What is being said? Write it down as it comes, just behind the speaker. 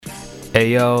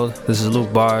Hey yo, this is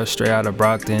Luke Bars, straight out of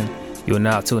Brockton. You are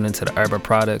now tuned into the Urban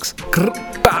Products.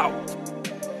 Bow.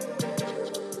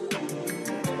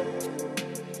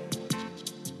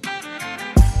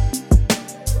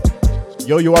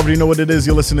 Yo, you already know what it is.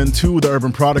 You're listening to the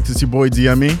Urban Products. It's your boy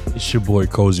DME. It's your boy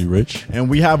Cousin Rich. And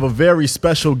we have a very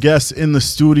special guest in the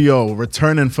studio,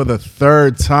 returning for the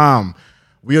third time.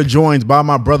 We are joined by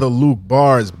my brother Luke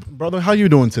Bars. Brother, how you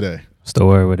doing today? What's the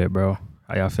word with it, bro?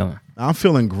 How y'all feeling? I'm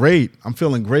feeling great.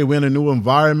 We're in a new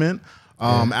environment.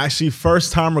 Actually,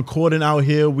 first time recording out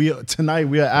here. Tonight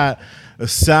we are at a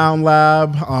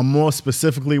SoundLab. More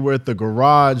specifically, we're at the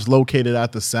garage located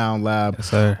at the SoundLab. Yes,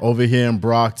 sir. Over here in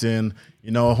Brockton.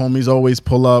 You know, homies always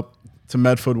pull up to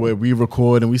Medford where we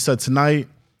record, and we said tonight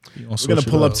we're gonna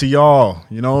pull up to y'all.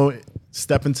 You know,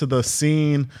 step into the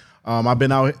scene. I've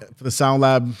been out for the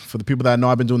SoundLab. For the people that know,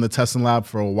 I've been doing the testing lab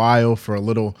for a while, for a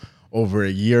little over a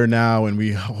year now, and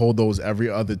we hold those every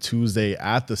other Tuesday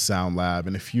at the SoundLab.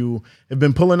 And if you have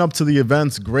been pulling up to the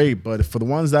events, great. But for the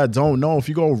ones that don't know, if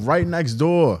you go right next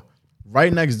door,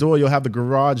 you'll have the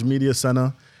Garage Media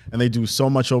Center, and they do so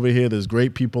much over here. There's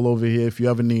great people over here. If you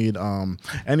ever need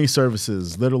any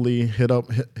services, literally hit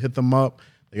them up.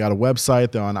 They got a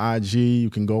website. They're on IG. You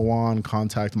can go on,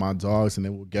 contact my dogs, and they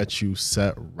will get you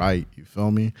set right. You feel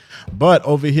me? But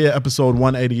over here, episode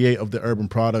 188 of the Urban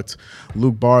Product.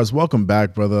 Luke Bars, welcome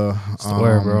back, brother. What's the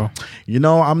word, bro? You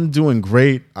know, I'm doing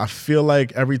great. I feel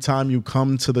like every time you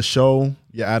come to the show,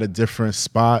 you're at a different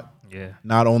spot. Yeah.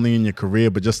 Not only in your career,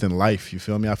 but just in life. You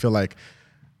feel me? I feel like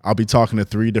I'll be talking to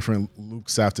 3 different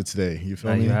Lukes after today. You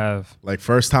feel me? You have. Like,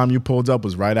 first time you pulled up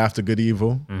was right after Good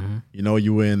Evil. Mm-hmm. You know,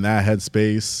 you were in that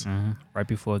headspace. Mm-hmm. Right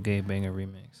before Gang Banger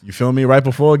Remix. You feel me? Right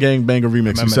before Gang Banger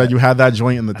Remix. You said that. You had that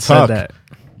joint in the tuck. Said that.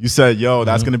 You said, yo,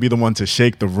 that's going to be the one to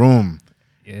shake the room.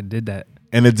 Yeah, it did that.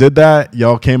 And it did that.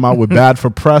 Y'all came out with Bad for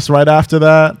Press right after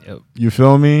that. Yep. You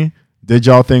feel me? Did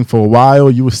y'all thing for a while.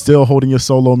 You were still holding your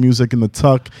solo music in the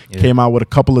tuck. Yep. Came out with a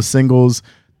couple of singles.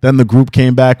 Then the group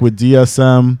came back with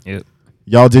DSM. Yep.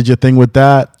 Y'all did your thing with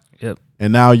that. Yep.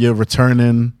 And now you're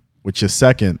returning with your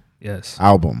second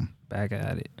album. Back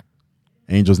at it.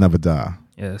 Angels Never Die.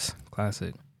 Yes.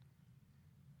 Classic.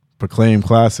 Proclaim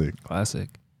classic. Classic.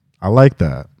 I like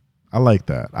that.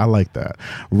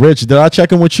 Rich, did I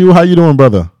check in with you? How you doing,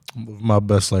 brother? I'm living my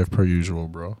best life per usual,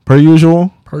 bro. Per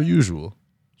usual? Per usual.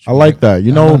 I like that.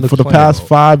 You know, for the past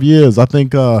 5 years, I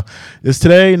think is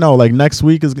today? No, like next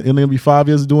week is going to be 5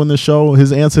 years of doing this show.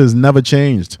 His answer has never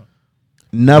changed.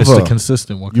 Never. It's a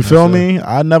consistent one. You feel me?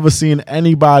 I've never seen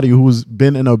anybody who's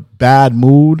been in a bad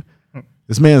mood.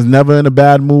 This man's never in a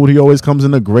bad mood. He always comes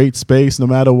in a great space, no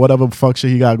matter whatever fuck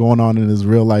shit he got going on in his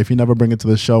real life. He never bring it to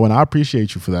the show, and I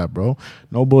appreciate you for that, bro.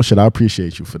 No bullshit. I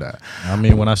appreciate you for that. I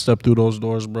mean, when I step through those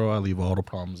doors, bro, I leave all the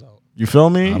problems out. You feel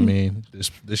me? I mean,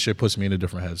 this shit puts me in a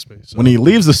different headspace. So. When he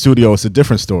leaves the studio, it's a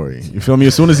different story. You feel me?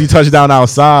 As soon as he touches down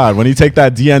outside, when he take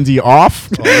that DND off,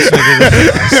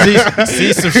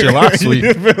 see some shit. Actually,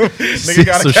 nigga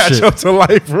gotta catch up to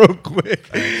life real quick.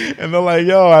 And they're like,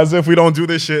 yo, as if we don't do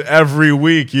this shit every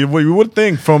week. You would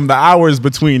think from the hours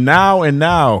between now and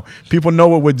now, people know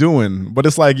what we're doing. But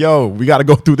it's like, yo, we got to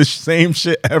go through the same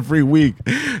shit every week.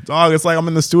 Dog, it's like I'm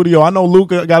in the studio. I know Luke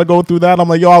got to go through that. I'm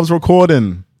like, yo, I was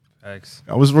recording. Thanks.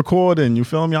 I was recording. You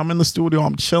feel me? I'm in the studio.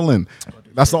 I'm chilling.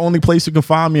 That's the only place you can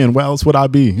find me in. Where else would I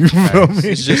be? You feel me?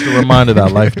 It's just a reminder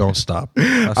that life don't stop.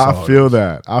 I feel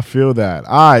that.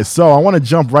 All right, so I want to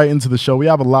jump right into the show. We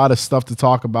have a lot of stuff to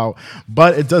talk about,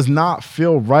 but it does not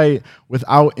feel right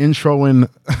without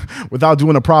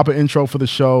doing a proper intro for the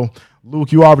show.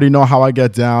 Luke, you already know how I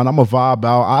get down. I'm a vibe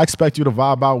out. I expect you to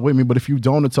vibe out with me, but if you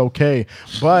don't, it's okay.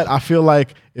 But I feel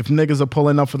like if niggas are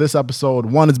pulling up for this episode,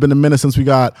 one, it's been a minute since we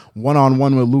got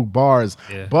one-on-one with Luke Bars,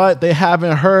 but they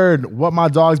haven't heard what my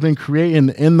dog's been creating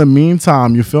in the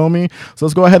meantime. You feel me? So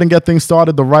let's go ahead and get things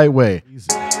started the right way.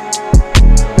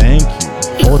 Thank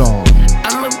you. Hold on.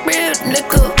 I'm a real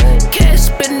nigga, cash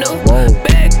spinner,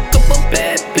 back up on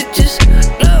bad bitches,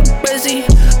 love Brasi,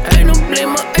 ain't no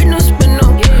blamer, ain't no spinner,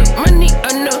 money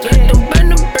under, don't buy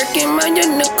no Birkin, mind your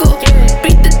nigga,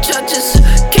 beat the judges,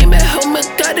 came back home and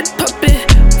got it poppin',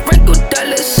 Franco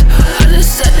dollars, on the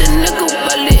side the nigga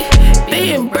wallet,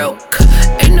 being broke,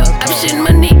 ain't no option,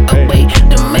 money away,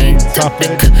 the main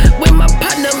topic, when my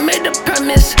partner made a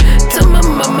promise, to my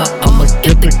mama, I'ma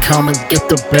get the comma, get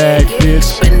the bag, bitch,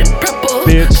 spend it proper,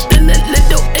 bitch, spend a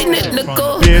little, ain't it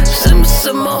nigga, bitch,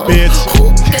 some more, bitch, who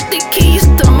got the keys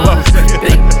to my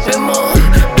big bimmer,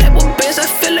 black with bands, I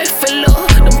feel like filler,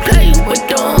 don't play with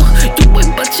them, you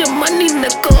ain't but your money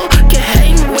nigga, can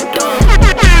hang with them.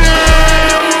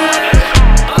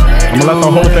 I'm gonna let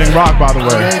the whole thing rock, by the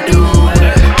way.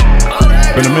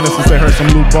 Been a minute since they heard some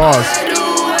Luke bars.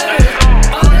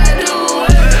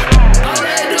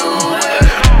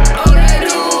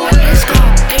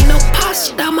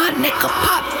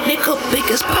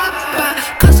 Biggest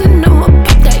pop, cousin, I'ma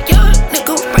pop that young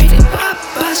nigga right in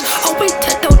Popeyes. Always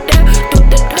tattoo down, do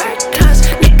the dark times.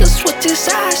 Niggas switch his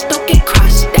eyes, don't get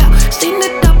crossed out. Seen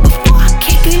it up before, I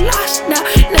can't get lost now.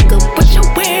 Nigga, what's your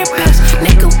whereabouts?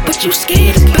 Nigga, what you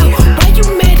scared about? Why you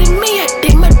mad at me? I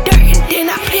did my dirt and then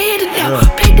I paid it out.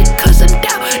 Paid it cause I'm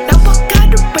down, now I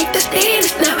gotta break the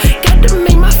status now. Gotta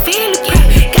make my feelings proud,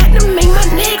 gotta make my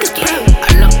niggas proud.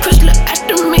 I know Chris look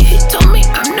after me, he told me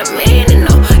I'm the man and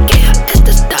all.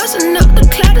 Up the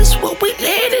cloud is what we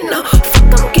landing on.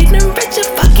 Fuck, I'm getting rich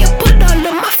if I can put all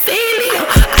of my feeling on.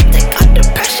 I take out the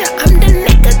pressure, I'm the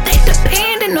nigga they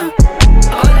depending on.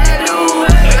 All I do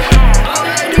is, all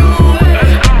I do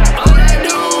is, all I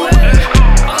do is,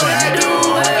 all I do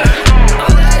is,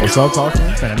 all I do. What's up, talking?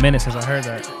 It's been a minute since I heard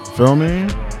that. Feel me?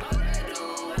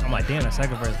 I'm like, damn, that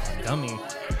second verse is dummy.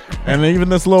 And even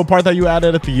this little part that you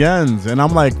added at the end. And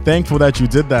I'm like thankful that you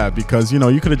did that because, you know,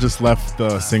 you could have just left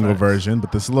the single version.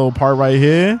 But this little part right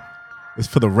here is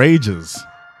for the rages.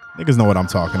 Niggas know what I'm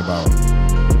talking about.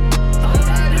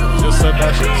 Just said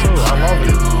that shit too. I love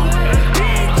it.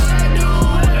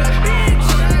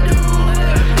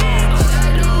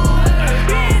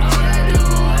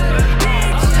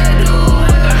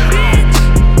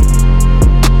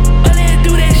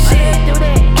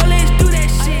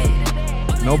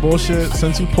 No bullshit.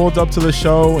 Since you pulled up to the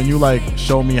show and you like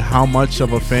showed me how much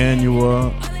of a fan you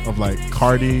were of like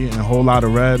Cardi and a Whole Lot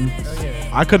of Red,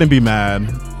 I couldn't be mad.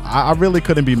 I really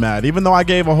couldn't be mad, even though I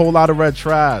gave a Whole Lot of Red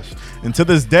trash. And to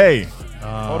this day,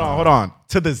 hold on.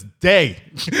 To this day,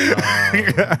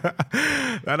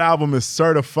 that album is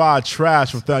certified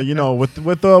trash. With that, you know, with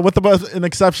an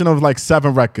exception of like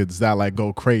 7 records that like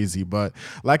go crazy. But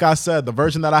like I said, the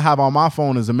version that I have on my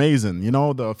phone is amazing. You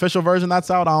know, the official version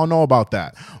that's out, I don't know about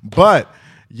that. But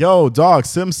yo, dog,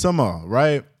 Simmer,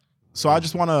 right? So I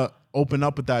just want to open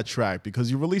up with that track because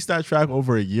you released that track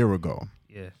over a year ago.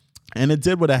 Yeah, and it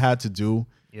did what it had to do.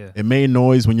 Yeah, it made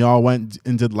noise when y'all went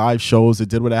and did live shows. It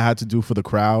did what it had to do for the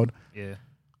crowd. Yeah.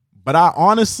 But I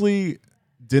honestly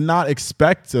did not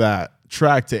expect that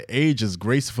track to age as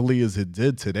gracefully as it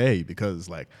did today because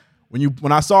like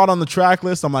when I saw it on the track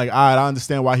list, I'm like, all right, I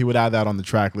understand why he would add that on the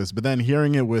track list. But then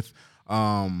hearing it with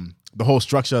the whole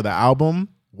structure of the album,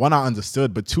 1, I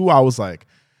understood, but 2, I was like,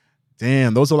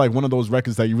 damn, those are like one of those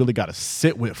records that you really got to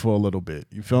sit with for a little bit.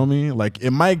 You feel me? Like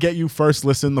it might get you first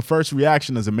listen. The first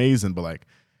reaction is amazing, but like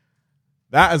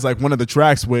that is like one of the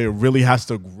tracks where it really has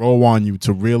to grow on you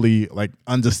to really like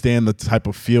understand the type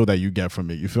of feel that you get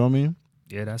from it. You feel me?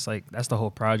 Yeah, that's the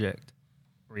whole project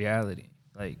reality.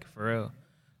 Like for real.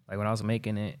 Like when I was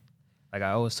making it, like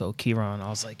I always told Kiron, I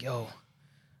was like, yo,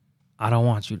 I don't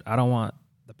want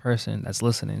the person that's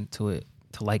listening to it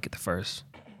to like it the first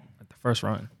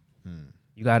run.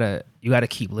 You gotta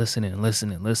keep listening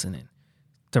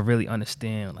to really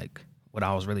understand like what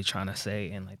I was really trying to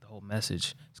say, and like the whole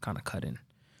message is kind of cut in.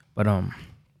 But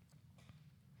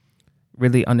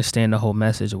really understand the whole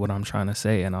message of what I'm trying to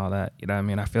say and all that. You know what I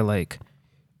mean? I feel like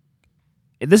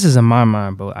this is in my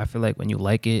mind, but I feel like when you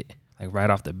like it, like right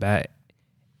off the bat,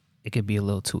 it could be a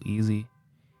little too easy.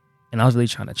 And I was really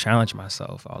trying to challenge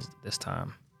myself. This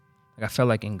time. Like I felt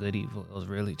like in Good Evil, it was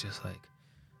really just like,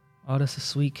 oh, that's a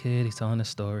sweet kid. He's telling a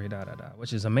story,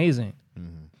 which is amazing.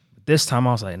 Mm-hmm. But this time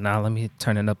I was like, nah, let me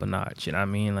turn it up a notch. You know what I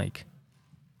mean? Like,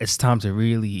 it's time to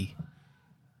really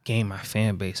gain my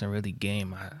fan base and really gain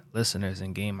my listeners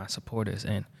and gain my supporters.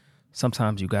 And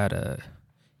sometimes you gotta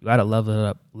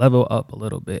level up a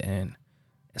little bit. And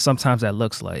sometimes that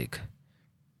looks like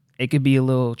it could be a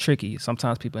little tricky.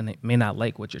 Sometimes people may not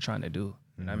like what you're trying to do.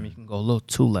 You know what I mean? You can go a little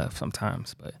too left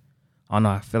sometimes, but I don't know.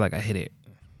 I feel like I hit it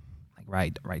like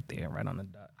right there, right on the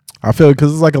dot. I feel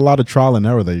because it's like a lot of trial and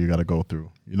error that you got to go through.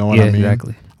 You know what I mean?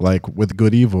 Exactly. Like with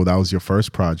Good Evil, that was your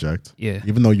first project. Yeah.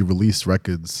 Even though you released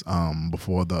records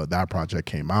before that project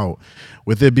came out,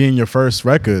 with it being your first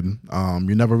record,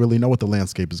 you never really know what the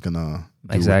landscape is gonna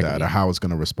do with that or how it's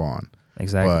gonna respond.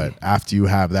 Exactly. But after you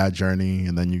have that journey,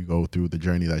 and then you go through the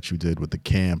journey that you did with the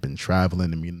camp and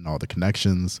traveling and meeting all the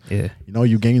connections, you know,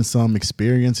 you gain some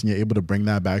experience and you're able to bring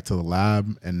that back to the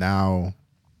lab, and now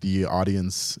the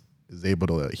audience is able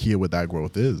to hear what that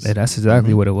growth is. Yeah, that's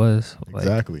exactly what it was.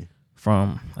 Exactly. Like,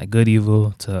 from like Good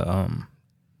Evil to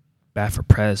Bad for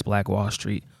Press, Black Wall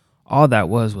Street, all that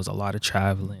was a lot of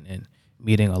traveling and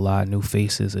meeting a lot of new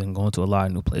faces and going to a lot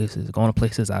of new places, going to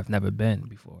places I've never been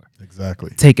before.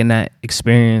 Exactly. Taking that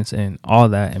experience and all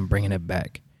that and bringing it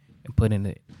back and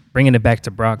bringing it back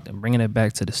to Brockton, bringing it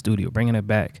back to the studio, bringing it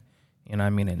back, you know what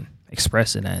I mean, and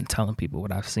expressing that and telling people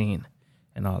what I've seen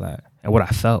and all that and what I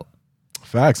felt.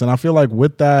 Facts. And I feel like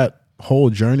with that whole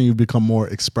journey, you've become more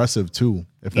expressive too,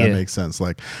 if that makes sense.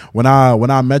 Like when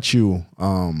I met you,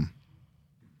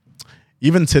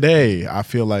 even today, I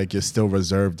feel like you're still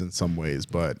reserved in some ways,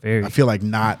 but I feel like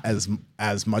not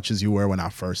as much as you were when I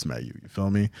first met you. You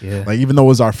feel me? Yeah. Like even though it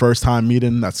was our first time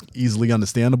meeting, that's easily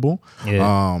understandable.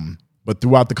 Yeah. But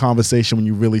throughout the conversation, when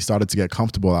you really started to get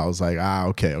comfortable, I was like,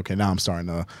 okay, now I'm starting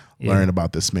to learn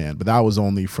about this man. But that was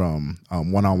only from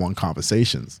one-on-one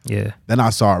conversations. Yeah. Then I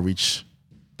saw it reach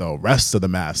the rest of the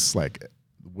mass, like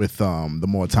with the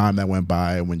more time that went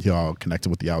by, when y'all connected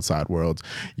with the outside world,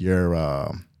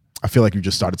 I feel like you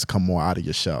just started to come more out of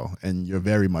your shell, and you're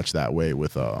very much that way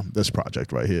with this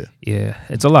project right here. Yeah,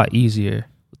 it's a lot easier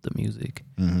with the music.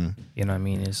 Mm-hmm. You know what I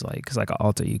mean? It's like an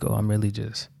alter ego. I'm really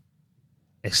just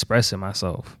expressing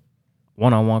myself.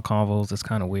 One-on-one convos is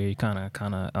kind of weird. You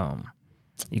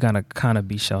gotta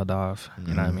be shelled off. Mm-hmm.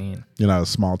 You know what I mean? You're not a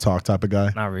small talk type of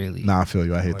guy? Not really. Nah, I feel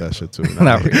you. I hate that shit too.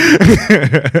 Not really.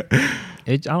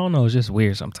 I don't know. It's just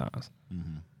weird sometimes.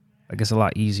 Mm-hmm. Like it's a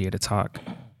lot easier to talk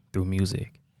through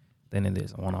music than it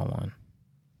is one-on-one.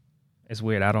 It's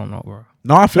weird. I don't know, bro.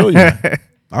 No, I feel you.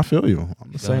 I feel you.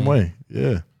 I'm the same way.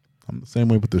 Yeah. I'm the same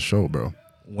way with this show, bro.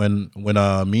 When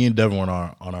me and Devin were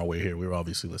on our way here, we were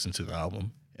obviously listening to the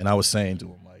album. And I was saying to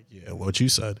him, like, yeah, what you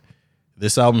said,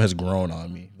 this album has grown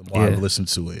on me the more I've listened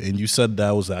to it. And you said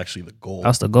that was actually the goal.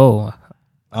 That's the goal.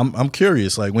 I'm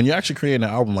curious, like, when you're actually creating an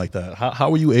album like that, how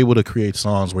were you able to create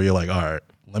songs where you're like, all right,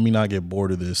 let me not get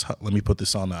bored of this. Let me put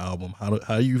this on the album. How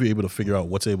are you able to figure out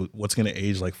what's going to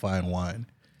age like fine wine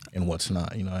and what's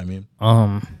not? You know what I mean?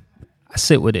 I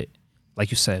sit with it. Like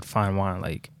you said, fine wine.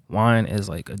 Like wine is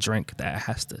like a drink that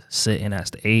has to sit and has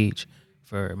to age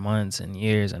for months and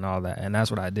years and all that. And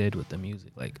that's what I did with the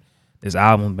music. Like this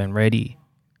album been ready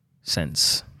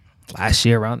since last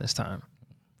year around this time.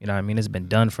 You know what I mean? It's been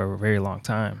done for a very long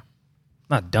time.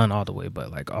 Not done all the way,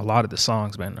 but like a lot of the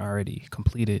songs been already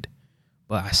completed.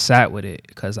 But I sat with it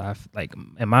because I've like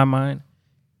in my mind,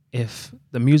 if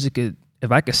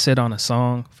I could sit on a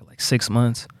song for like 6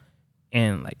 months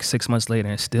and like 6 months later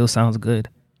it still sounds good,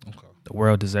 the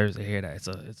world deserves to hear that.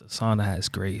 It's a song that has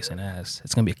grace and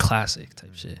it's gonna be a classic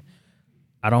type shit.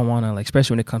 I don't want to, like,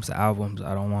 especially when it comes to albums,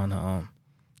 I don't want to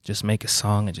just make a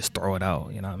song and just throw it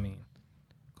out. You know what I mean?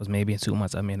 Because maybe in 2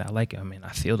 months I may not like it. I mean,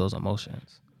 I feel those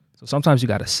emotions. So sometimes you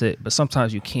gotta sit, but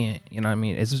sometimes you can't. You know what I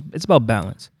mean? It's about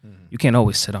balance. Mm-hmm. You can't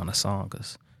always sit on a song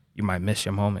because you might miss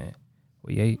your moment.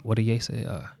 What did Ye say?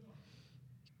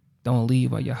 Don't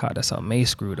leave while you're hot. That's how May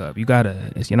screwed up. You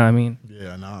gotta, you know what I mean?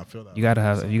 Yeah, I feel that. You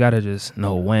gotta just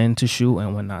know when to shoot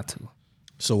and when not to.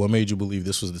 So what made you believe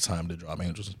this was the time to drop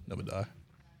Angels Never Die?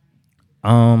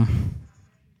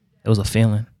 It was a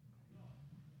feeling.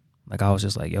 Like I was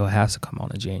just like, yo, it has to come on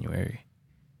in January.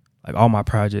 Like all my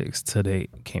projects to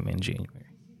date came in January.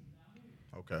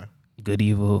 Okay. Good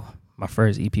Evil, my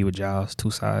first EP with Giles, 2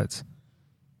 sides.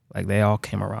 Like they all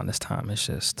came around this time. It's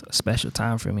just a special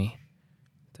time for me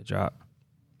to drop.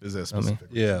 Is that specific?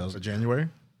 Yeah. For January?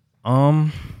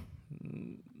 Not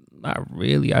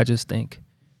really. I just think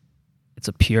it's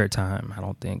a pure time. I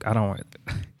don't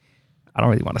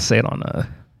really want to say it on the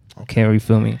camera, you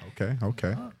feel me?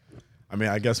 Okay. I mean,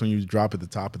 I guess when you drop at the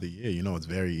top of the year, it's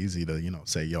very easy to,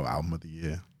 say, yo, album of the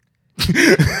year.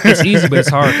 It's easy, but it's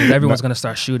hard because everyone's going to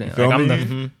start shooting. Like, I'm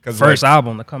the first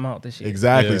album to come out this year.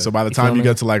 Exactly. Yeah. So by the time you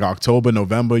get to like October,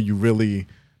 November,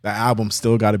 that album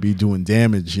still got to be doing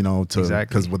damage,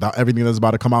 because without everything that's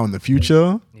about to come out in the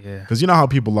future, because you know how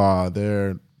people are,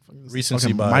 they're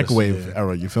recency bias, microwave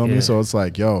era, you feel me? So it's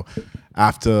like, yo,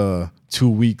 after 2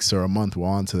 weeks or a month, we're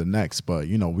on to the next. But,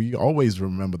 we always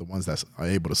remember the ones that are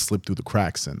able to slip through the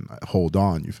cracks and hold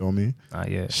on, you feel me?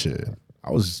 Yeah. Shit.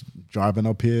 I was driving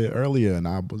up here earlier and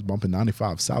I was bumping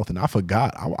 95 South and I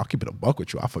forgot. I'll keep it a buck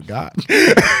with you. I forgot.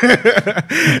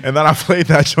 And then I played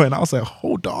that joint and I was like,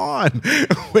 hold on.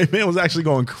 Wait, man, it was actually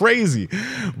going crazy.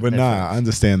 But I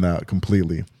understand that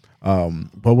completely.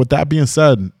 But with that being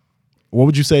said, what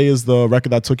would you say is the record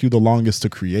that took you the longest to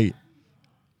create?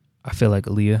 I feel like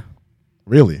Aaliyah.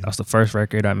 Really? That was the first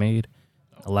record I made,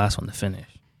 the last one to finish.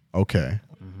 Okay.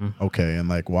 Mm-hmm. Okay, and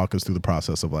like walk us through the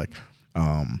process of like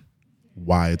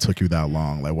why it took you that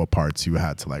long, like what parts you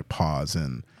had to like pause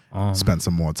and spend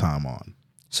some more time on.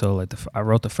 So like I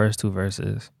wrote the first 2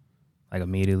 verses like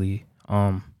immediately.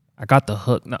 I got the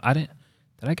hook. No, I didn't.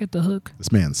 Did I get the hook?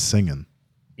 This man's singing.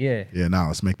 Yeah. Yeah, now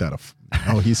let's make that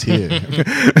he's here.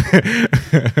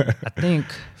 I think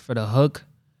for the hook,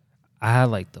 I had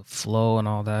like the flow and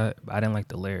all that, but I didn't like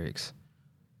the lyrics.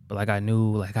 But like I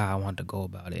knew like how I wanted to go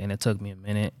about it, and it took me a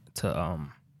minute to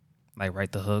like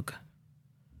write the hook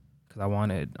because I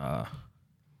wanted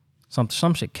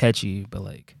some shit catchy, but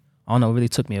like I don't know, it really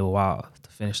took me a while to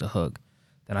finish the hook.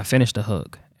 Then I finished the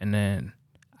hook, and then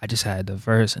I just had the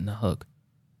verse and the hook,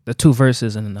 the 2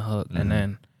 verses and then the hook, and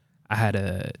then I had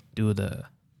to do the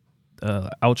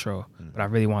outro, but I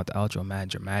really want the outro mad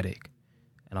dramatic,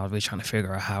 and I was really trying to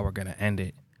figure out how we're gonna end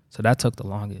it. So that took the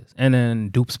longest. And then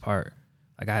Dupes part,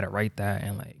 like I had to write that,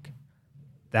 and like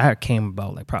that came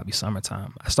about like probably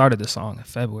summertime. I started the song in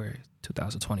February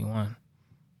 2021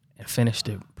 and finished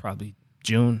it probably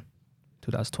June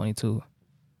 2022.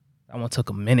 That one took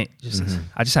a minute.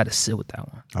 I just had to sit with that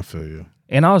one. I feel you.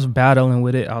 And I was battling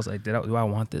with it. I was like, do I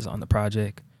want this on the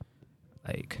project?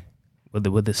 Like,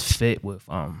 would this fit with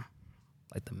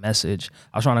like the message?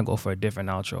 I was trying to go for a different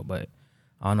outro, but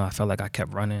I don't know. I felt like I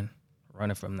kept running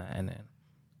from that, and then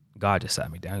God just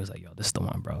sat me down. He was like, "Yo, this is the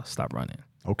one, bro. Stop running."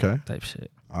 Okay. Type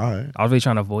shit. All right. I was really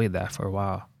trying to avoid that for a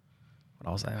while, but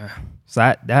I was like, so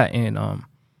that and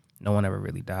No One Ever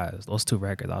Really Dies. Those 2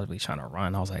 records I was really trying to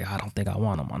run. I was like, I don't think I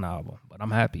want them on the album, but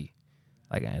I'm happy.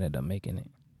 Like I ended up making it.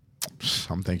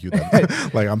 I'm thank you.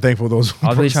 I'm thankful those. I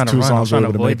was really trying to run. I was trying to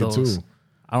avoid those. those.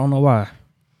 I don't know why.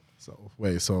 So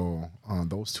wait,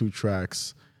 those 2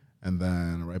 tracks, and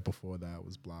then right before that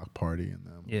was Block Party, and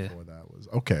then before that was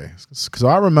okay. Because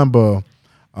I remember,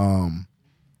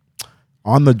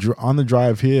 on the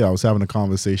drive here, I was having a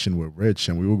conversation with Rich,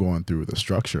 and we were going through the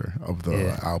structure of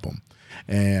the album,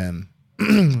 and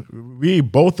we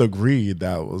both agreed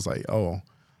that it was like, oh, I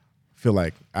feel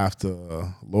like after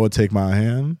Lord Take My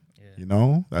Hand, you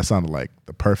know, that sounded like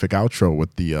the perfect outro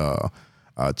with the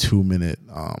 2-minute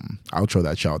outro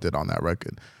that y'all did on that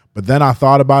record. But then I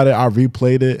thought about it, I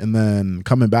replayed it, and then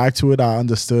coming back to it, I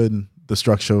understood the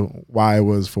structure, why it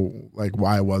was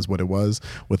what it was,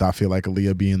 with I Feel Like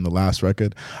Aaliyah being the last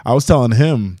record. I was telling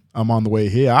him, I'm on the way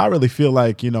here, I really feel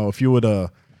like, you know, if you were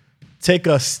to take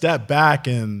a step back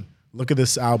and look at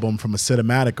this album from a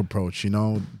cinematic approach, you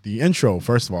know, the intro,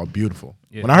 first of all, beautiful.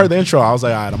 Yeah. When I heard the intro, I was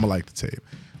like, all right, I'm gonna like the tape.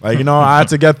 Like, you know, I had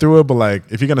to get through it, but like,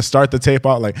 if you're gonna start the tape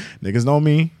out, like, niggas know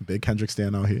me, big Kendrick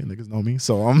stand out here, niggas know me.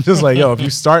 So I'm just like, yo, if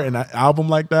you start an album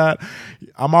like that,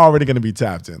 I'm already gonna be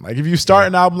tapped in. Like, if you start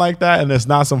an album like that and there's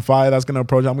not some fire that's gonna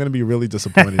approach, I'm gonna be really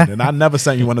disappointed. And I never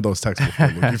sent you one of those texts before,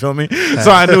 Luke, you feel me?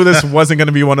 So I knew this wasn't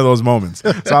gonna be one of those moments.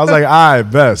 So I was like, all right,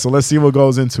 best. So let's see what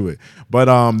goes into it. But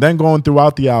then going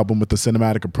throughout the album with the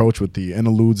cinematic approach, with the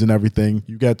interludes and everything,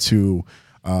 you get to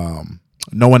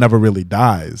No One Ever Really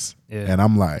Dies. Yeah. And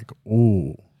I'm like,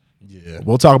 ooh, yeah.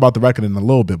 We'll talk about the record in a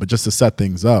little bit, but just to set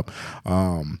things up,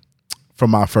 from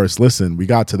my first listen, we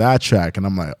got to that track, and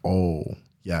I'm like, oh,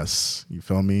 yes. You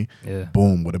feel me? Yeah.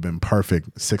 Boom, would have been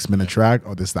perfect. 6-minute track.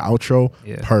 Oh, this is the outro.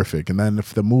 Yeah. Perfect. And then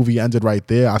if the movie ended right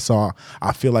there, I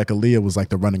Feel Like Aaliyah was like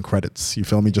the running credits. You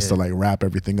feel me? Just to like wrap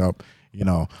everything up, you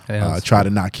know, try to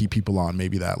not keep people on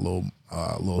maybe that little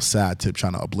sad tip,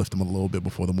 trying to uplift them a little bit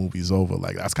before the movie's over.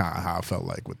 Like, that's kind of how I felt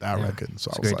like with that record.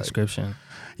 So I was great like, description.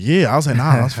 Yeah, I was like,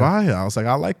 nah, that's fire. I was like,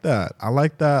 I like that. I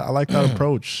like that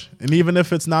approach. And even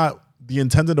if it's not the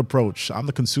intended approach, I'm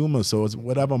the consumer, so it's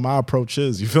whatever my approach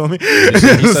is. You feel me?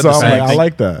 So I'm like, I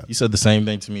like that. He said the same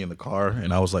thing to me in the car,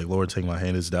 and I was like, Lord Take My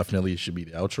Hand is definitely should be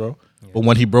the outro. Yeah. But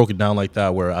when he broke it down like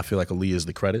that, where I Feel Like Aaliyah is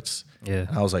the credits,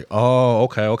 I was like, oh,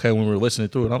 okay. When we were listening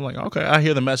through it, I'm like, okay, I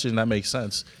hear the message and that makes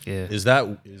sense. Yeah. Is that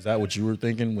what you were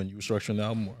thinking when you were structuring the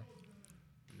album? Or?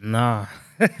 Nah,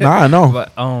 I know.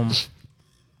 But I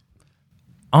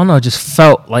don't know. It just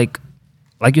felt like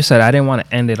you said, I didn't want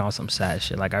to end it on some sad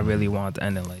shit. Like, I really wanted to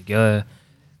end it like, yeah,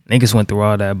 niggas went through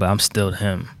all that, but I'm still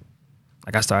him.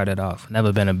 Like, I started off,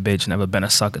 never been a bitch, never been a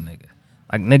sucker nigga.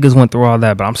 Like, niggas went through all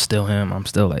that, but I'm still him. I'm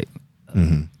still like, you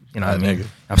know what I mean? Nigga.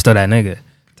 I'm still that nigga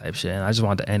type shit. And I just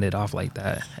wanted to end it off like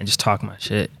that and just talk my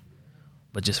shit,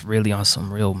 but just really on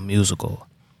some real musical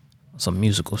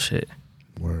shit.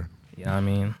 Word. You know what I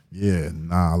mean? Yeah,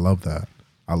 nah, I love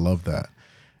that.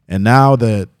 And now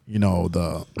that, you know,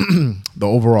 the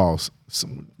overall,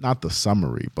 not the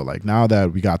summary, but like now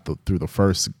that we got through the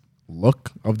first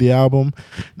look of the album,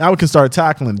 now we can start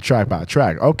tackling track by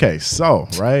track. Okay, so,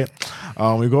 right,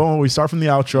 we start from the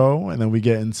outro, and then we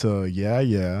get into,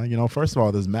 you know, first of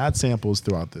all, there's mad samples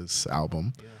throughout this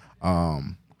album.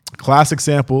 Classic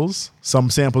samples, some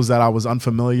samples that I was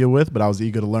unfamiliar with, but I was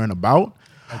eager to learn about.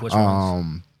 Like which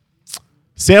ones?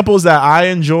 Samples that I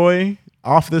enjoy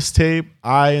off this tape,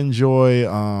 I enjoy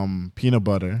Peanut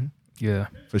Butter. Yeah.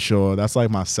 For sure. That's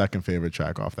like my second favorite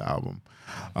track off the album.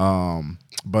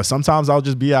 But sometimes I'll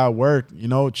just be at work, you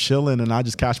know, chilling, and I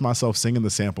just catch myself singing the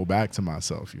sample back to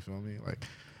myself. You feel me? Like,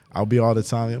 I'll be all the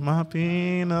time. My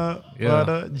peanut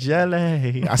butter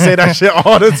jelly. I say that shit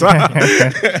all the time.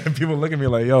 And people look at me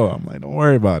like, yo, I'm like, don't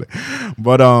worry about it.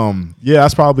 But yeah,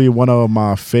 that's probably one of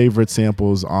my favorite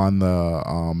samples on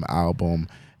the album.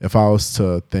 If I was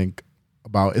to think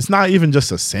about, it's not even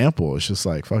just a sample. It's just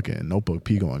like fucking Notebook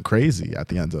P going crazy at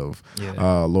the end of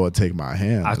Lord Take My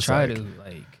Hand. I tried to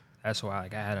that's why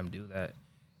I had him do that.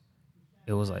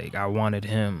 It was like I wanted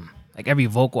him. Like every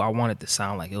vocal, I wanted to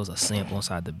sound like it was a sample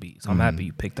inside the beat. So I'm happy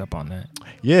you picked up on that.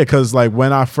 Yeah, because like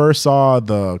when I first saw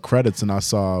the credits and I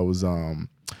saw it was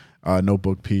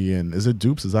Notebook P and is it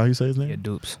Dupes? Is that how you say his name? Yeah,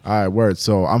 Dupes. All right, word.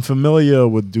 So I'm familiar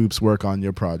with Dupes' work on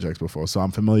your projects before, so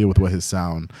I'm familiar with what his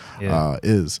sound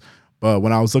is. But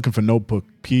when I was looking for Notebook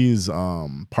P's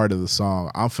part of the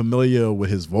song, I'm familiar with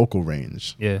his vocal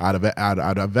range. Yeah.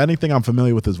 Out of anything, I'm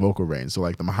familiar with his vocal range. So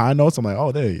like the high notes, I'm like,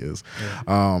 oh, there he is.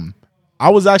 Yeah. I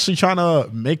was actually trying to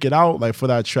make it out, like for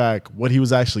that track, what he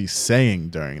was actually saying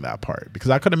during that part,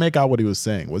 because I couldn't make out what he was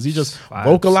saying. Was he just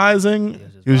vocalizing?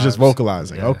 He was just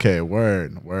vocalizing. Yeah. Okay,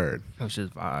 word. It was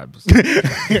just vibes.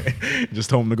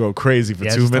 Just told him to go crazy for 2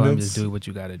 minutes. Told him just do what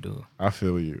you got to do. I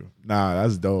feel you. Nah,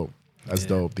 that's dope. That's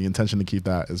dope. The intention to keep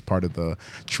that as part of the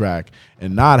track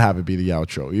and not have it be the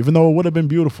outro, even though it would have been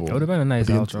beautiful. It would have been a nice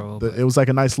outro. It was like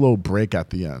a nice little break at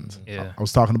the end. Yeah. I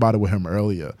was talking about it with him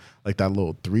earlier. Like that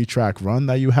little 3-track run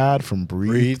that you had from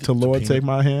Breathe to Lord Take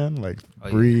My Hand. Like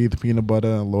Breathe, Peanut Butter,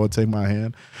 and Lord Take My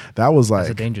Hand. That was like...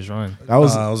 That's a dangerous run. That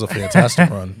was a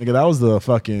fantastic run. Nigga, that was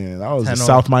the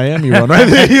South Miami run right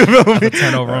there. You feel me?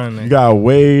 10-0 run. You got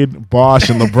Wade,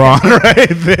 Bosch, and LeBron right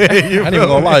there. I ain't even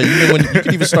gonna lie. You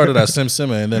could even start it at Sim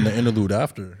Simma and then the interlude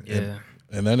after. Yeah.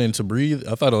 And then into Breathe,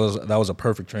 I thought that was a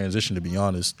perfect transition, to be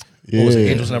honest. What was it?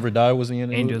 Angels Never Die was the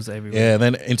interlude? Angels Everywhere. Yeah, and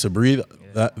then into Breathe,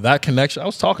 that connection, I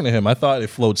was talking to him. I thought it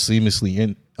flowed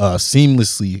seamlessly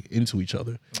into each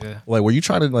other. Yeah. Like, were you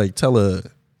trying to like tell a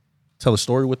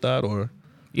story with that, or?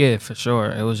 Yeah, for sure.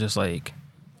 It was just like,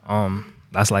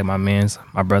 that's like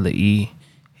my brother E.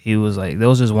 He was like, there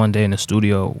was just one day in the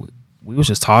studio, we was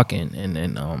just talking, and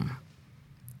then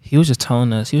he was just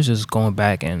telling us, he was just going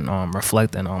back and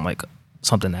reflecting on like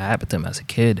something that happened to him as a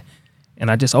kid. And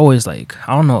I just always like,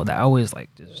 I don't know, that always like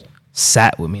just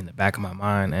sat with me in the back of my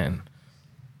mind. And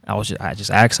I just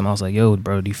asked him, I was like, yo,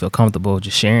 bro, do you feel comfortable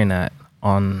just sharing that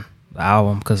on the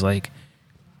album? Because like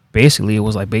basically it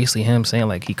was like basically him saying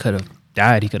like he could have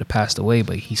died, he could have passed away,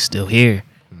 but he's still here.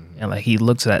 And like he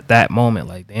looks at that moment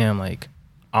like, damn, like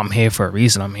I'm here for a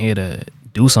reason. I'm here to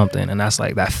do something. And that's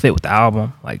like that fit with the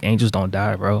album. Like angels don't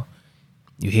die, bro.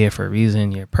 You're here for a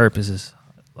reason. Your purpose is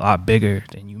a lot bigger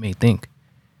than you may think.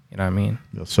 You know what I mean?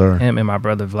 Yes, sir. Him and my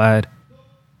brother Vlad,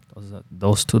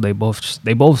 those two, they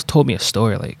both told me a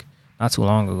story like not too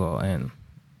long ago, and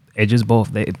it just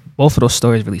both of those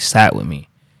stories really sat with me,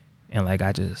 and like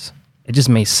it just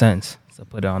made sense to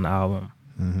put it on the album,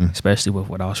 especially with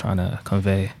what I was trying to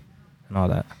convey and all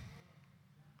that.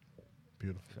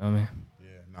 Beautiful. You know what I mean?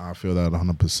 Yeah, I feel that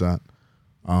 100%.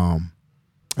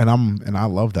 And I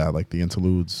love that, like the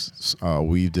interludes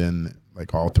weaved in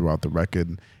like all throughout the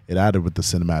record. It added with the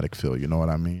cinematic feel, you know what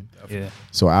I mean? Yeah.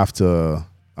 So after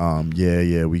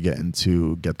we get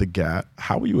into Get the Gat,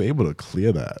 how were you able to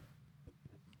clear that?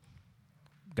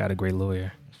 Got a great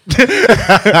lawyer.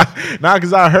 Nah,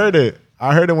 because I heard it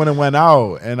when it went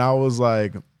out, and I was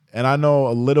like, and I know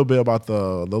a little bit about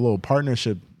the little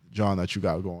partnership, John, that you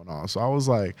got going on. So I was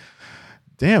like,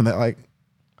 damn, that like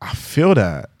I feel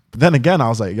that. But then again, I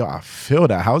was like, yo, I feel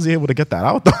that. How was he able to get that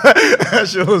out? That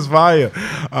shit was fire.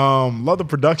 Love the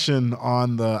production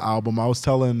on the album. I was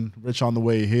telling Rich on the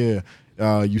way here,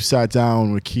 you sat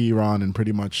down with Kiron and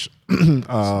pretty much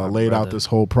laid out this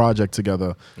whole project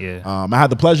together. Yeah. I had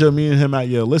the pleasure of meeting him at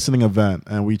your listening event,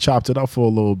 and we chopped it up for a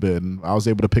little bit, and I was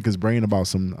able to pick his brain about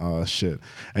some shit.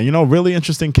 And, you know, really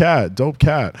interesting cat, dope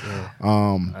cat.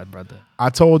 Yeah. My brother. I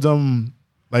told him,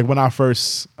 like when I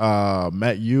first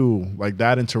met you, like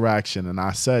that interaction, and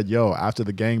I said, yo, after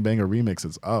the Gangbanger remix,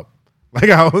 it's up. Like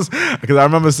because I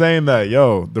remember saying that,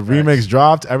 yo, the remix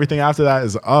dropped, everything after that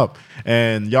is up.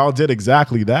 And y'all did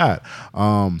exactly that.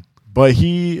 But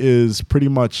he is pretty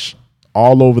much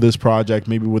all over this project,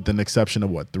 maybe with an exception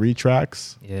of 3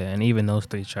 tracks? Yeah, and even those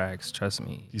 3 tracks, trust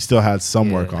me. You still had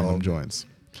some work on them joints.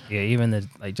 Yeah, even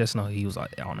just know he was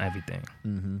on everything.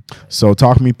 Mm-hmm. So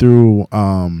talk me through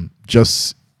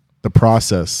just the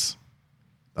process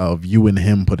of you and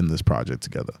him putting this project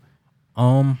together.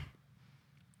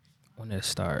 When did it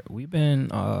start? We've been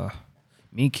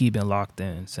me and Key been locked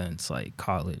in since like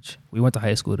college. We went to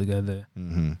high school together,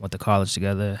 went to college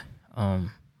together.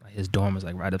 His dorm was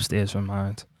like right upstairs from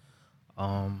mine.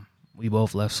 We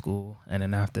both left school, and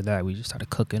then after that we just started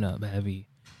cooking up heavy.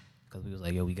 because we was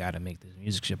like, yo, we got to make this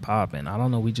music shit pop. And I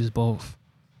don't know, we just both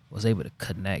was able to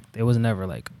connect. There was never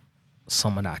like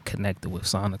someone I connected with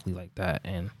sonically like that.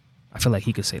 And I feel like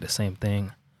he could say the same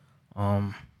thing.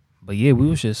 But yeah, we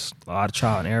was just a lot of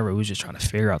trial and error. We was just trying to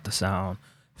figure out the sound,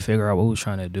 figure out what we was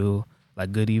trying to do.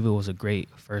 Like Good Evil was a great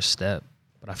first step,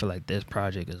 but I feel like this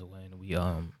project is when we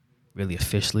really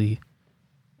officially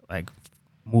like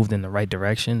moved in the right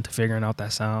direction to figuring out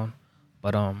that sound.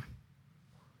 But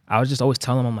I was just always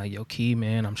telling him, I'm like, yo, Key,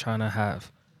 man, I'm trying to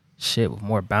have shit with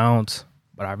more bounce,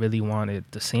 but I really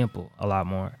wanted to sample a lot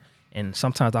more. And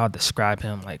sometimes I'll describe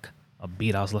him like a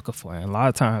beat I was looking for. And a lot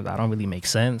of times I don't really make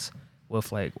sense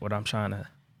with like what I'm trying to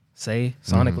say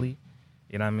sonically.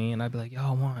 You know what I mean? And I'd be like, yo,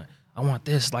 I want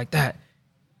this like that.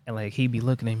 And like he'd be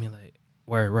looking at me like,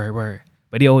 word.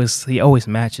 But he always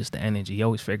matches the energy. He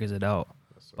always figures it out.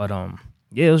 But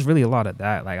yeah, it was really a lot of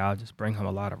that. Like I'll just bring him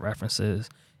a lot of references.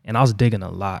 And I was digging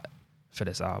a lot for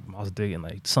this album. I was digging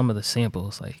like some of the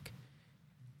samples. Like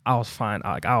I was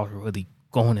really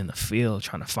going in the field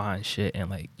trying to find shit and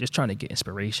like just trying to get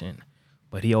inspiration.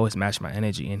 But he always matched my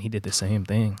energy, and he did the same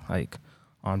thing. Like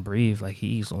on Breathe, like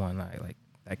he's the one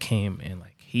that came and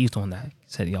like he's the one that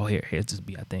said, yo, here's this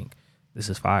beat. I think this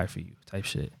is fire for you type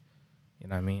shit. You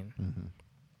know what I mean? Mm-hmm.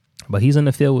 But he's in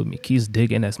the field with me. He's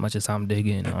digging as much as I'm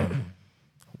digging.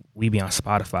 We be on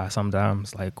Spotify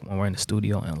sometimes, like when we're in the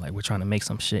studio and like we're trying to make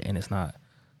some shit and it's not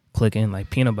clicking. Like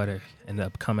Peanut Butter ended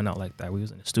up coming out like that. We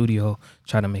was in the studio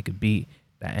trying to make a beat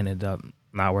that ended up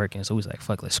not working. So we was like,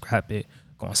 fuck, let's scrap it.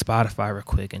 Go on Spotify real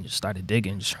quick and just started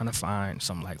digging, just trying to find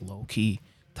some like low key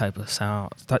type of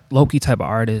sound, low key type of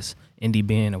artist, indie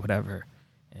band or whatever.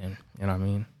 And you know what I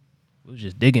mean? We was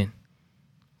just digging,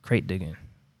 crate digging.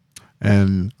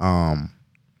 And I'm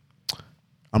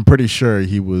pretty sure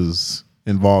he was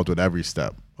involved with every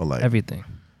step of like everything.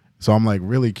 So I'm like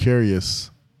really curious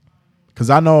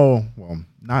because I know, well,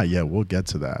 not yet. We'll get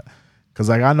to that because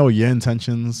like I know your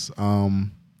intentions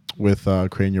with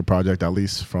creating your project, at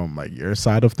least from like your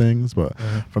side of things, but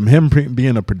from him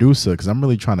being a producer, because I'm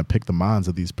really trying to pick the minds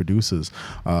of these producers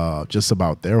just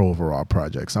about their overall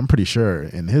projects. I'm pretty sure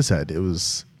in his head it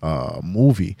was a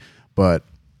movie, but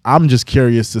I'm just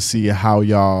curious to see how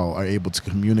y'all are able to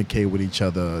communicate with each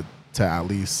other to at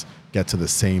least get to the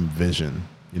same vision,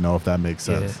 you know, if that makes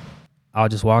sense. Yeah. I'll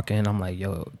just walk in, I'm like,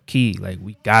 yo, Key, like,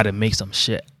 we gotta make some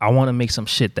shit. I wanna make some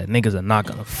shit that niggas are not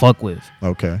gonna fuck with.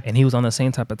 Okay. And he was on the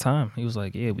same type of time. He was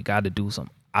like, yeah, we gotta do some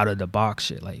out of the box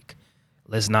shit. Like,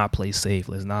 let's not play safe.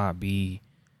 Let's not be,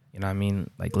 you know what I mean?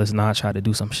 Like, let's not try to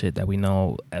do some shit that we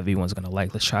know everyone's gonna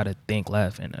like. Let's try to think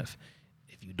left. And if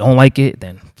you don't like it,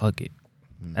 then fuck it.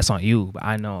 That's on you. But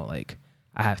I know, like,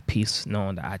 I have peace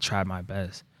knowing that I tried my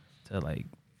best to, like,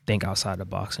 think outside the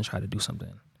box and try to do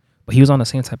something. But he was on the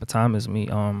same type of time as me.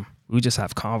 We just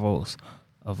have convos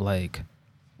of like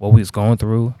what we was going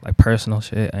through, like personal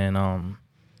shit and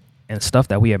stuff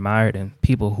that we admired and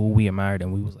people who we admired,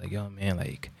 and we was like, yo, man,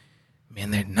 like,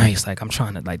 man, they're nice. Like, I'm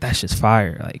trying to, like, that shit's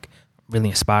fire. Like, really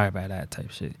inspired by that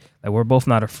type shit. Like, we're both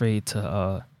not afraid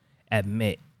to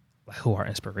admit like who our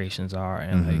inspirations are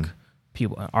and like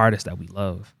people and artists that we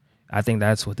love. I think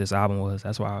that's what this album was.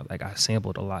 That's why I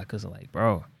sampled a lot, because like,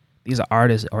 bro, these are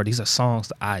artists or these are songs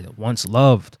that I once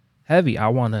loved heavy. I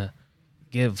want to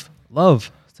give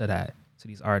love to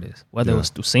these artists, whether it was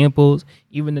through samples,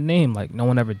 even the name, like No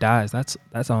One Ever Dies. That's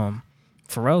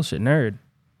Pharrell shit, Nerd.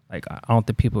 Like, I don't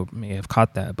think people may have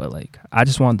caught that, but like, I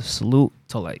just wanted to salute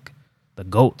to like the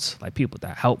GOATs, like people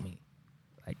that helped me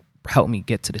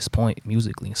get to this point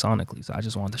musically and sonically. So I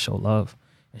just wanted to show love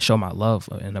and show my love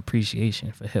and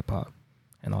appreciation for hip hop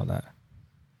and all that.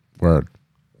 Word.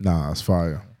 Nah, that's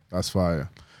fire. That's fire.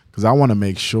 Because I want to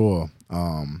make sure,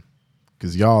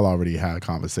 because y'all already had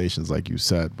conversations like you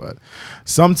said, but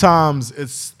sometimes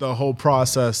it's the whole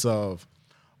process of,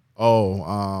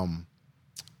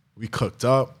 we cooked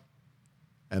up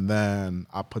and then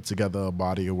I put together a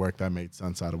body of work that made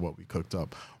sense out of what we cooked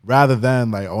up. Rather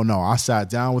than like, oh no, I sat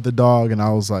down with the dog and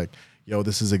I was like, yo,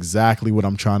 this is exactly what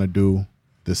I'm trying to do.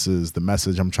 This is the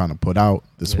message I'm trying to put out.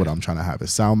 This is what I'm trying to have it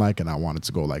sound like, and I want it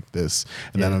to go like this.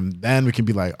 And then we can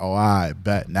be like, oh, I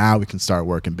bet now we can start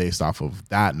working based off of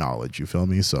that knowledge. You feel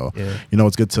me? So, you know,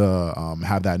 it's good to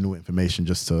have that new information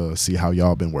just to see how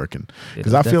y'all been working.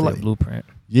 Because I feel like blueprint.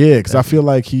 Yeah, because I feel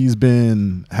like he's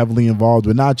been heavily involved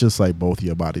with not just like both of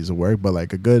your bodies of work, but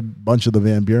like a good bunch of the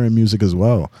Van Buren music as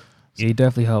well. Yeah, he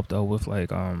definitely helped though with like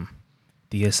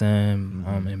DSM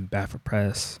and Bad for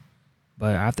Press.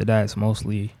 But after that, it's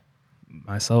mostly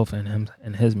myself and him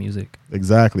and his music.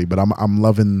 Exactly. But I'm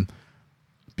loving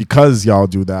because y'all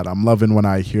do that, I'm loving when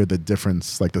I hear the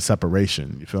difference, like the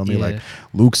separation. You feel me? Yeah. Like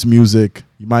Luke's music,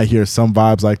 you might hear some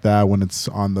vibes like that when it's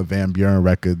on the Van Buren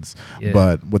records,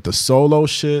 but with the solo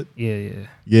shit,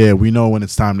 yeah, we know when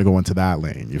it's time to go into that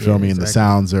lane. You feel me? And the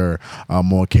sounds are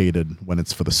more catered when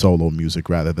it's for the solo music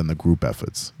rather than the group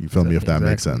efforts. You feel me? If that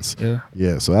makes sense.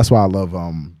 Yeah. So that's why I love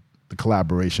the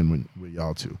collaboration with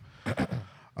y'all two.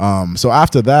 So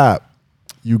after that,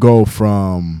 you go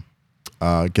from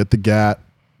Get the Gat,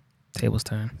 Tables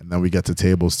Turn, and then we get to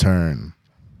Tables Turn.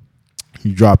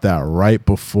 You dropped that right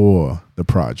before the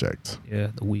project. Yeah,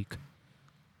 the week.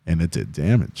 And it did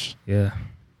damage. Yeah.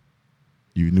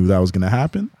 You knew that was gonna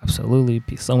happen? Absolutely.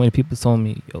 So many people told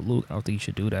me, yo, Luke, I don't think you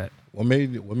should do that. What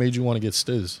made you want to get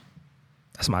Stizz?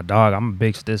 That's my dog. I'm a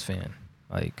big Stizz fan.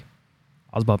 Like,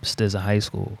 I was about to Stizz in high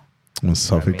school. When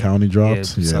Suffolk County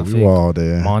dropped? Yeah, Suffolk, we were all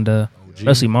there. Monda,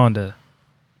 especially Monda.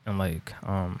 And like,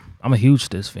 I'm a huge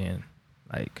Stizz fan.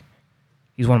 Like,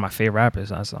 he's one of my favorite rappers.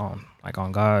 That's on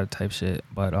God type shit.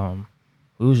 But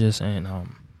we was just in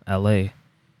LA,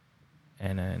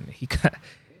 and then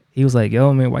he was like,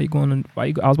 yo, man,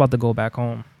 I was about to go back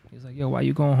home. He's like, yo, why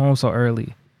you going home so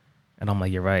early? And I'm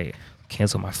like, you're right.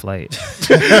 Cancel my flight.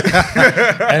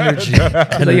 Energy.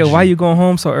 He's like, yo, why you going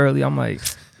home so early? I'm like,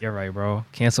 you're right, bro.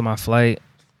 Cancel my flight.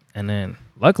 And then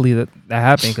luckily that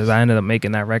happened because I ended up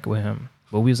making that record with him.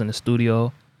 But we was in the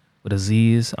studio with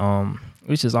Aziz. We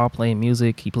was just all playing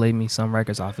music. He played me some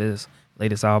records off his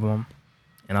latest album.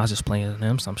 And I was just playing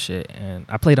him some shit. And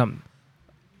I played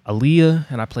Aaliyah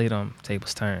and I played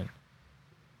Tables Turn.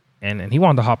 And he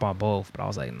wanted to hop on both, but I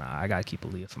was like, nah, I gotta keep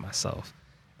Aaliyah for myself.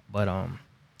 But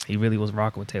he really was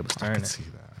rocking with Tables Turn. I could see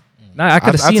that. Nah, I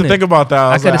could have seen it. Think about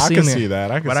that. I could see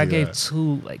that. But I gave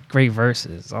two like great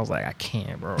verses. I was like, I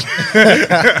can't, bro.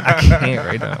 I can't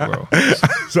right now, bro.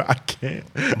 So I can't.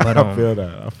 But, I feel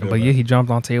that. Yeah, he jumped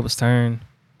on Tables Turn,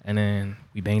 and then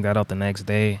we banged that out the next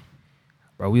day.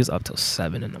 Bro, we was up till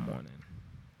 7 in the morning.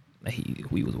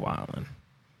 We was wilding.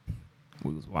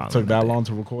 Took that long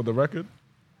to record the record?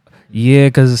 Yeah,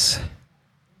 because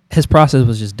his process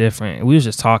was just different. We was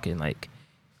just talking. Like,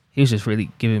 he was just really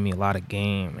giving me a lot of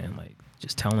game and, like,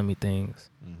 just telling me things.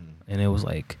 And it was,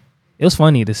 like, it was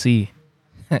funny to see.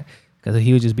 Because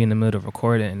he would just be in the middle of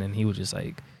recording, and then he would just,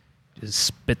 like, just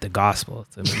spit the gospel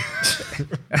to me.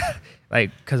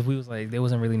 Like, because we was, like, there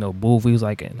wasn't really no booth. We was,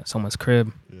 like, in someone's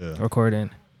crib recording.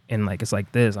 And, like, it's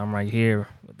like this. I'm right here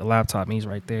with the laptop, and he's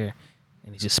right there.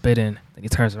 And he's just spitting. Then he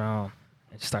turns around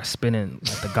and just starts spinning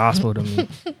like the gospel to me.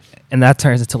 And that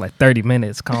turns into like 30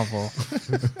 minutes convo.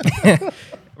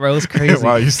 Bro, it's crazy.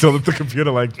 Wow, you still at the computer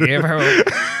like this? Yeah,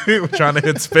 bro. Trying to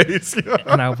hit space.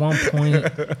 And at one point,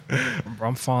 bro,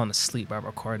 I'm falling asleep by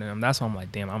recording him. That's why I'm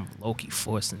like, damn, I'm low-key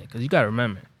forcing it. Because you got to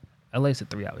remember, LA's a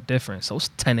 3-hour difference. So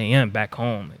it's 10 a.m. back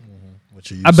home.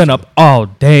 I've been up all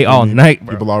day, all night,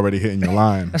 bro. People already hitting your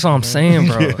line. That's what I'm saying,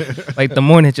 bro. Like, the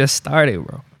morning just started,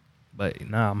 bro. But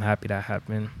nah, I'm happy that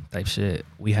happened. Type shit.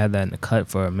 We had that in the cut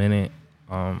for a minute.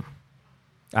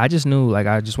 I just knew, like,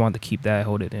 I just wanted to keep that,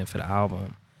 hold it in for the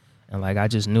album. And, like, I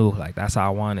just knew, like, that's how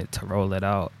I wanted to roll it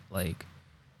out. Like,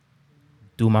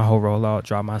 do my whole rollout,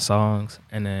 drop my songs,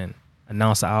 and then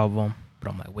announce the album. But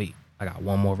I'm like, wait, I got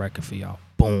one more record for y'all.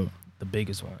 Boom. The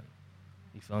biggest one.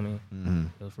 You feel me?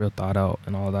 It was real thought out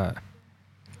and all that.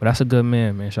 But that's a good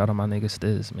man. Shout out my nigga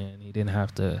Stizz, man. He didn't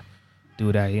have to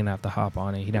do that. He didn't have to hop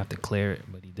on it. He didn't have to clear it,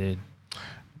 but he did.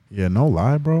 Yeah, no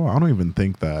lie, bro. I don't even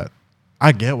think that.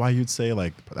 I get why you'd say,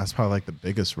 like, that's probably, like, the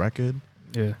biggest record.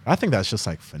 Yeah. I think that's just,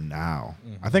 like, for now.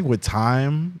 I think with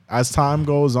time, as time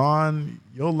goes on,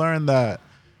 you'll learn that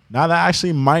now that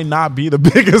actually might not be the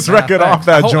biggest record off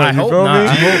that joint. You feel me?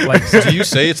 I hope, like, do you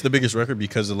say it's the biggest record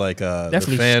because of, like,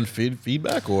 the fan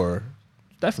feedback or?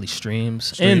 Definitely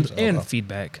streams and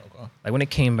feedback. Okay. Like, when it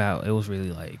came out, it was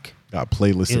really, like, got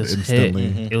playlisted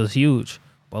instantly. It was huge.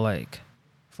 But, like,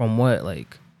 from what,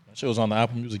 like, that shit was on the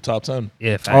Apple Music Top 10.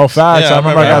 Yeah, facts. Oh, facts. Yeah, I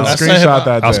remember I got a screenshot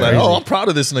that day. I was like, oh, I'm proud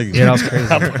of this nigga. Yeah, that was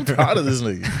crazy. I'm proud of this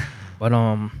nigga. But,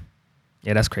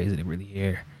 yeah, that's crazy to really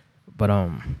hear. But,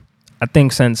 I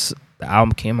think since the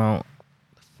album came out,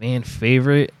 the fan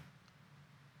favorite,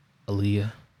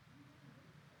 Aaliyah,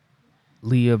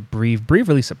 Breathe. Breathe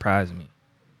really surprised me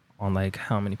on, like,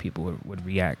 how many people would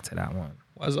react to that one.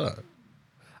 Why is that?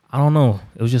 I don't know.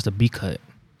 It was just a beat cut.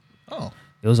 Oh.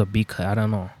 It was a beat cut. I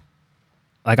don't know.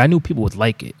 Like, I knew people would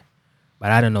like it,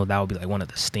 but I didn't know that would be, like, one of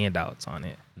the standouts on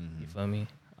it. You feel me?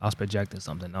 I was projecting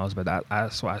something else, but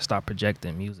that's why I stopped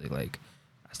projecting music. Like,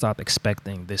 I stopped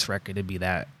expecting this record to be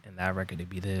that and that record to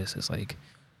be this. It's like,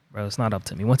 bro, it's not up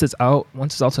to me. Once it's out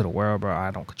to the world, bro,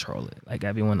 I don't control it. Like,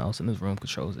 everyone else in this room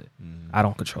controls it. I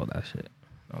don't control that shit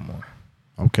no more.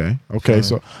 Okay.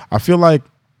 So I feel like,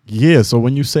 yeah. So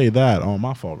when you say that,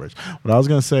 my fault, Rich. But I was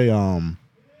gonna say,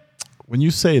 when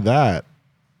you say that,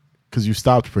 because you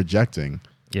stopped projecting.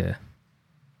 Yeah.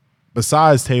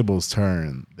 Besides Tables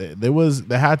Turn,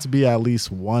 there had to be at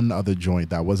least one other joint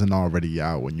that wasn't already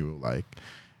out when you were like,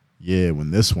 yeah,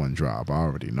 when this one drop, I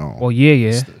already know. Well,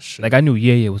 yeah. Like I knew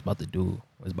yeah was about to do.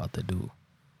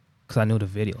 Because I knew the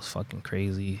video was fucking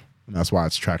crazy. And that's why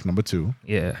it's track number 2.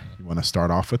 Yeah. You want to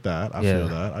start off with that. I feel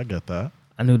that. I get that.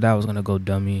 I knew that was going to go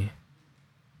dummy.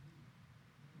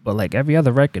 But like every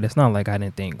other record, it's not like I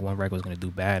didn't think one record was going to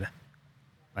do bad.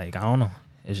 Like, I don't know.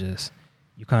 It's just,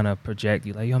 you kind of project,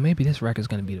 you like, yo, maybe this record's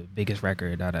going to be the biggest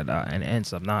record, and it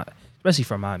ends up not, especially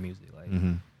for my music. Like,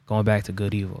 going back to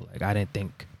Good Evil, like, I didn't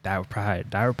think Direct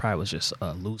Pride was just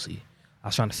Lucy. I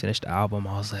was trying to finish the album.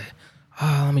 I was like,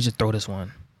 let me just throw this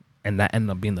one. And that ended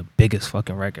up being the biggest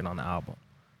fucking record on the album.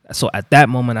 So at that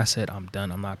moment, I said, I'm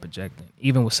done. I'm not projecting.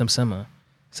 Even with Sim Simma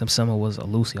was a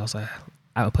Lucy. I was like,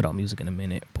 I would put out music in a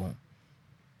minute. Boom.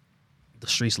 The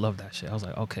streets love that shit. I was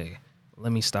like, okay,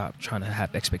 let me stop trying to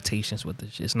have expectations with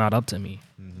this shit. It's not up to me.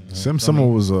 Sim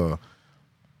Simma was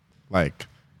like,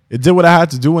 it did what I had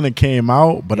to do when it came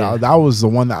out, but that was the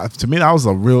one that, to me, that was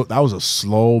a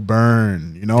slow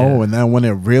burn, you know? Yeah. And then when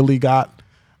it really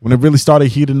started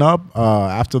heating up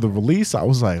after the release, I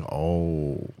was like,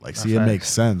 oh, like, see, it makes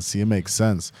sense.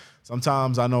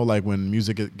 Sometimes I know, like, when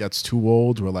music gets too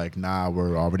old, we're like, nah,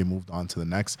 we're already moved on to the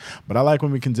next. But I like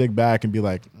when we can dig back and be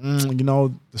like, you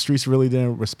know, the streets really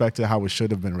didn't respect it how it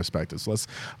should have been respected. So let's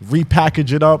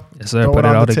repackage it up, throw it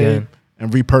on the tape, again,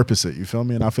 and repurpose it. You feel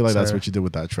me? And I feel like that's what you did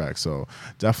with that track. So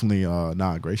definitely,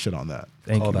 great shit on that.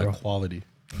 Thank you, that quality.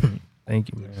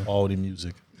 Thank you, man. Quality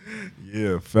music.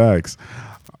 Yeah, facts.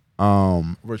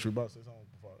 Rich, we about to say something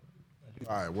before.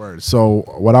 All right, word. So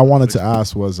what I wanted to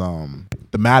ask was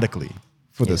thematically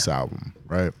for this album,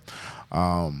 right?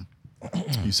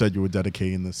 You said you were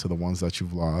dedicating this to the ones that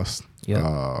you've lost.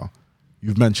 Yeah.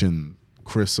 You've mentioned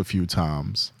Chris a few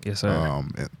times. Yes, sir.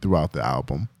 Throughout the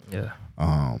album. Yeah.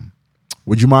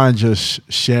 Would you mind just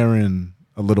sharing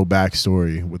a little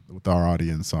backstory with our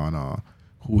audience on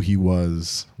who he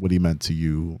was, what he meant to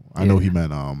you? I know he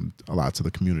meant a lot to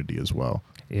the community as well.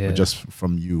 Yeah. But just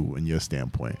from you and your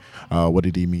standpoint, what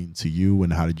did he mean to you,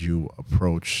 and how did you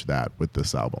approach that with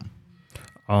this album?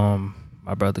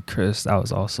 My brother Chris, that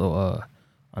was also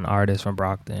an artist from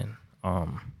Brockton. For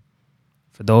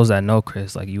those that know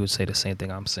Chris, like, you would say the same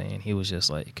thing I'm saying. He was just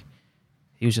a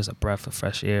breath of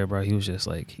fresh air, bro. He was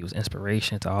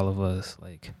inspiration to all of us.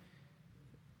 Like,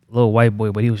 little white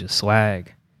boy, but he was just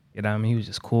swag. You know what I mean? He was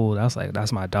just cool.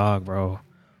 That's my dog, bro.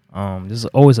 This is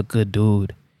always a good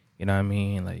dude. You know what I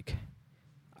mean? Like,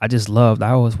 I was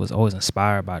always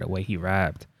inspired by the way he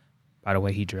rapped, by the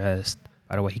way he dressed,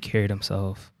 by the way he carried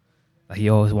himself. Like, he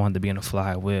always wanted to be in a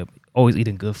fly whip, always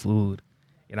eating good food.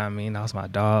 You know what I mean? That was my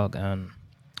dog. And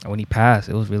when he passed,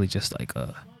 it was really just like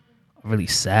a really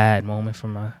sad moment for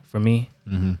me.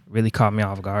 Mm-hmm. Really caught me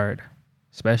off guard,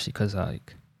 especially because he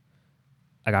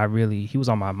was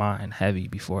on my mind heavy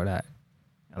before that.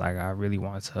 And like, I really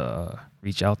wanted to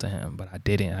reach out to him, but I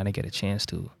didn't get a chance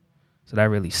to. So that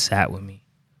really sat with me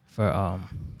for a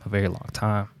very long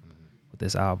time with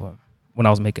this album, when I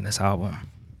was making this album.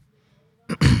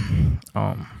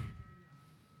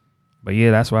 But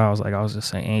yeah, that's why I was just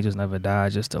saying Angels Never Die,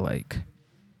 just to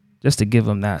give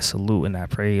him that salute and that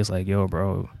praise. Like, yo,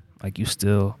 bro, like, you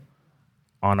still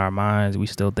on our minds. We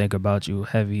still think about you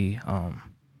heavy.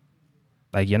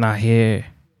 Like, you're not here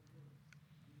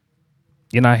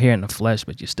in the flesh,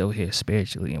 but you're still here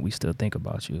spiritually, and we still think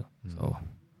about you. So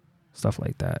stuff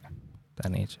like that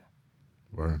nature.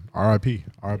 Word. R.I.P.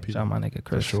 Shout out my nigga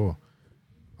Chris. For sure.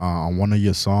 On one of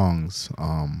your songs,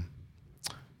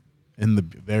 in the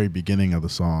very beginning of the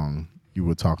song, you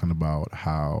were talking about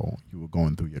how you were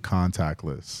going through your contact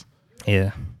list.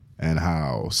 Yeah. And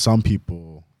how some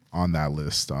people on that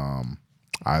list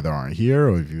either aren't here,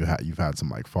 or if you've had some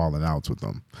like falling outs with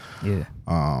them. Yeah.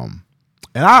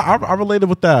 And I related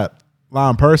with that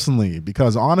line personally,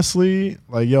 because honestly,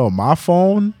 like, yo, my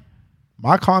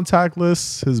contact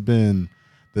list has been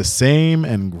the same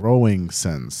and growing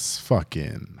since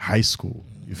fucking high school.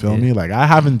 You feel me? Like, I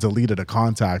haven't deleted a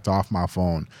contact off my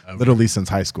phone literally since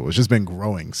high school. It's just been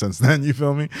growing since then. You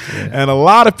feel me? Yeah. And a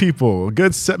lot of people,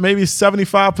 maybe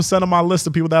 75% of my list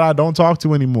of people that I don't talk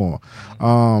to anymore.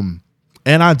 And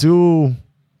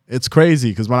it's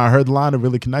crazy because when I heard the line, it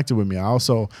really connected with me. I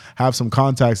also have some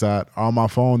contacts that are on my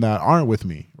phone that aren't with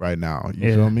me right now.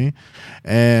 You feel me?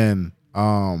 And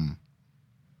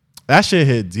that shit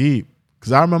hit deep,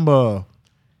 because I remember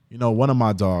you know, one of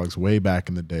my dogs way back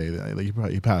in the day,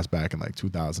 he passed back in like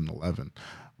 2011.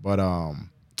 But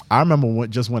I remember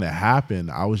when it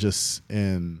happened, I was just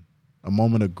in a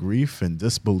moment of grief and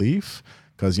disbelief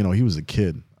because, you know, he was a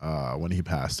kid when he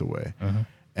passed away.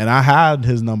 And I had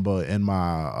his number in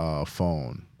my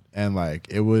phone. And like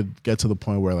it would get to the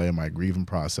point where like in my grieving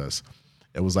process,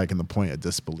 it was like in the point of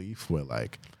disbelief where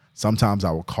like sometimes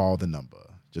I would call the number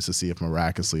just to see if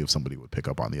miraculously if somebody would pick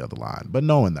up on the other line. But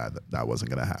knowing that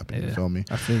wasn't gonna happen. You feel me?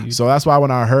 I feel you. So that's why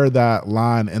when I heard that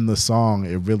line in the song,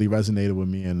 it really resonated with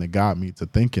me and it got me to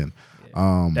thinking.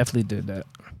 Definitely did that.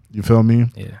 You feel me?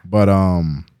 Yeah. But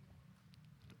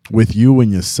with you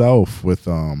and yourself, with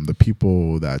the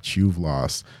people that you've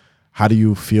lost, how do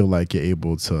you feel like you're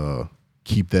able to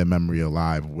keep their memory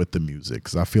alive with the music?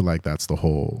 Because I feel like that's the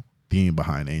whole theme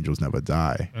behind Angels Never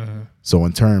Die. So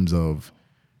in terms of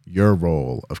your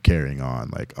role of carrying on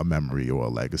like a memory or a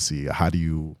legacy, how do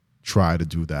you try to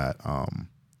do that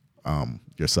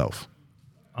yourself?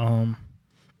 One,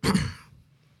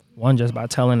 just by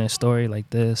telling a story like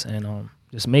this and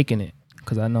just making it,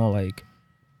 because I know like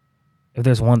if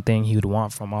there's one thing he would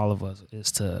want from all of us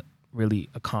is to really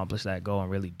accomplish that goal and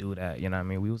really do that. You know what I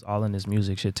mean? We was all in this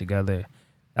music shit together.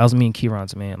 That was me and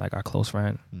Kiron's man, like our close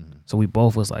friend. So we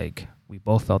both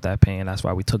felt that pain. That's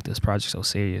why we took this project so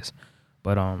serious.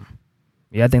 But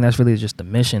yeah, I think that's really just the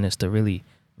mission, is to really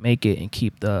make it and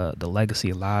keep the legacy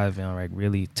alive and like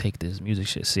really take this music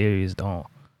shit serious. Don't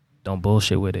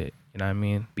bullshit with it. You know what I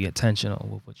mean? Be intentional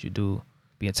with what you do.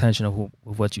 Be intentional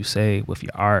with what you say, with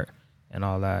your art and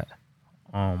all that.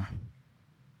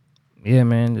 Yeah,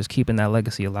 man, just keeping that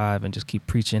legacy alive and just keep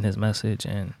preaching his message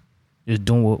and just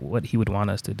doing what he would want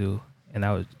us to do.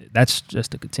 And that's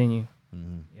just to continue.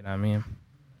 You know what I mean?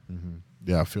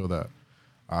 Yeah, I feel that.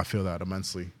 I feel that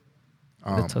immensely.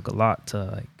 It took a lot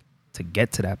to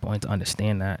get to that point, to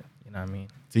understand that. You know what I mean?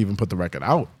 To even put the record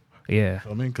out. Yeah.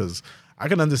 I mean, because I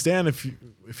can understand if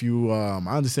you I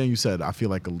understand you said I feel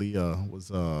like Aaliyah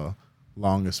was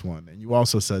longest one, and you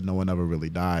also said No One Ever Really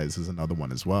Dies is another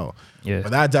one as well. Yeah.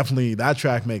 But that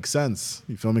track makes sense.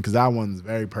 You feel me? Because that one's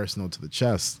very personal to the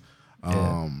chest.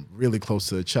 Really close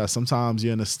to the chest. Sometimes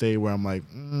you're in a state where I'm like,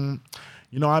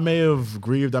 you know, I may have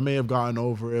grieved, I may have gotten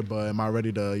over it, but am I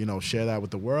ready to, you know, share that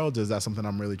with the world? Is that something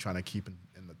I'm really trying to keep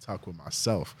in the tuck with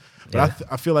myself? But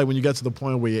I feel like when you get to the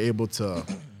point where you're able to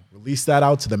release that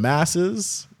out to the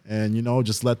masses and, you know,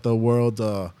 just let the world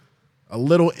a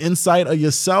little insight of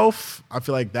yourself, I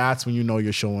feel like that's when you know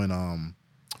you're showing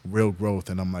real growth.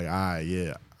 And I'm like,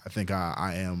 I think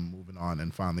I am moving on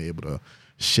and finally able to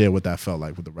share what that felt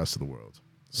like with the rest of the world.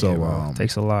 So it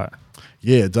takes a lot.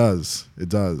 Yeah, it does. It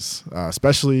does.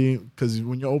 Especially because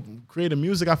when you're creating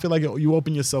music, I feel like you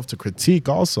open yourself to critique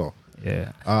also.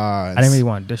 Yeah. I didn't really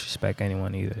want to disrespect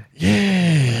anyone either.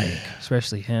 Yeah. Like,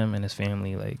 especially him and his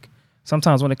family. Like,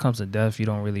 sometimes when it comes to death, you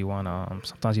don't really want to,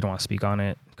 sometimes you don't want to speak on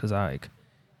it because, like,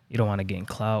 you don't want to gain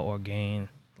clout or gain,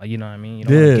 like, you know what I mean? You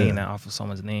don't want to gain that off of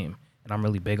someone's name. And I'm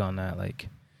really big on that, like,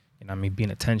 you know what I mean, being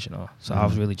intentional. So I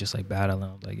was really just, like, battling.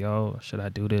 I was like, yo, should I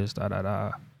do this?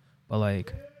 Da-da-da. But,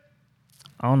 like,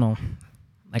 I don't know.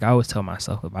 Like, I always tell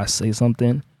myself, if I say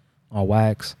something on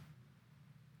wax,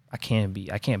 I can't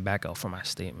back out from my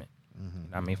statement. You know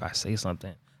what I mean? If I say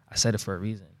something, I said it for a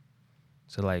reason.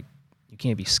 So, like, you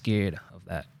can't be scared of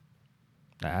that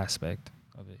aspect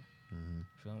of it. You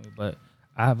feel me? But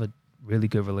I have a really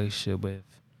good relationship with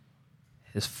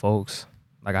his folks.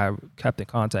 Like, I kept in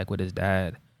contact with his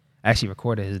dad. I actually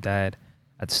recorded his dad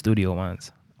at the studio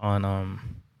once on,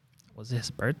 was it his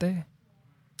birthday?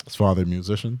 His father a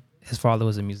musician? His father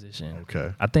was a musician.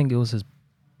 Okay. I think it was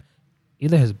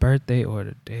either his birthday or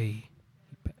the day.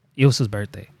 It was his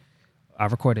birthday. I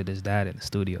recorded his dad in the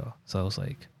studio. So it was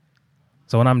like,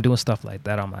 so when I'm doing stuff like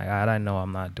that, I'm like, I know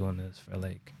I'm not doing this for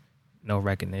like no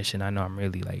recognition. I know I'm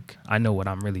really like, I know what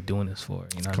I'm really doing this for.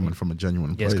 You know, it's coming from a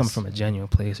genuine place. Yeah, it's coming from a genuine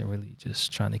place and really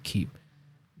just trying to keep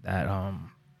that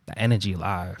the energy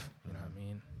alive. You know what I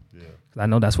mean? Yeah. Because I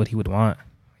know that's what he would want.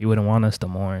 He wouldn't want us to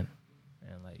mourn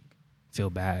and like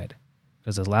feel bad.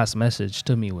 Because his last message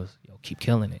to me was, yo, keep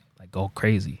killing it. Like, go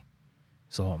crazy.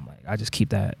 So I'm like, I just keep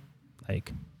that,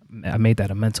 like, I made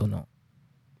that a mental note.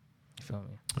 You feel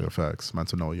me? Yeah, facts.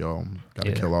 Mental note, yo,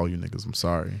 gotta kill all you niggas. I'm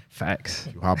sorry. Facts.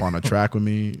 You hop on a track with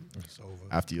me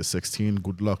after you're 16,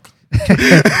 good luck.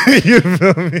 You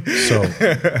feel me? So,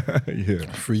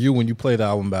 for you, when you play the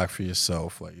album back for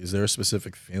yourself, like, is there a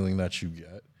specific feeling that you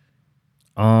get?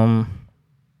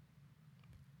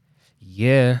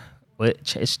 Yeah,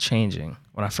 but it's changing.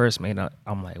 When I first made it,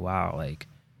 I'm like, wow, like,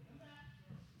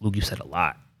 Luke, you said a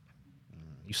lot.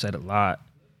 You said a lot.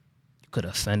 You could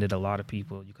have offended a lot of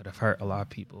people. You could have hurt a lot of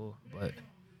people. But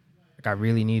like I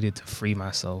really needed to free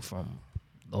myself from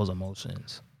those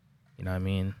emotions. You know what I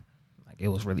mean? Like it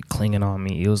was really clinging on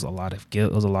me. It was a lot of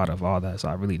guilt. It was a lot of all that. So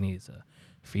I really needed to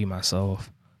free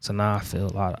myself. So now I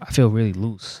feel really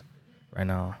loose right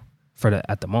now.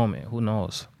 At the moment, who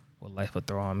knows what life will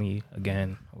throw on me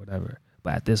again or whatever.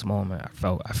 But at this moment,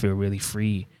 I feel really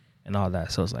free and all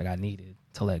that. So it's like I needed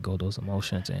to let go of those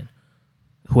emotions. And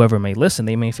whoever may listen,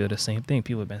 they may feel the same thing.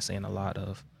 People have been saying a lot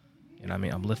of, you know what I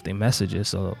mean, uplifting messages.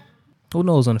 So who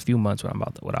knows in a few months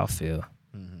what I'll feel.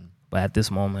 Mm-hmm. But at this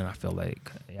moment, I feel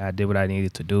like I did what I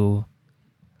needed to do.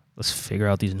 Let's figure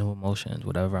out these new emotions,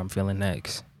 whatever I'm feeling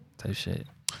next, type shit.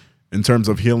 In terms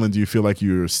of healing, do you feel like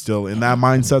you're still in that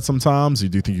mindset sometimes, or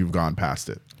do you think you've gone past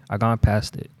it? I gone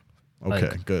past it. Okay,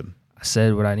 like, good. I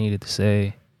said what I needed to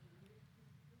say.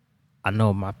 I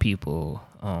know my people,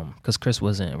 because Chris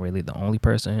wasn't really the only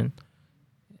person.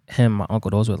 Him, my uncle,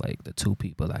 those were like the two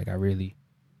people like I really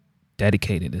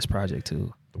dedicated this project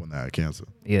to. The one that had cancer.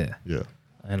 Yeah. Yeah.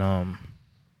 And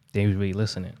they was really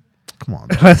listening. Come on.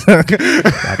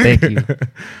 Thank you.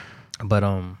 But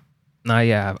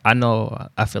yeah, I know.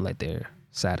 I feel like they're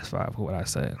satisfied with what I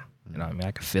said. You know what I mean?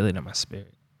 I can feel it in my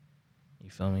spirit. You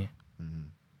feel me?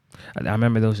 Mm-hmm. I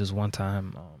remember there was just one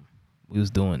time we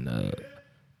was doing the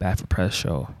Bad for Press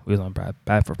show. We was on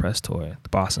Bad for Press tour at the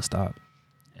Boston stop.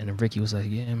 And then Ricky was like,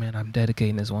 yeah, man, I'm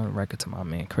dedicating this one record to my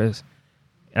man, Chris.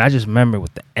 And I just remember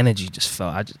with the energy just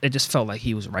felt, it just felt like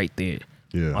he was right there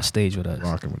on stage with us.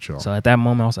 Rocking with y'all. So at that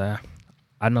moment, I was like,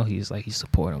 I know he's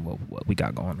supporting what we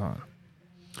got going on.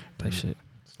 That shit.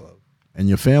 And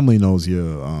your family knows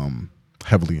you're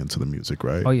heavily into the music,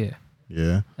 right? Oh, yeah.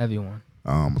 Yeah? Everyone.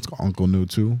 Uncle knew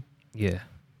too? Yeah.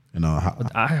 You know,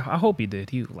 I hope he did.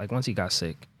 He once he got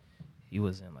sick, he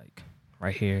was in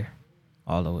right here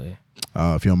all the way.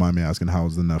 If you don't mind me asking, how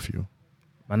was the nephew?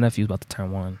 My nephew's about to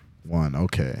turn 1. 1,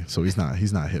 okay. So he's not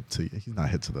hip to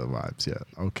the vibes yet.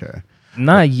 Okay.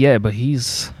 Not yet, but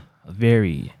he's a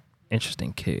very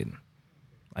interesting kid.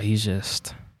 Like he's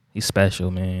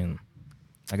special, man.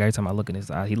 Like every time I look in his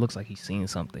eye, he looks like he's seen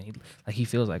something. He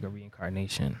feels like a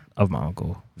reincarnation of my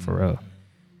uncle, for real.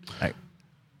 Like,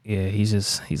 yeah, he's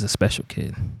a special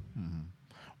kid. Mm-hmm.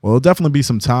 Well, it'll definitely be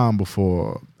some time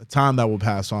that will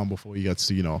pass on before he gets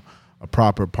to, a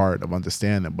proper part of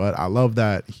understanding. But I love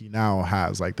that he now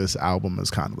has this album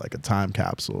as kind of like a time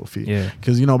capsule.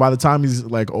 Because, by the time he's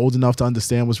old enough to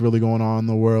understand what's really going on in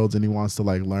the world and he wants to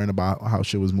learn about how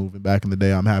shit was moving back in the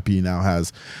day, I'm happy he now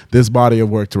has this body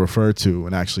of work to refer to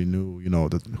and actually knew,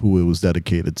 who it was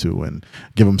dedicated to and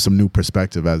give him some new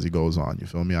perspective as he goes on. You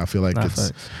feel me? I feel like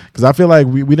because I feel like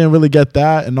we didn't really get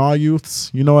that in our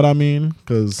youths. You know what I mean?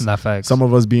 Because some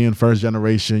of us being first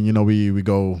generation, we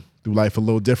go through life a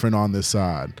little different on this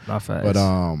side. Not fast. But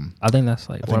I think that's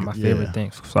one of my favorite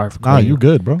things. Sorry for calling you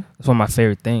good, bro. It's one of my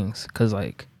favorite things because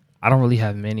I don't really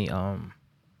have many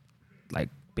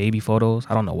baby photos.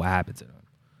 I don't know what happened to them.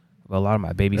 But a lot of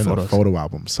my baby photos. A photo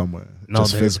album somewhere. No,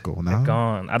 just physical. They're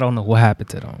gone. I don't know what happened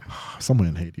to them. Somewhere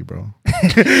in Haiti, bro.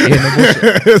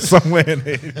 Somewhere in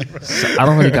Haiti, bro. So I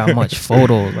don't really got much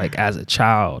photos as a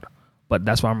child, but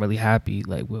that's why I'm really happy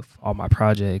with all my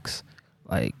projects.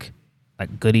 Like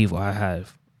Good Evil, I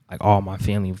have all my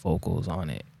family vocals on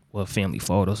it with family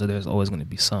photos, so there's always going to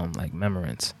be some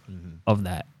memorance of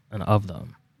that and of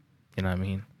them. You know what I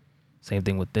mean? Same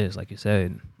thing with this, like you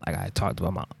said. I talked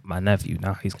about my nephew.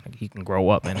 Now he can grow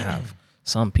up and have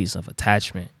some piece of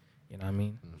attachment. You know what I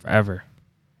mean? Forever.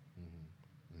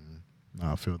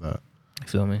 No, I feel that. You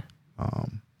feel me?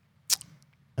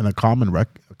 And a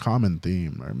common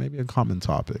theme, or maybe a common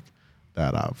topic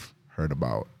that I've heard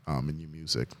about in your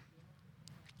music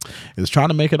is trying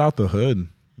to make it out the hood.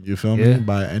 You feel me?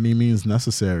 By any means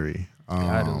necessary.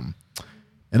 And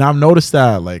I've noticed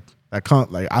that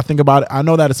I think about it. I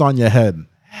know that it's on your head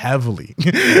heavily,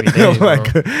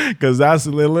 because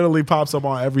it literally pops up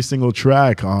on every single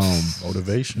track.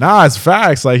 Motivation. Nah, it's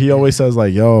facts. He always says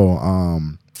yo,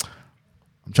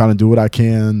 I'm trying to do what I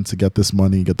can to get this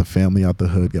money, get the family out the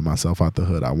hood, get myself out the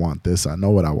hood. I want this. I know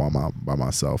what I want by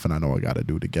myself, and I know what I got to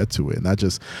do to get to it. And that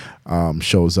just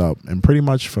shows up. And pretty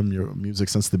much from your music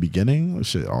since the beginning,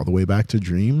 shit, all the way back to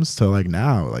Dreams to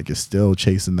now, you're still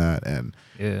chasing that. And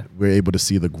we're able to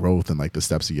see the growth and the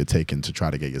steps that you're taking to try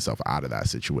to get yourself out of that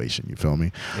situation. You feel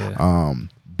me? Yeah.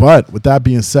 But with that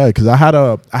being said, because I had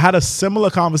a similar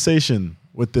conversation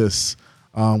with this.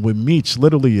 With Meech,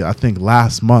 literally, I think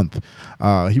last month,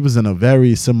 he was in a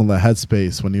very similar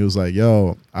headspace when he was like,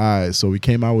 yo, all right, so we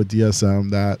came out with DSM,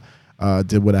 that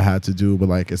did what I had to do, but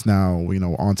like it's now,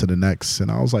 on to the next. And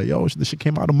I was like, yo, this shit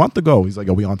came out a month ago. He's like,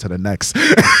 yo, we on to the next.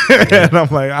 And I'm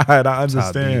like, all right, I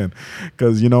understand.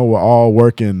 Because, we're all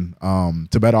working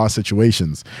to better our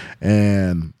situations.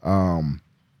 And,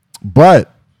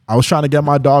 but I was trying to get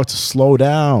my dog to slow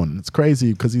down. It's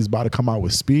crazy because he's about to come out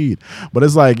with speed. But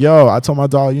it's like, yo, I told my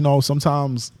dog,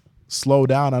 sometimes slow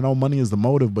down. I know money is the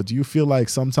motive, but do you feel like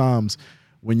sometimes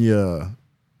when you're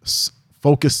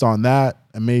focused on that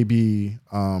and maybe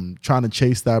trying to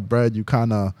chase that bread, you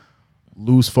kind of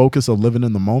lose focus of living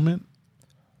in the moment?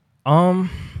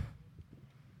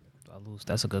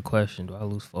 That's a good question. Do I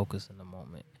lose focus in the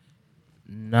moment?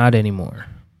 Not anymore.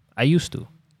 I used to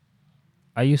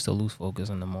lose focus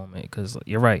in the moment because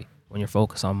you're right. When you're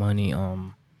focused on money,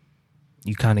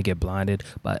 you kind of get blinded.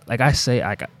 But like I say,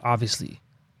 obviously,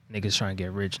 niggas trying to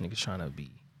get rich, niggas trying to be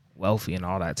wealthy and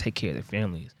all that, take care of their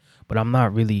families. But I'm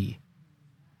not really.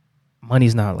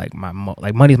 Money's not like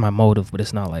money's my motive, but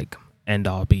it's not like end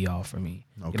all be all for me.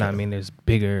 Okay. You know what I mean? There's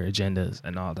bigger agendas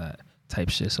and all that type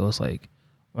shit. So it's like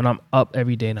when I'm up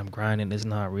every day and I'm grinding, it's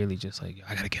not really just like, yo,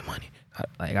 I gotta get money.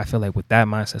 I feel like with that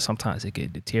mindset, sometimes it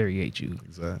could deteriorate you.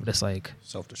 Exactly. But it's like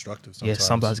self-destructive. Yeah,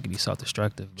 sometimes it can be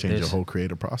self-destructive. Change your whole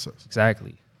creative process.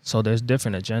 Exactly. So there's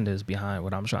different agendas behind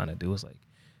what I'm trying to do. It's like,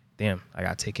 damn, I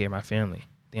gotta take care of my family.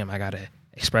 Damn, I gotta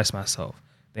express myself.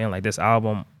 Damn, like this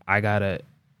album, I gotta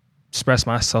express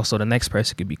myself so the next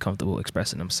person could be comfortable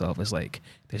expressing themselves. It's like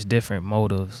there's different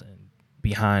motives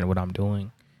behind what I'm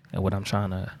doing and what I'm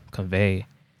trying to convey.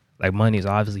 Like money is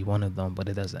obviously one of them, but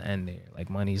it doesn't end there. Like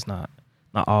money's not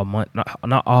all money.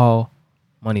 Not all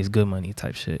money is good money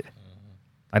type shit.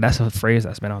 Like that's a phrase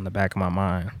that's been on the back of my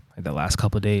mind like the last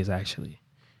couple of days actually.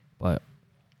 But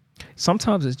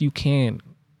sometimes you can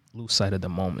lose sight of the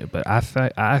moment. But I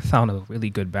found a really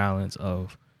good balance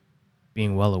of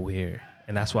being well aware.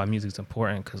 And that's why music's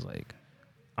important, because like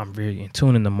I'm very in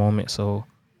tune in the moment. So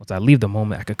once I leave the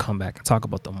moment, I could come back and talk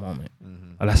about the moment.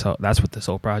 That's what this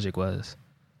whole project was.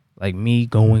 Like me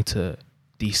going to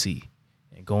DC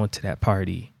and going to that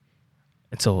party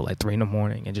until like 3 a.m.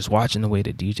 and just watching the way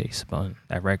the DJ spun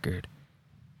that record.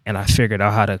 And I figured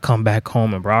out how to come back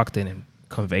home in Brockton and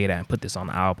convey that and put this on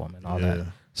the album and all that.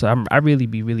 So I really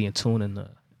be really in tune into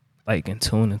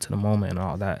the moment and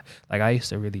all that. Like I used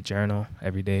to really journal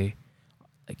every day.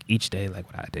 Like each day, like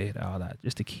what I did, all that,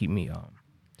 just to keep me,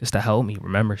 just to help me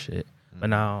remember shit. But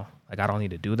now, like I don't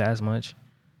need to do that as much.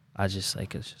 I just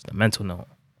like it's just a mental note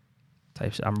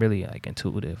type shit. I'm really like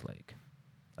intuitive, like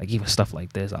even stuff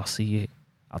like this. I'll see it,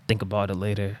 I'll think about it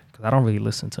later, because I don't really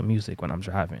listen to music when I'm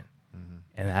driving.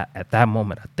 And at that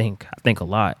moment, I think a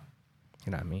lot.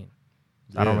 You know what I mean?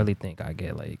 I don't really think I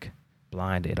get like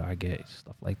blinded or I get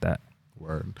stuff like that.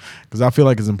 Word. Because I feel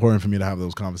like it's important for me to have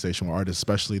those conversations with artists,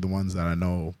 especially the ones that I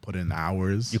know put in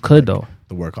hours. You could like, though.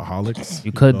 The workaholics.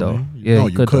 You could though. Yeah,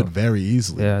 you could very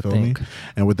easily. Yeah, feel me?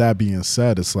 And with that being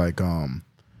said, it's like I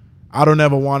don't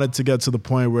ever want it to get to the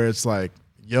point where it's like,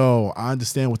 yo, I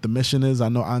understand what the mission is. I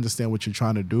understand what you're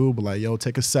trying to do, but like, yo,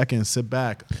 take a second, sit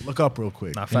back, look up real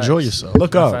quick. Enjoy yourself.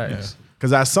 Look up.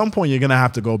 Because at some point you're gonna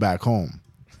have to go back home.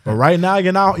 But right now,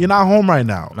 you're not home right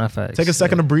now. Not facts. Take a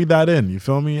second to breathe that in. You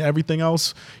feel me? Everything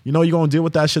else, you're going to deal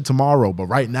with that shit tomorrow. But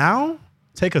right now,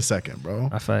 take a second, bro.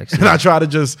 Not facts. And I try to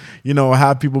just,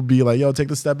 have people be like, yo, take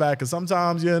the step back. Because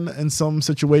sometimes you're in some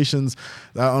situations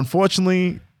that,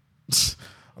 unfortunately,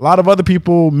 a lot of other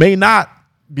people may not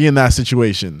be in that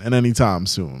situation at any time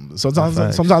soon. Sometimes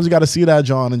you got to see that,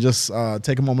 John, and just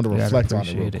take a moment to reflect on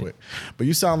it real quick. But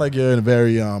you sound like you're a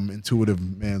very intuitive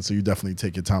man, so you definitely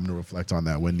take your time to reflect on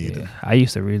that when needed. I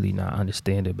used to really not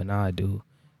understand it, but now I do.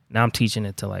 Now I'm teaching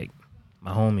it to like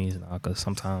my homies now, because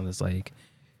sometimes it's like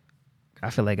I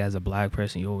feel like as a black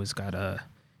person, you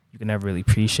can never really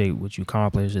appreciate what you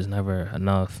accomplish. It's never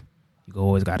enough. You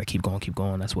always gotta keep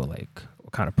going. That's what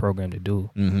kind of program to do.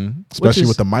 Especially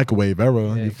with the microwave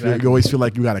era. Yeah, you always feel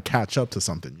like you got to catch up to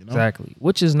something, Exactly.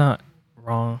 Which is not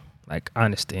wrong. Like, I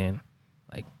understand.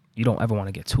 Like, you don't ever want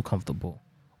to get too comfortable,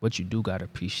 but you do got to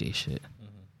appreciate shit.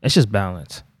 It's just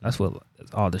balance. That's what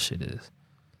all this shit is.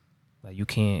 Like, you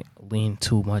can't lean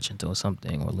too much into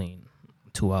something or lean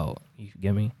too out. You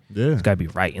get me? Yeah. It's got to be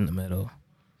right in the middle.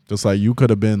 Just like you could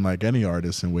have been like any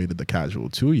artist and waited the casual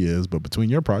 2 years, but between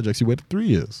your projects, you waited 3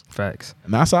 years. Facts.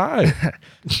 And that's all right.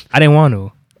 I didn't want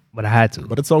to, but I had to.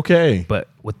 But it's okay. But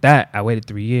with that, I waited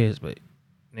 3 years, but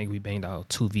nigga, we banged out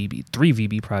 3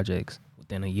 VB projects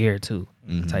within a year or two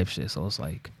type shit. So it's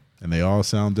like. And they all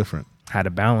sound different. Had to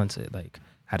balance it. Like,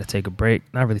 had to take a break.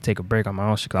 Not really take a break on my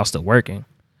own shit, because I was still working.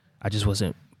 I just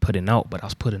wasn't putting out, but I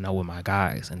was putting out with my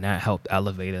guys, and that helped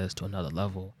elevate us to another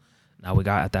level. Now we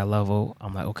got at that level.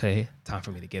 I'm like, okay, time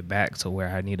for me to get back to where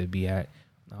I need to be at.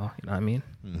 No, you know what I mean?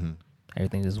 Mm-hmm.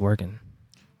 Everything is working.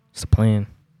 It's the plan.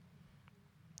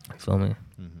 You feel me?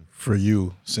 For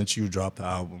you, since you dropped the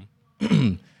album,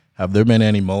 have there been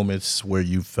any moments where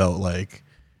you felt like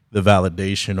the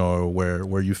validation, or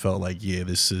where you felt like, yeah,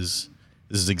 this is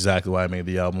exactly why I made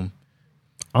the album?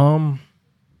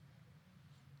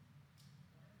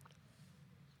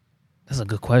 That's a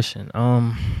good question.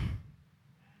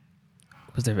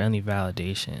 Was there any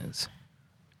validations?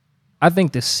 I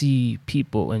think to see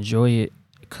people enjoy it,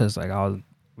 because like I was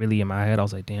really in my head, I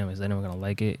was like, damn, is anyone gonna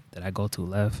like it? Did I go too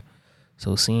left?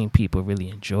 So seeing people really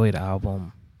enjoy the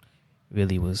album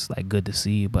really was like good to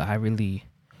see. But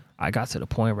I got to the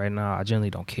point right now, I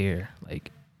generally don't care like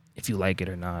if you like it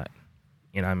or not.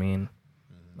 You know what I mean?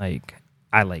 Like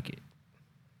I like it.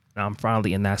 Now I'm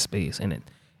finally in that space, and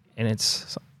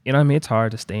it's, you know what I mean? It's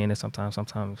hard to stay in it sometimes.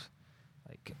 Sometimes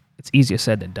like it's easier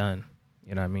said than done.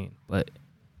 You know what I mean? But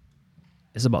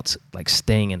it's about like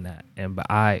staying in that. But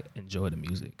I enjoy the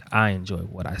music. I enjoy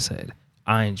what I said.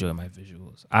 I enjoy my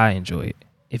visuals. I enjoy it.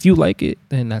 If you like it,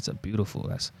 then that's a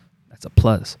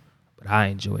plus. But I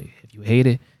enjoy it. If you hate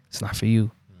it, it's not for you.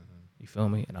 You feel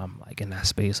me? And I'm like in that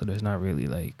space, so there's not really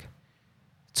like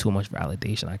too much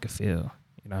validation I could feel.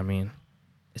 You know what I mean?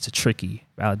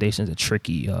 Validation is a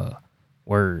tricky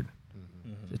word.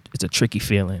 It's a tricky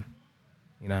feeling.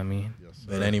 You know what I mean?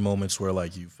 But any moments where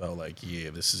like you felt like, yeah,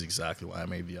 this is exactly why I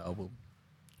made the album?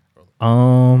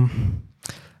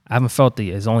 I haven't felt it.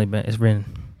 It's been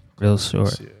real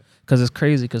short. Because it's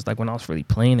crazy, because like when I was really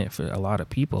playing it for a lot of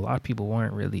people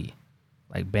weren't really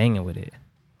like banging with it.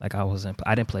 Like I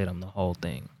didn't play them the whole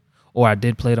thing. Or I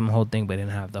did play them the whole thing, but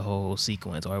didn't have the whole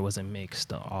sequence, or it wasn't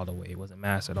mixed all the way. It wasn't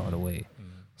mastered all the way.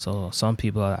 So some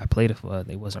people I played it for,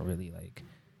 they wasn't really like,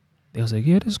 they was like,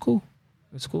 yeah, this is cool.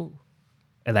 It's cool.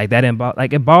 And like that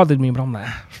it bothered me, but I'm like,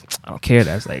 I don't care.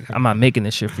 That's like, I'm not making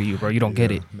this shit for you, bro. You don't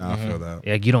get it. Nah, I feel that.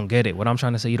 Yeah, you don't get it. What I'm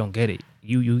trying to say, you don't get it.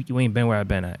 You ain't been where I've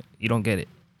been at. You don't get it.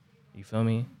 You feel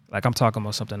me? Like I'm talking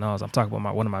about something else. I'm talking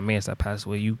about one of my mans that passed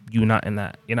away. You're not in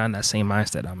that same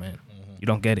mindset I'm in. You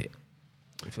don't get it.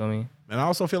 You feel me? And I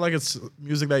also feel like it's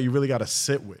music that you really got to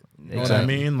sit with. You know Exactly.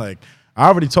 what I mean? Like I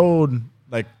already told,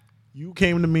 like you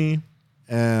came to me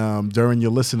during your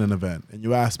listening event and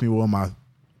you asked me what my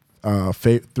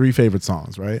 3 favorite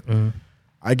songs, right?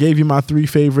 I gave you my 3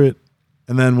 favorite,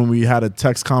 and then when we had a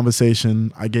text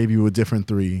conversation, I gave you a different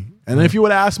 3. And if you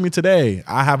would ask me today,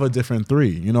 I have a different 3.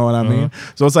 You know what I mean?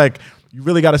 So it's like you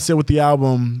really got to sit with the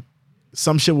album.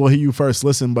 Some shit will hit you first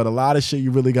listen, but a lot of shit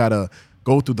you really got to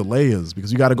go through the layers,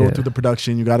 because you got to go through the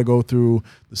production, you got to go through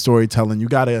the storytelling, you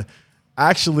got to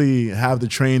actually have the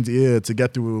trained ear to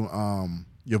get through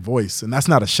your voice, and that's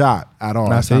not a shot at all.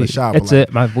 That's not a shot. That's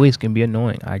it. My voice can be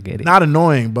annoying. I get it. Not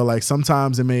annoying, but like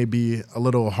sometimes it may be a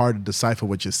little hard to decipher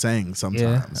what you're saying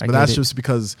sometimes. But that's just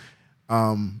because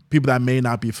people that may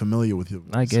not be familiar with you.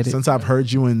 I get it. Since I've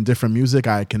heard you in different music,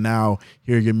 I can now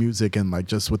hear your music, and like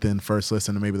just within first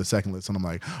listen and maybe the second listen, I'm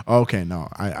like, oh, okay, no,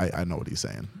 I know what he's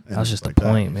saying. And that's just like the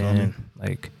point, man.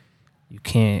 Like you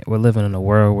can't. We're living in a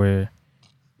world where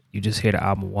you just hear the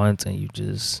album once and you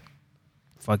just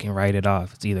fucking write it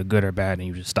off. It's either good or bad, and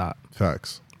you just stop.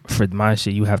 Facts. For my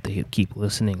shit, you have to keep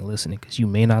listening, because you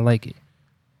may not like it,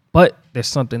 but there's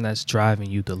something that's driving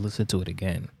you to listen to it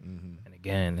again and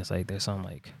again. It's like there's some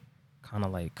like kind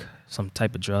of like some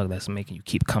type of drug that's making you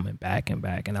keep coming back and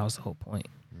back, and that was the whole point.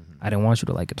 I didn't want you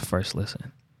to like it the first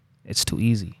listen. It's too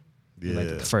easy. You like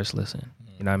it the first listen.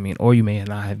 You know what I mean? Or you may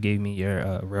not have gave me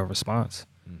your real response.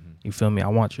 You feel me? I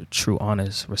want your true,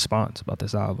 honest response about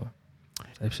this album.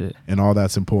 Type shit. And all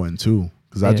that's important too,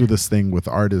 because I do this thing with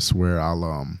artists where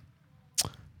I'll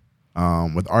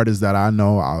with artists that I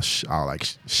know, I'll like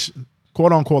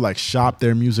quote unquote like shop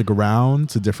their music around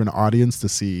to different audience to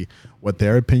see what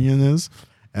their opinion is.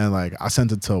 And like I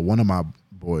sent it to one of my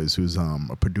boys who's a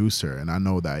producer, and I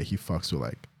know that he fucks with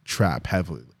like trap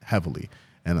heavily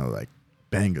and like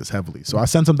bangers heavily. So I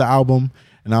sent him the album,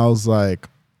 and I was like,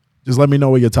 just let me know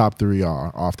what your top 3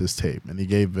 are off this tape. And he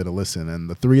gave it a listen. And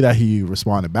the 3 that he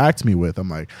responded back to me with, I'm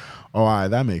like, oh, all right,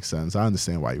 that makes sense. I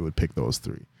understand why you would pick those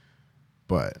 3.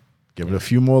 But give it a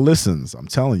few more listens. I'm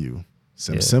telling you,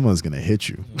 Simma is going to hit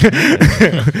you.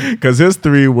 Because his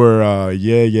 3 were,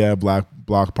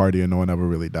 block party, and no one ever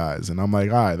really dies. And I'm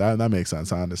like, all right, that makes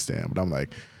sense. I understand. But I'm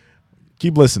like,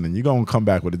 keep listening. You're going to come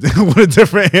back with a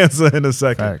different answer in a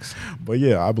second. Facts. But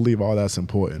yeah, I believe all that's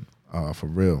important for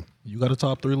real. You got a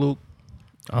top 3, Luke?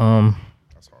 That's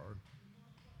hard.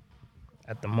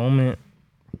 At the moment,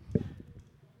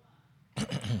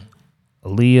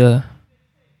 Aaliyah,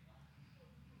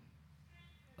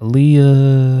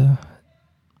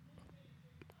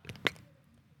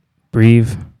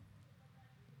 Breathe.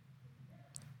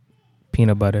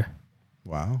 Peanut butter.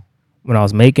 Wow. When I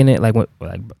was making it, like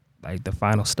the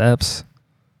final steps,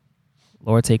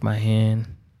 Lord Take My Hand,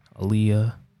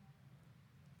 Aaliyah,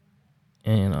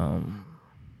 and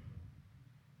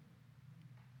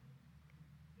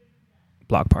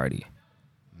Block Party.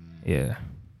 Yeah.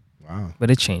 Wow. But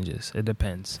it changes. It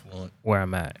depends where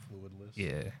I'm at.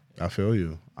 Yeah. I feel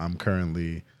you. I'm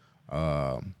currently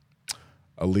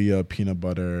Aaliyah, Peanut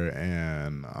Butter,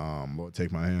 and Lord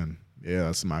Take My Hand. Yeah,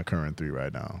 that's my current 3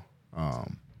 right now.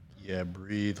 Yeah,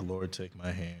 Breathe, Lord Take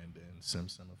My Hand, and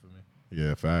Simpson for me.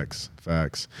 Yeah, facts.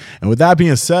 And with that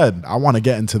being said, I want to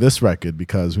get into this record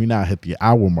because we now hit the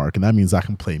hour mark, and that means I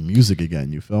can play music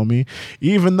again, you feel me?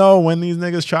 Even though when these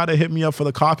niggas try to hit me up for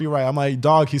the copyright, I'm like,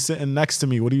 dog, he's sitting next to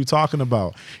me. What are you talking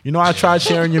about? You know, I tried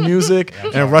sharing your music,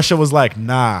 and Russia was like,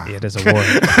 nah. Yeah, there's a war.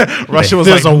 Russia was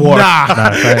like, a war.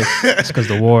 Nah. It's because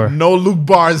the war. No Luke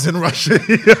bars in Russia.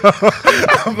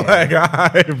 I'm like, all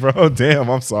right, bro. Damn,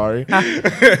 I'm sorry.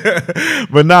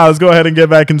 But now let's go ahead and get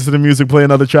back into the music, play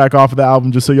another track off of the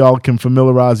album just so y'all can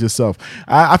familiarize yourself.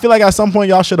 I feel like at some point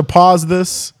y'all should have paused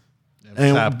this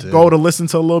and go to listen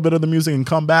to a little bit of the music and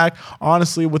come back.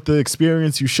 Honestly, with the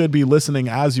experience, you should be listening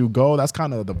as you go. That's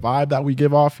kind of the vibe that we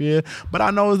give off here. But I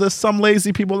know there's some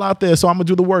lazy people out there, so I'm going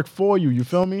to do the work for you. You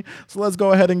feel me? So let's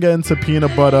go ahead and get into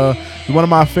Peanut Butter. One of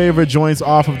my favorite joints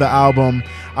off of the album.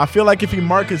 I feel like if he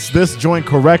markets this joint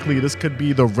correctly, this could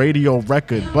be the radio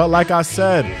record. But like I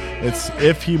said, it's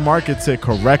if he markets it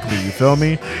correctly. You feel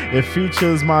me? It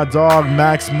features my dog,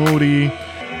 Max Moody.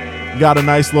 You got a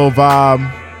nice little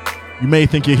vibe. You may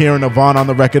think you're hearing Avant on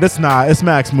the record. It's not. It's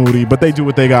Max Moody, but they do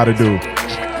what they got to do.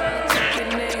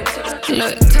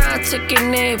 Look, time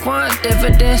ticking in, want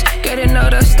dividends. Getting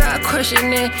older, stop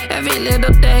questioning every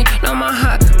little thing. Know my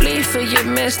heart bleed for your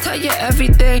miss. Tell you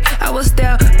everything. I was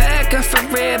down bad, got for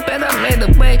real, but I made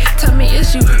a way. Tell me,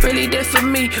 is you really there for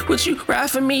me? Would you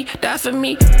ride for me, die for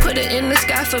me? Put it in the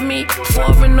sky for me.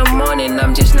 4 in the morning,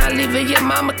 I'm just not leaving your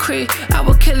mama crib. I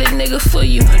will kill a nigga for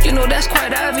you. You know that's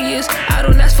quite obvious. I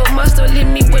don't ask for much, don't leave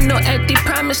me with no empty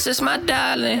promises, my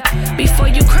darling. Before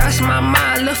you cross my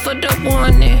mind, look for the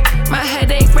warning. My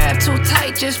head ain't wrapped too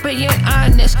tight, just being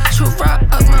honest. True raw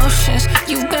emotions,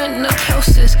 you've been the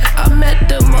closest. I met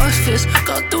the Morphus,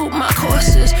 go through my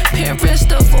courses. Parents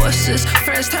divorces,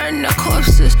 friends turn to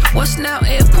corpses. What's now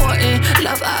important?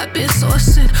 Love I've been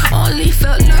sourcing. Only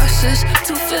felt losses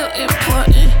to feel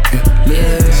important.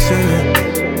 Listen,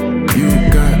 you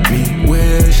got me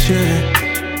wishing.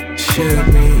 Share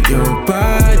me your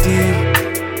body,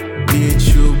 need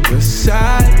you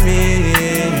beside me.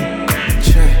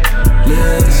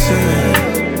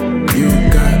 Listen, you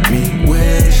got me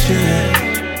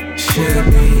wishing. Share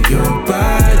me your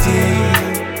body,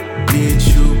 need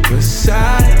you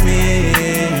beside me.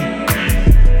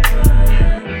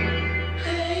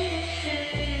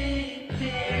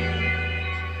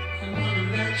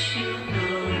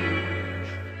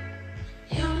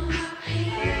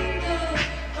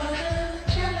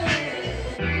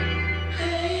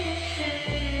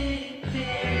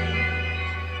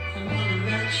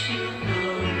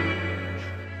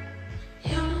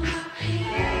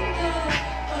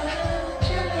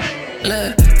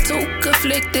 Look, too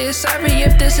conflicted, sorry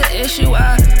if this an issue.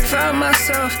 I found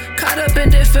myself caught up in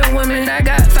different women. I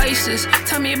got vices,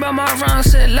 tell me about my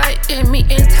wrongs, said light in me,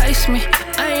 entice me.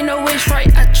 I ain't know which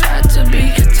right I tried to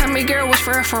be. Tell me girl, what's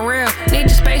for real? Need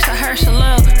the space, I heard some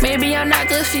love. Maybe I'm not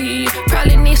good for you,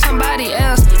 probably need somebody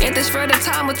else. If this further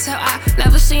time will tell, I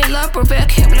never seen love prevail.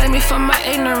 Can't blame me for my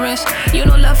ignorance. You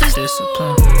know love is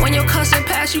discipline. When your cousin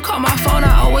pass, you call my phone,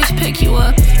 I always pick you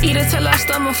up. Eat it till I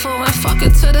stomach full and fuck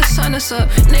it till the sun is up.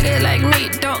 Nigga like me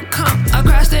don't come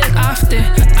across it often.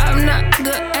 I'm not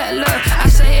good at love, I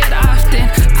say it often.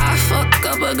 I fuck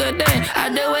up a good day, I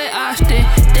do it often.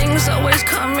 Things always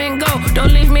come and go,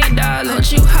 don't leave me darling.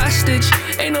 Hold you hostage,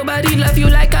 ain't nobody love you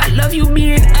like I love you,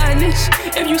 being honest.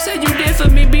 If you said you did for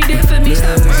me, be there for me,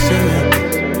 stop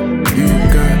running. You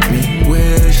got me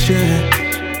wishing.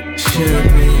 Share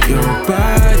me your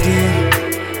body,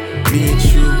 need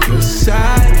you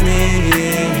beside me.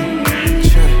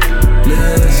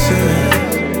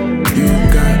 Listen, you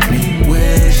got me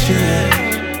wishing.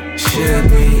 Share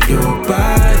me your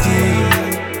body,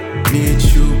 need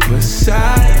you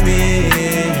beside me.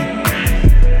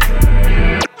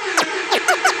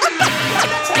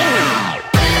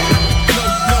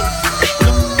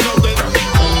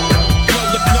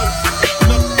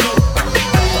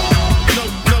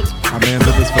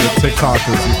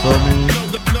 TikTokers, you feel me?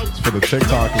 It's for the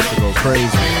TikTokers to go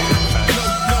crazy.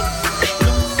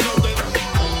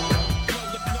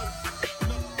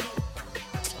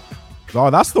 Oh,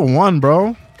 that's the one,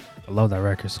 bro. I love that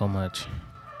record so much.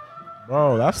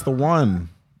 Bro, that's the one.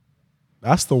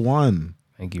 That's the one.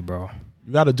 Thank you, bro.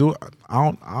 You got to do. I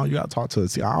don't. You got to talk to.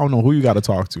 See, I don't know who you got to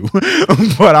talk to,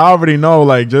 but I already know.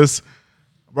 Like, just,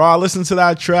 bro, I listened to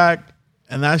that track,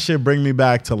 and that shit bring me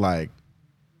back to like,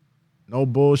 no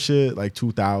bullshit, like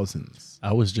 2000s.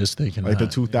 I was just thinking like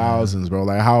that, the 2000s, bro.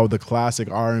 Like how the classic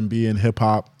R&B and hip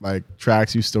hop like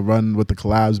tracks used to run with the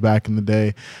collabs back in the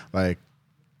day. Like,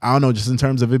 I don't know, just in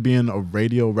terms of it being a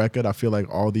radio record, I feel like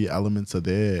all the elements are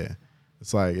there.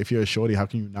 It's like, if you're a shorty, how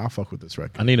can you not fuck with this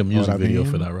record? I need a music video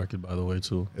mean? for that record, by the way,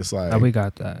 too. It's like, we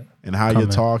got that. And how you're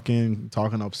talking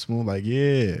up smooth, like,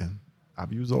 yeah,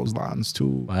 I've used those lines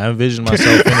too. I envision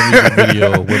myself in a music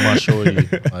video with my shorty,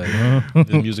 like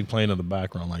the music playing in the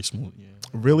background, like smooth. Yeah.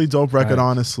 Really dope record,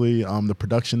 honestly. The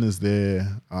production is there.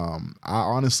 I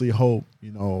honestly hope,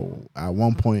 you know, at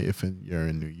one point, if you're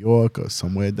in New York or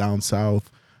somewhere down south,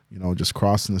 you know, just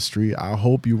crossing the street, I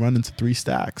hope you run into 3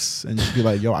 Stacks and just be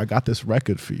like, yo, I got this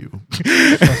record for you.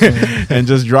 And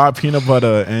just drop Peanut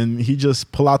Butter. And he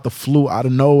just pull out the flute out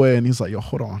of nowhere and he's like, yo,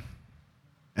 hold on.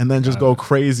 And then just go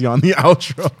crazy on the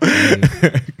outro.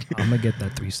 Hey, I'm going to get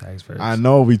that 3 Stacks first. I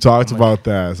know we talked about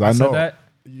that. So I know. That?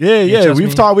 Yeah.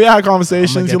 We've talked. We had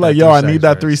conversations. You're like, yo, I need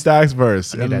that 3 Stacks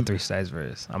verse. I need that 3 Stacks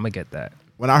verse. I'm going to get that.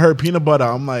 When I heard Peanut Butter,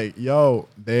 I'm like, yo,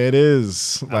 there it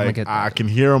is. Like, I can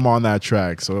hear him on that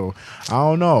track. So I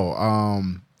don't know.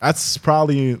 That's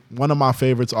probably one of my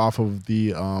favorites off of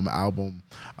the album.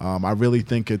 I really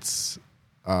think it's,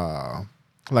 like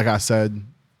I said,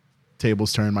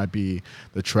 Tables Turn might be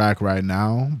the track right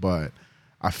now. But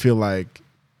I feel like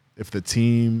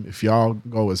if y'all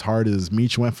go as hard as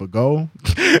Meech went for Go,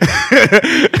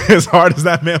 as hard as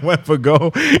that man went for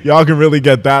Go, y'all can really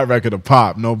get that record a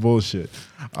pop. No bullshit.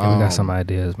 Yeah, we got some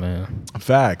ideas, man.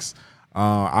 Facts.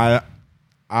 I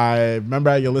remember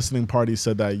at your listening party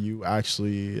said that you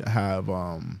actually have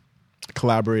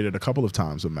collaborated a couple of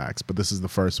times with Max, but this is the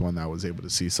first one that was able to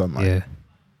see sunlight. Yeah.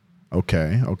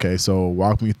 Okay. So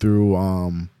walk me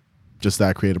through just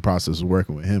that creative process of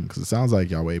working with him, because it sounds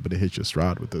like y'all were able to hit your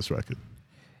stride with this record.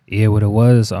 Yeah, what it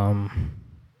was,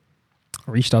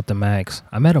 reached out to Max.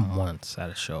 I met him once at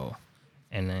a show,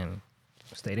 and then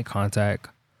stayed in contact.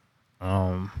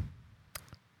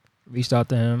 Reached out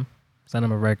to him, sent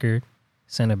him a record,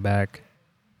 sent it back.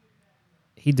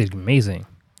 He did amazing.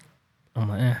 I'm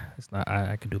like, it's not.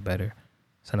 I could do better.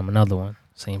 Sent him another one,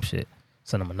 same shit.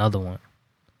 Sent him another one,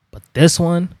 but this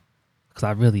one, because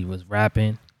I really was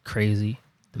rapping crazy.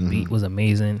 The beat was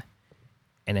amazing,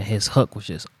 and then his hook was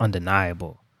just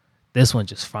undeniable. This one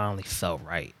just finally felt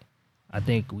right. I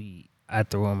think I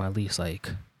threw him at least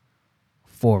like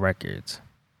 4 records,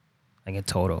 like in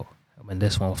total. And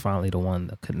this one was finally the one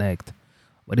to connect.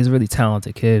 But he's a really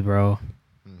talented kid, bro.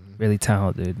 Really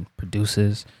talented.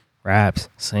 Produces, raps,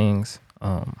 sings.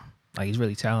 Like, he's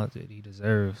really talented. He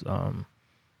deserves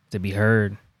to be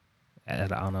heard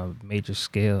on a major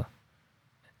scale.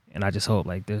 And I just hope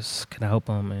like this can help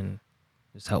him and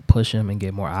just help push him and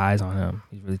get more eyes on him.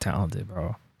 He's really talented,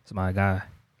 bro. He's my guy.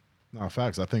 No,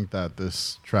 facts. I think that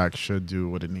this track should do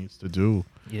what it needs to do.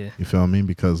 Yeah. You feel me?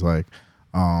 Because like,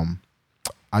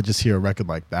 I just hear a record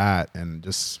like that, and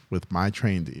just with my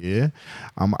trained ear,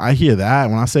 I hear that.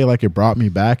 When I say like it brought me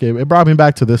back, it brought me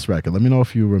back to this record. Let me know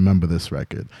if you remember this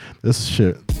record. This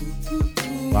shit,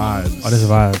 vibes. Oh, this is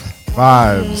vibes.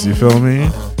 Vibes. You feel me?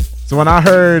 So when I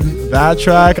heard that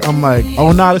track, I'm like,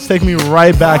 oh no, let's take me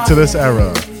right back to this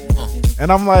era.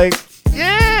 And I'm like,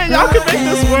 yeah, y'all can make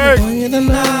this work.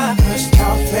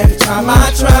 Every time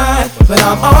I try, but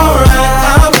I'm alright.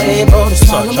 I'm able to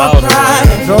swallow my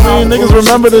pride. Feel me? Niggas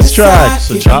remember this track. It's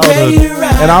a childhood.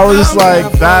 And I was just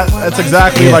like, that's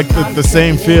exactly like the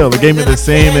same feel. It gave me the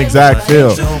same exact feel.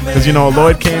 Because, you know,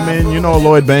 Lloyd came in, you know,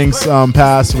 Lloyd Banks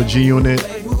passed with G Unit.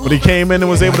 But he came in and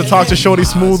was able to talk to Shorty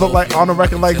smooth like on a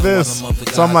record like this.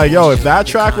 So I'm like, yo, if that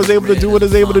track was able to do what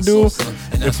it's able to do,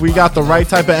 if we got the right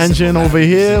type of engine over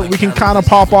here, we can kind of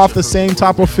pop off the same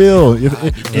type of feel.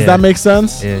 Does that make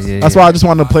sense? Yeah. That's why I just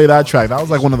wanted to play that track. That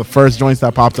was like one of the first joints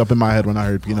that popped up in my head when I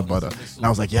heard Peanut Butter. And I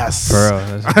was like, yes.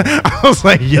 Bro, I was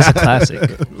like, yes. It's a classic.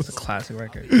 It's a classic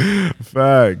record.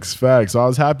 Facts. So I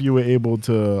was happy you were able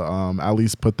to at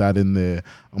least put that in there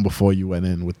before you went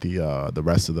in with the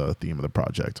rest of the theme of the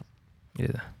project.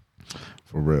 Yeah.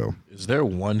 For real. Is there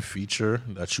one feature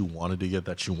that you wanted to get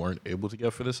that you weren't able to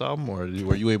get for this album, or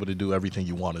were you able to do everything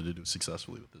you wanted to do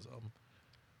successfully with this album?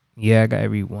 Yeah, I got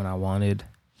every one I wanted.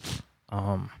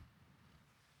 Yeah,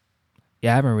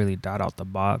 I haven't really thought out the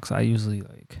box. I usually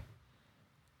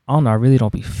I really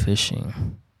don't be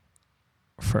fishing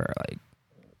for like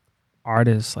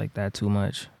artists like that too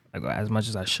much. like as much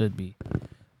as I should be.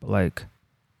 But like,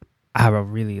 I have a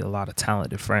lot of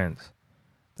talented friends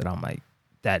that I'm like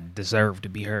that deserve to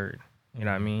be heard. You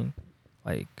know what I mean?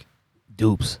 Like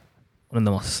Dupes, one of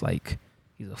the most like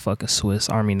he's a fucking Swiss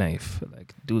Army knife.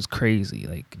 Like dude's crazy.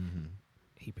 Like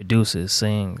he produces,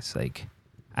 sings. Like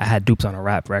I had Dupes on a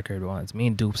rap record once. Me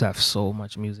and Dupes have so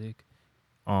much music.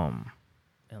 And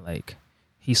like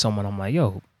he's someone I'm like,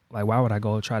 yo, like why would I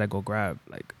try to go grab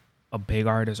like a big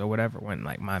artist or whatever when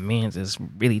like my man's is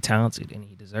really talented and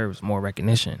he deserves more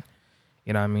recognition.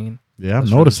 You know what I mean? Yeah, I've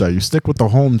noticed that. You stick with the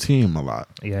home team a lot.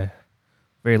 Yeah.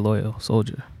 Very loyal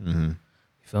soldier. You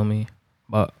feel me?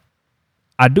 But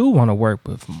I do want to work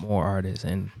with more artists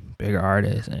and bigger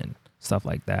artists and stuff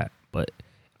like that. But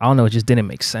I don't know, it just didn't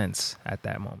make sense at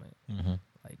that moment.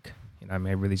 Like, you know what I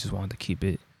mean? I really just wanted to keep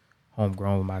it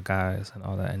homegrown with my guys and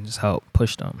all that and just help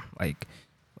push them. Like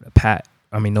with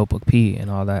Notebook P and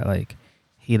all that, like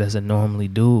he doesn't normally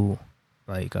do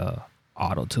like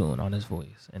auto tune on his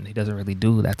voice, and he doesn't really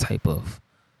do that type of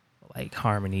like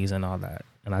harmonies and all that.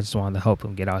 And I just wanted to help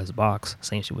him get out his box.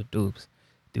 Same shit with Dupes.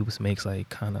 Dupes makes like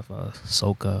kind of a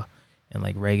soca and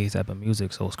like reggae type of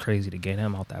music, so it's crazy to get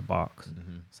him out that box.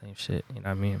 Same shit, you know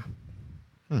what I mean?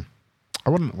 I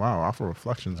wouldn't. Wow, Afro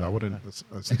Reflections. I wouldn't.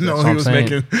 No, he was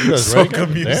making soca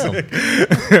Damn. music.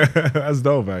 That's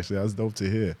dope. Actually, that's dope to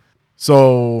hear.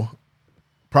 So,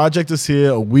 project is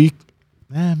here. A week.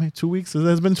 Maybe 2 weeks.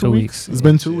 It's been 2 weeks. It's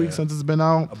been 2 weeks since it's been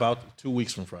out. About 2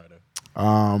 weeks from Friday.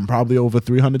 Probably over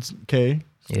 300K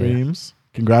streams.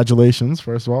 Congratulations.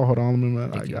 First of all, hold on a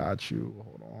minute. I got you.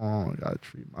 Hold on. I got to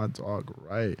treat my dog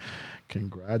right.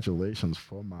 Congratulations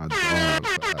for my dog.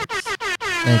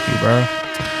 Thank you, bro.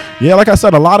 Yeah, like I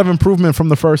said, a lot of improvement from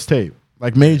the first tape.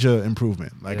 Like major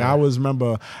improvement. Like I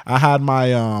remember I had my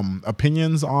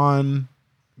opinions on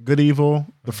Good Evil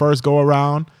the first go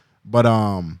around, but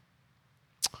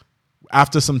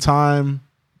after some time,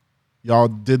 y'all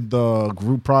did the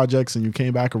group projects and you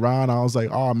came back around. I was like,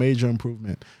 oh, major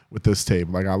improvement with this tape.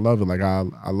 Like I love it. Like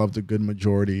I love the good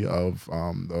majority of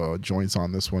the joints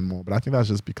on this one more. But I think that's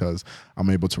just because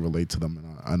I'm able to relate to them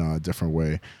in a different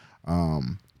way.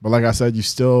 But like I said, you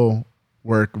still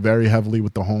work very heavily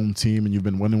with the home team, and you've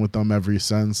been winning with them ever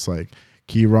since. Like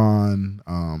Kiron,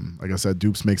 like I said,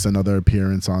 Dupes makes another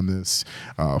appearance on this.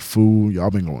 Foo,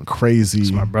 y'all been going crazy. It's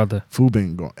my brother. Foo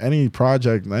been going any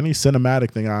project, any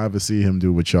cinematic thing I ever see him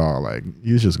do with y'all. Like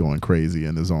he's just going crazy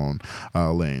in his own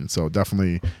lane. So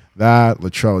definitely that.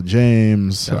 Latrell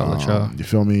James, Latrell. You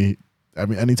feel me? I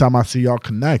mean, anytime I see y'all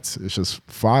connect, it's just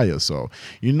fire. So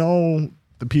you know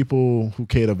the people who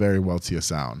cater very well to your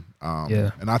sound.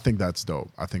 And I think that's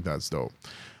dope.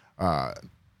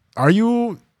 Are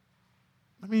you?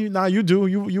 I mean, nah, you do.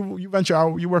 You venture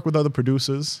out. You work with other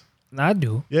producers. I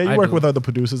do. Yeah, you work with other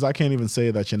producers. I can't even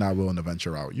say that you're not willing to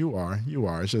venture out. You are.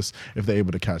 It's just if they're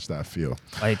able to catch that feel.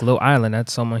 Like Lil Island,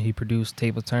 that's someone he produced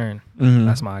Table Turn.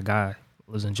 That's my guy.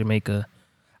 Lives in Jamaica.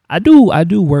 I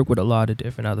do work with a lot of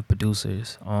different other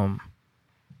producers.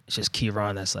 It's just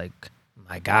Kiron that's like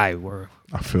my guy.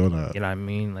 I feel that. You know what I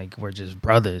mean? Like we're just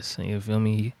brothers. You feel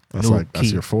me?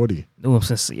 That's your 40. Knew him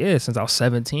since I was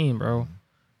 17, bro.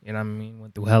 You know what I mean?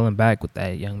 Went through hell and back with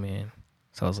that young man.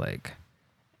 So it's like,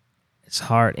 it's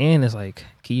hard. And it's like,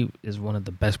 Key is one of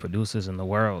the best producers in the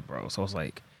world, bro. So it's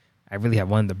like, I really have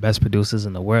one of the best producers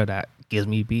in the world that gives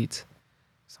me beats.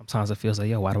 Sometimes it feels like,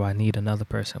 yo, why do I need another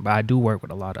person? But I do work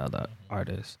with a lot of other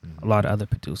artists, a lot of other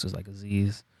producers like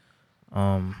Aziz,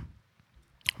 my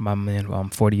man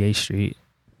 48th Street.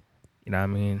 You know what I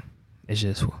mean? It's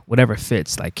just whatever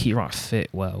fits. Like Kiron fit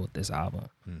well with this album.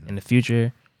 In the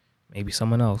future, maybe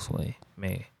someone else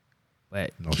may.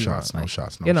 But no Kiron,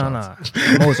 shots. Nah.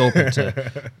 I'm always open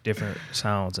to different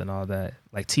sounds and all that.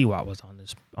 Like T-Watt was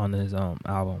on his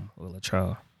album with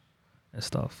Latrell and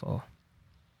stuff. So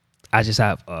I just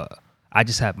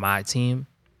have my team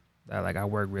that like I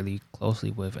work really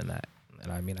closely with, and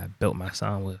I mean I built my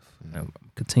sound with and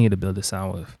continue to build the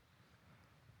sound with.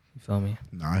 You feel me?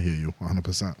 Nah, I hear you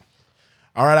 100%.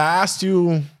 All right, I asked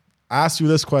you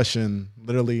this question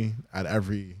literally at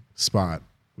every spot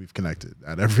we've connected,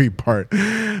 at every part,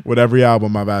 with every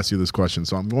album I've asked you this question.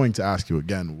 So I'm going to ask you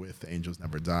again with Angels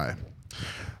Never Die.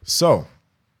 So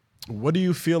what do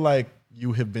you feel like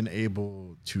you have been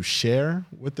able to share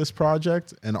with this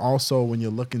project? And also when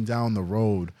you're looking down the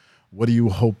road, what do you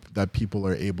hope that people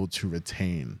are able to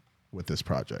retain with this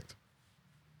project?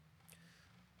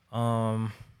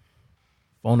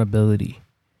 Vulnerability.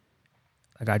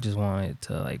 Like I just wanted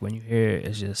to, like when you hear it,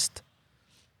 it's just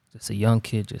a young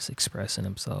kid just expressing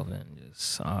himself and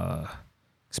just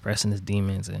expressing his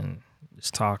demons and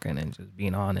just talking and just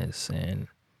being honest. And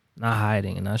not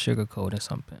hiding and not sugarcoating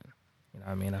something. You know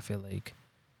what I mean? I feel like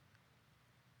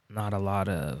not a lot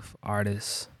of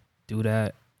artists do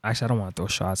that. Actually, I don't want to throw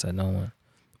shots at no one,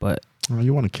 but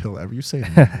you want to kill every you say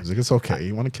music. It's okay.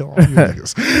 You want to kill all you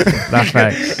niggas. Not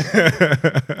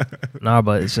facts. Nah,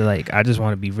 but it's just like I just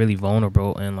want to be really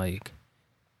vulnerable and like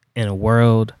in a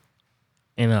world,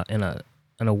 in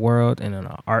a world and in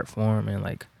an art form and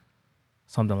like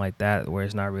something like that where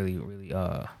it's not really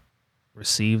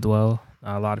received well.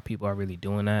 Not a lot of people are really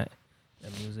doing that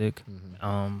in music.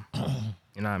 Mm-hmm.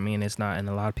 You know what I mean? It's not, and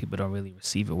a lot of people don't really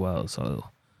receive it well. So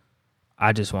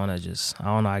I just want to I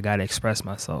don't know, I got to express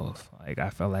myself. Like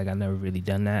I felt like I never really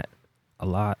done that a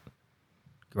lot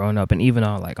growing up. And even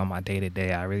on my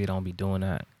day-to-day, I really don't be doing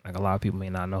that. Like a lot of people may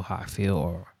not know how I feel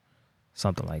or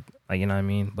something like you know what I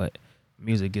mean? But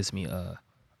music gives me a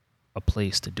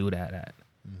place to do that at.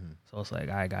 Mm-hmm. So it's like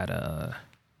I got to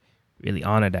really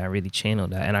honor that, really channel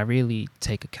that. And I really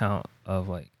take account of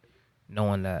like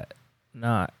knowing that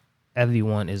not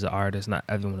everyone is an artist, not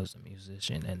everyone is a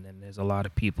musician. And then there's a lot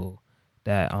of people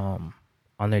that on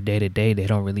their day-to-day, they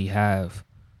don't really have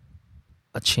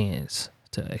a chance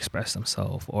to express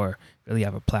themselves or really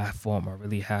have a platform or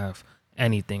really have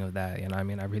anything of that. You know what I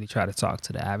mean? I really try to talk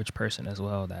to the average person as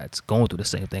well that's going through the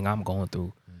same thing I'm going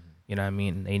through. Mm-hmm. You know what I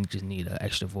mean? They just need an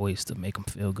extra voice to make them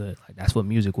feel good. Like that's what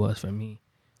music was for me.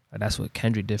 Like, that's what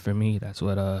Kendrick did for me. That's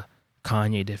what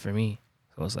Kanye did for me.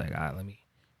 So it's like, all right, let me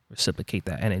reciprocate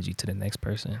that energy to the next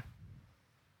person.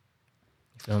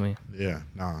 You feel me? Yeah,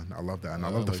 I love that. And I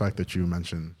love the fact that you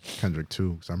mentioned Kendrick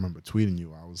too, because I remember tweeting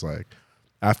you. I was like,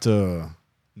 after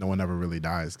No One Ever Really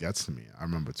Dies gets to me, I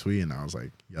remember tweeting. I was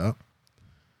like, yup,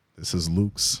 this is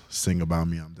Luke's Sing About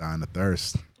Me, I'm Dying of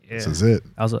Thirst. Yeah. This is it.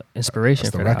 That was an inspiration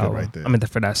That's for the that record album. right there. I mean,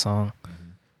 for that song. Mm-hmm.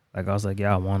 Like, I was like,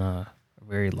 yeah, I want a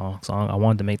very long song. I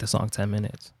wanted to make the song 10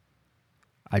 minutes.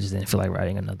 I just didn't feel like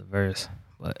writing another verse.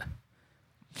 But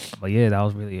yeah, that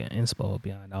was really an inspo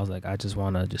behind. I was like, I just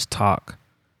want to just talk.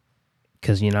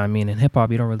 Because, you know what I mean? In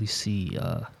hip-hop, you don't really see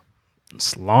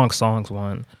long songs,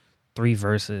 3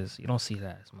 verses. You don't see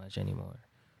that as much anymore.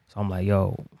 So I'm like,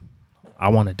 yo, I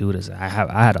want to do this. I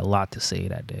had a lot to say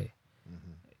that day.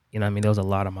 Mm-hmm. You know what I mean? There was a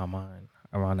lot on my mind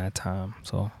around that time.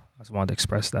 So I just wanted to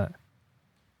express that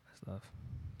stuff.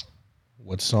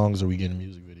 What songs are we getting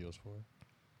music videos for?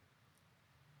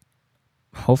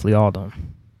 Hopefully all of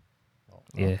them.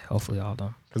 Yeah, hopefully all of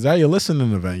them. Because at your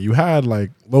listening event, you had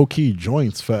like low key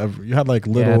joints for every. You had like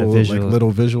little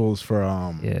visuals for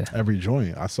every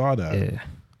joint. I saw that.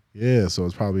 Yeah. So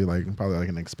it's probably like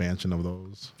an expansion of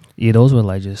those. Yeah, those were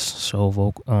like just show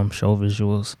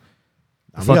visuals.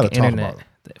 We gotta talk about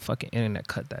the fucking internet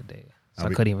cut that day, so I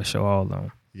couldn't even show all of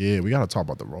them. Yeah, we gotta talk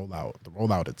about the rollout. The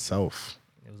rollout itself.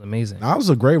 It was amazing. That was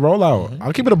a great rollout. Mm-hmm.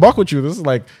 I'll keep it a buck with you. This is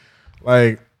like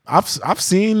I've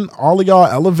seen all of y'all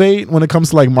elevate when it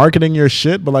comes to like marketing your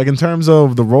shit, but like in terms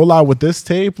of the rollout with this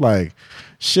tape, like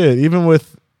shit, even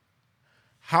with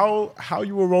how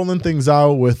you were rolling things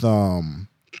out with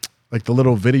like the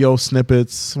little video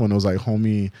snippets when it was like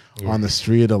homie on the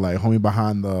street or like homie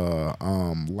behind the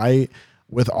light.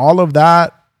 With all of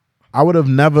that, I would have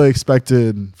never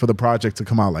expected for the project to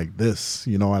come out like this.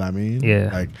 You know what I mean? Yeah.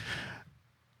 Like,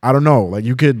 I don't know. Like,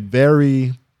 you could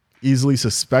very easily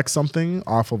suspect something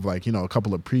off of like, you know, a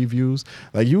couple of previews.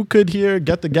 Like, you could hear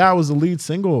Get the Gat was the lead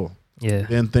single. Yeah.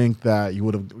 Didn't think that you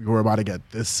were about to get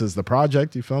this as the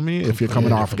project. You feel me? If you're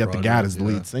coming off Get the Gat as the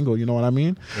lead single, you know what I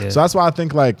mean? Yeah. So that's why I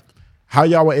think like how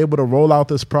y'all were able to roll out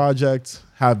this project,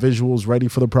 have visuals ready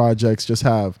for the projects, just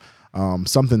have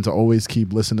something to always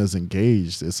keep listeners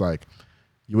engaged. It's like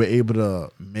you were able to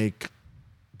make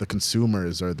the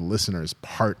consumers or the listeners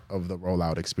part of the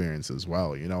rollout experience as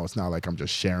well. You know, it's not like I'm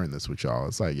just sharing this with y'all.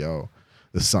 It's like, yo,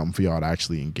 this is something for y'all to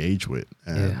actually engage with.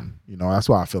 And, you know, that's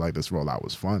why I feel like this rollout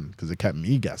was fun because it kept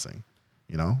me guessing.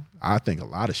 You know, I think a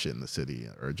lot of shit in the city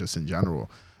or just in general,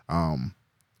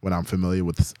 when I'm familiar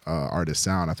with artist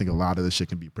sound, I think a lot of this shit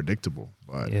can be predictable.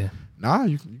 But you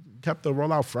kept the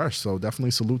rollout fresh. So definitely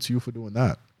salute to you for doing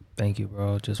that. Thank you,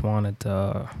 bro. Just wanted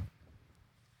to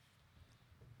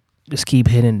just keep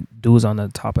hitting dudes on the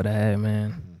top of the head,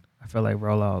 man. Mm-hmm. I feel like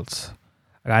rollouts,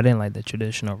 like I didn't like the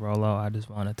traditional rollout. I just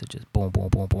wanted to just boom, boom,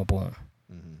 boom, boom, boom.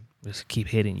 Mm-hmm. Just keep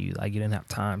hitting you. Like you didn't have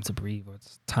time to breathe or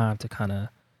time to kind of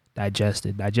digest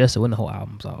it when the whole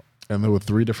album's out. And there were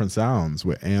 3 different sounds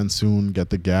with And Soon, Get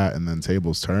the Gat, and then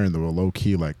Tables Turn. There were low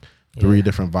key like 3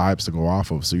 different vibes to go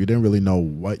off of. So you didn't really know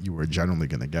what you were generally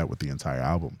going to get with the entire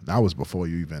album. That was before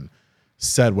you even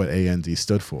said what AND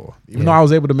stood for. Even though I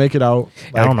was able to make it out.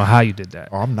 Like, I don't know how you did that.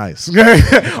 Oh, I'm nice.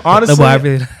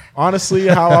 honestly,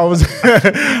 how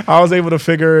I was able to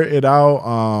figure it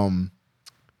out.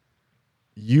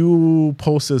 you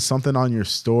posted something on your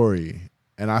story,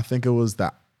 and I think it was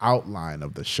the outline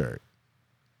of the shirt.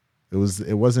 It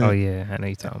wasn't. Oh yeah, I know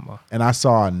you're talking about. And I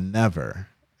saw never,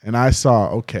 and I saw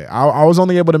okay. I was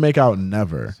only able to make out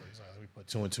never. We put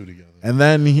 2 and 2 together. And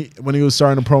then when he was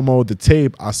starting to promote the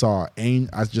tape, I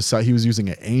just saw he was using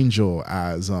an angel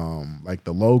as like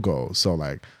the logo. So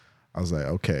like I was like,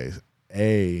 okay,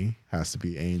 A has to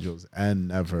be angels and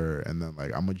never, and then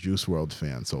like I'm a Juice WRLD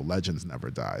fan, so legends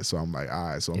never die. So I'm like,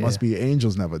 all right, so it must be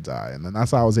angels never die. And then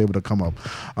that's how I was able to come up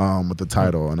with the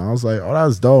title. And I was like, oh,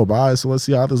 that's dope. All right, so let's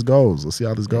see how this goes.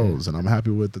 And I'm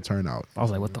happy with the turnout. I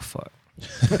was like, what the fuck?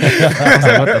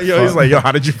 He's like, yo,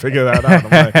 how did you figure that out?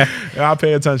 I'm like, yeah, I'll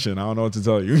pay attention. I don't know what to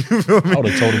tell you. I would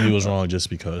have told him he was wrong just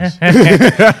because.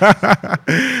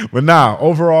 But nah,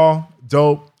 overall,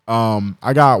 dope.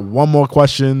 I got one more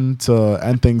question to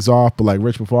end things off, but like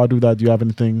Rich, before I do that, do you have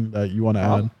anything that you want to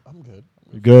add? I'm good.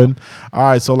 You good? All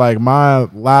right, so like my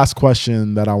last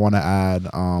question that I want to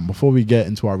add before we get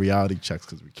into our reality checks,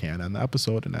 because we can't end the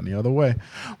episode in any other way.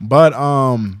 But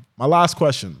my last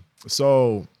question.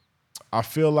 So I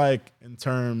feel like in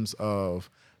terms of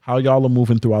how y'all are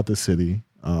moving throughout the city,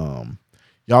 y'all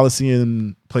are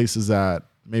seeing places that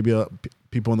maybe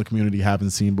people in the community haven't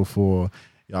seen before.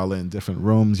 Y'all are in different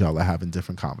rooms. Y'all are having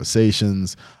different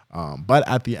conversations. But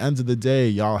at the end of the day,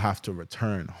 y'all have to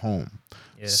return home.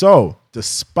 Yeah. So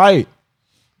despite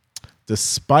the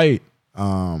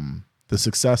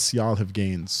success y'all have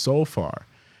gained so far,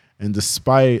 and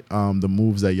despite the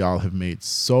moves that y'all have made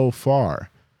so far,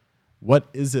 what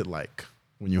is it like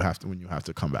when you have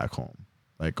to come back home?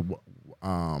 Like,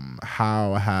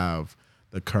 how have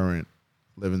the current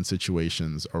living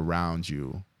situations around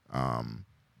you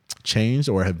changed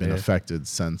or have been affected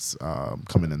since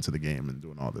coming into the game and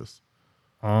doing all this?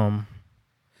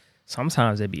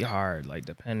 Sometimes it'd be hard, like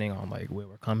depending on like where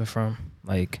we're coming from.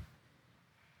 Like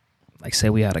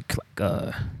say we had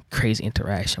a crazy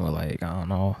interaction with like, I don't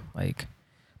know, like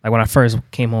when I first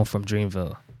came home from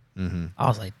Dreamville, I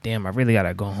was like, damn, I really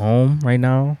gotta go home right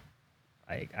now.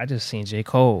 Like I just seen J.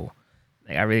 Cole.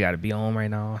 Like I really gotta be home right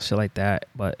now, shit like that.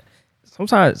 But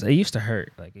sometimes it used to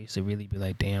hurt. Like it used to really be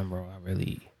like, damn, bro, I'm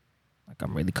really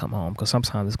come home. Because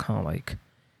sometimes it's kind of like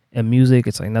in music,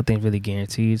 it's like nothing's really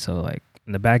guaranteed. So like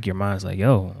in the back of your mind, it's like,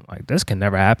 yo, like this can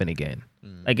never happen again.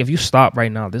 Like if you stop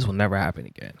right now, this will never happen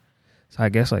again. So I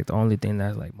guess like the only thing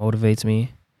that like motivates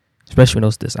me, especially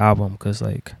with this album, because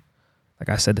like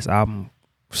I said, this album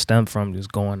stemmed from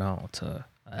just going out to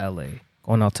LA,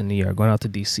 going out to New York, going out to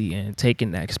DC, and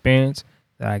taking that experience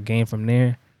that I gained from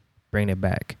there, bring it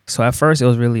back. So at first it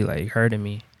was really like hurting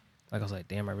me. Like I was like,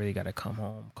 damn, I really gotta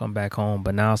come back home.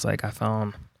 But now it's like I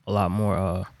found a lot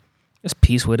more just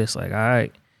peace with it. It's like, all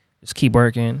right, just keep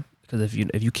working. Because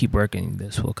if you keep working,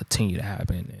 this will continue to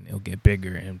happen, and it'll get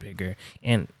bigger and bigger.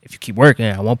 And if you keep working,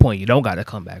 at one point you don't gotta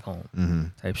come back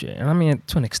home, type shit. And I mean,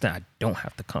 to an extent, I don't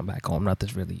have to come back home.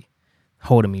 Nothing's really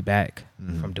holding me back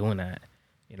from doing that.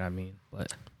 You know what I mean?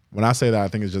 But when I say that, I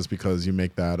think it's just because you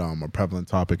make that a prevalent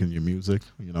topic in your music.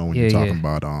 You know, when you're talking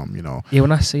about you know. Yeah,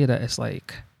 when I say that, it's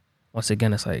like, once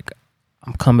again, it's like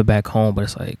I'm coming back home, but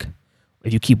it's like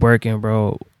if you keep working,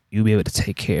 bro, you'll be able to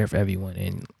take care of everyone,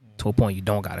 and to a point you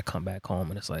don't gotta come back home.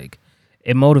 And it's like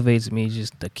it motivates me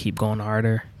just to keep going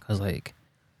harder, because like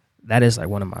that is like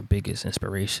one of my biggest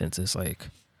inspirations. It's like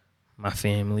my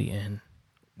family and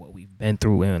what we've been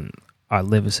through in our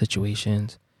living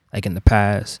situations, like in the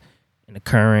past, in the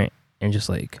current, and just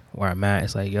like where I'm at.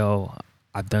 It's like, yo,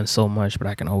 I've done so much, but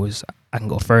I can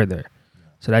go further.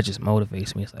 So that just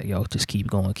motivates me. It's like, yo, just keep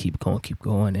going.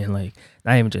 And like,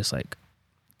 not even just like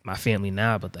my family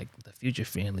now, but like the future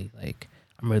family. Like,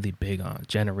 I'm really big on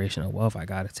generational wealth. I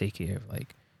got to take care of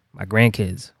like my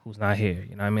grandkids who's not here.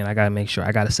 You know what I mean? I got to make sure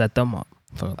I got to set them up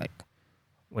for like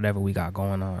whatever we got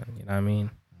going on. You know what I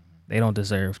mean? They don't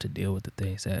deserve to deal with the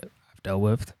things that I've dealt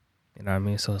with. You know what I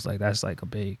mean? So it's like, that's like a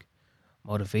big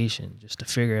motivation just to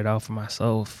figure it out for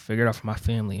myself, figure it out for my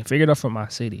family, and figure it out for my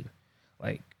city.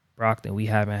 Like, Brockton,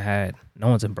 no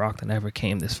one's in Brockton ever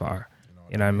came this far.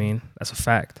 You know what I mean? That's a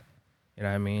fact. You know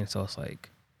what I mean? So it's like,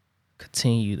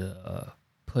 continue to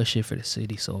push it for the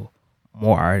city so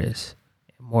more artists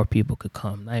and more people could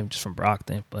come, not even just from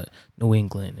Brockton, but New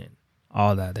England and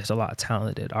all that. There's a lot of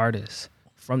talented artists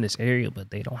from this area, but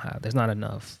there's not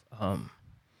enough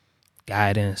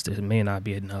guidance. There may not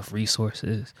be enough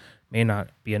resources, may not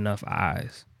be enough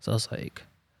eyes. So it's like,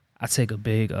 I take a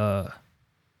big,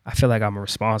 I feel like I'm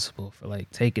responsible for like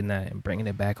taking that and bringing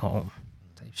it back home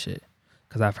type shit.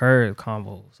 Because I've heard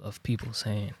convos of people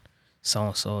saying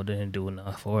so-and-so didn't do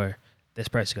enough, or this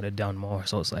person could have done more.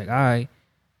 So it's like, I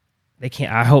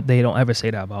hope they don't ever say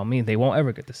that about me. They won't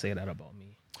ever get to say that about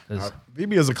me. Cause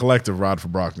BB as a collective ride for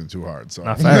Brockton too hard. So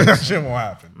not facts. that shit won't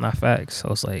happen. Not facts. So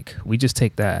it's like we just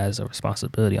take that as a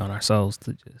responsibility on ourselves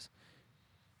to just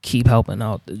keep helping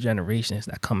out the generations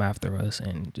that come after us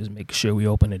and just make sure we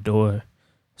open the door.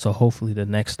 So hopefully the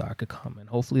next star could come and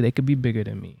hopefully they could be bigger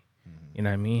than me. You know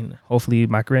what I mean? Hopefully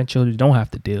my grandchildren don't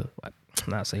have to deal.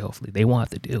 Not say hopefully they won't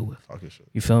have to deal with.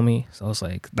 You feel me? So it's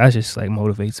like that just like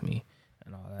motivates me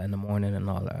and all that in the morning and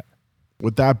all that.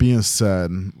 With that being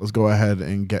said, let's go ahead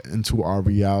and get into our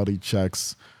reality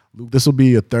checks. Luke, this will be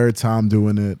your third time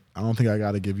doing it. I don't think I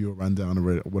got to give you a rundown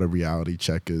of what a reality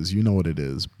check is. You know what it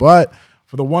is. But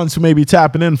for the ones who may be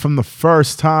tapping in from the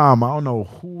first time, I don't know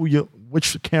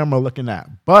which camera looking at.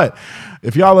 But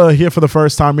if y'all are here for the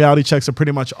first time, reality checks are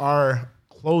pretty much our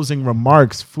closing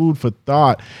remarks, food for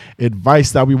thought,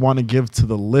 advice that we want to give to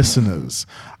the listeners.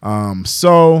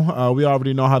 So we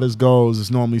already know how this goes.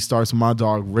 This normally starts with my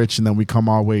dog, Rich, and then we come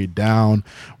our way down.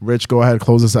 Rich, go ahead,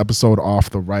 close this episode off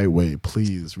the right way,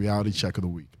 please. Reality check of the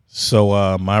week.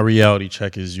 So my reality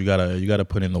check is you gotta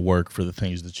put in the work for the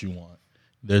things that you want.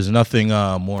 There's nothing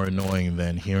more annoying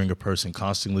than hearing a person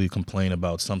constantly complain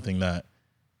about something that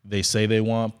they say they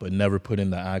want but never put in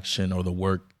the action or the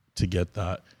work to get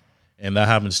that. And that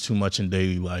happens too much in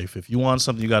daily life. If you want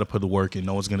something, you got to put the work in.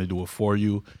 No one's going to do it for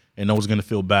you, and no one's going to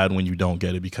feel bad when you don't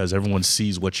get it because everyone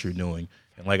sees what you're doing.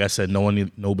 And like I said,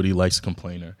 nobody likes a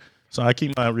complainer. So I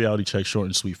keep my reality check short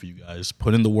and sweet for you guys.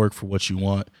 Put in the work for what you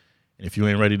want, and if you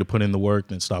ain't ready to put in the work,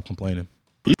 then stop complaining.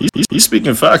 He's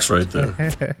speaking facts right there.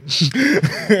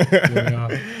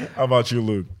 How about you,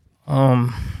 Luke?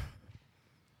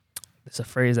 It's a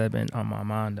phrase that's been on my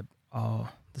mind all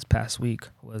this past week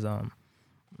was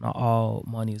not all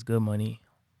money is good money.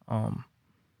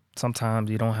 Sometimes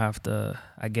you don't have to.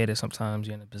 I get it. Sometimes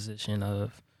you're in a position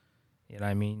of, you know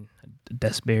what I mean,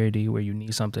 desperity where you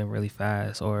need something really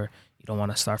fast, or you don't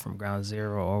want to start from ground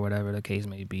zero, or whatever the case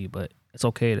may be. But it's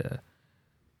okay to.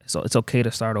 So it's okay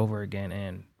to start over again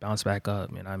and bounce back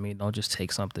up. You know what I mean? Don't just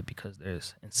take something because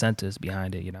there's incentives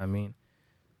behind it. You know what I mean?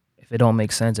 If it don't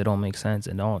make sense, it don't make sense,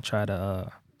 and don't try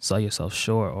to sell yourself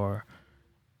short or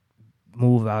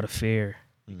move out of fear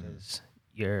because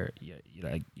you're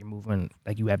moving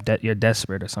like you're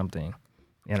desperate or something.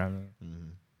 You know what I mean? Mm-hmm.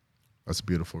 That's a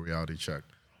beautiful reality check.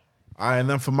 All right, and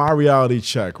then for my reality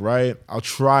check, right? I'll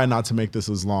try not to make this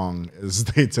as long as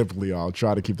they typically are. I'll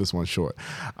try to keep this one short.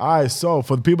 All right, so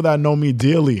for the people that know me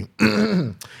dearly,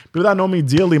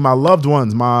 my loved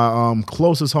ones, my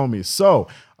closest homies. So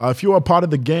if you are part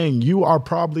of the gang, you are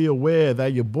probably aware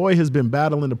that your boy has been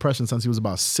battling depression since he was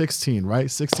about 16, right?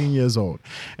 16 years old.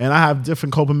 And I have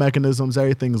different coping mechanisms.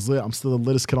 Everything's lit. I'm still the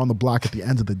littest kid on the block at the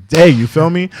end of the day. You feel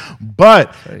me?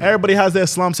 But everybody has their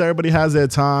slumps. Everybody has their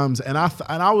times. And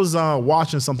I was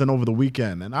watching something over the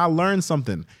weekend, and I learned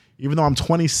something. Even though I'm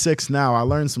 26 now, I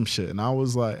learned some shit. And I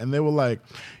was like, and they were like,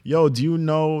 yo, do you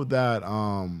know that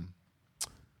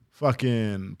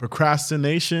fucking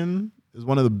procrastination is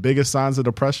one of the biggest signs of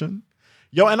depression?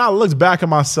 Yo, and I looked back at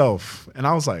myself and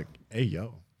I was like, hey,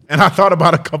 yo. And I thought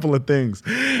about a couple of things.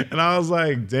 And I was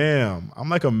like, damn, I'm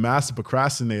like a master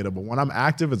procrastinator. But when I'm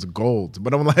active, it's gold.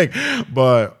 But I'm like,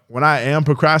 but when I am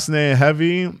procrastinating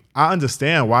heavy, I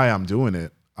understand why I'm doing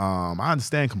it. I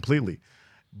understand completely.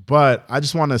 But I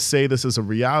just want to say this as a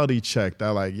reality check that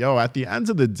like, yo, at the end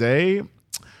of the day,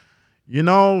 you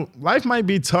know, life might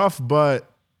be tough, but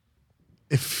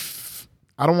if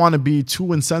I don't want to be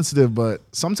too insensitive, but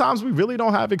sometimes we really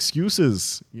don't have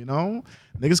excuses, you know?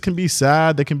 Niggas can be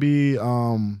sad. They can be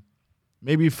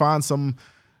maybe find some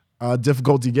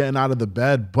difficulty getting out of the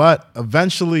bed. But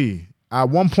eventually, at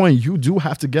one point, you do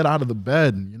have to get out of the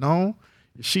bed, you know?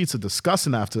 Your sheets are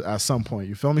disgusting at some point,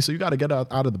 you feel me? So you got to get out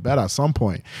of the bed at some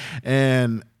point.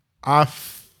 And I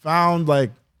found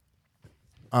like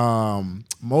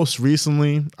most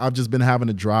recently, I've just been having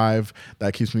a drive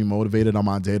that keeps me motivated on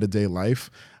my day-to-day life.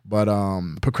 But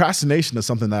procrastination is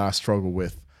something that I struggle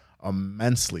with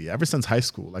immensely ever since high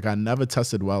school. Like I never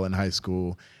tested well in high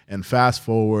school, and fast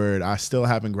forward, I still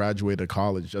haven't graduated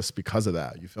college just because of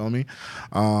that. You feel me?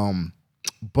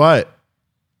 But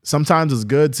sometimes it's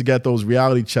good to get those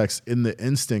reality checks in the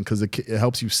instant because it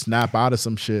helps you snap out of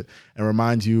some shit and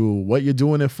reminds you what you're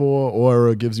doing it for, or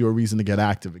it gives you a reason to get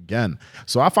active again.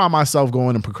 So I find myself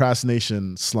going in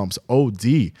procrastination slumps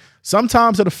OD.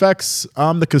 Sometimes it affects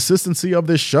the consistency of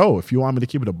this show. If you want me to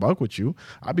keep it a buck with you,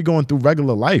 I'd be going through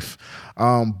regular life.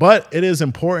 But it is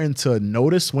important to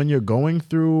notice when you're going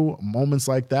through moments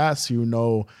like that so you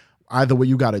know either what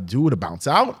you got to do to bounce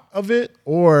out of it,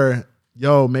 or,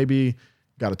 yo, maybe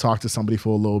got to talk to somebody for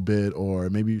a little bit, or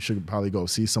maybe you should probably go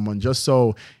see someone just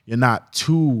so you're not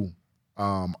too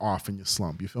off in your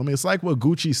slump. You feel me? It's like what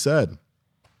Gucci said.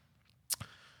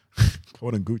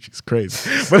 Quoting Gucci's crazy.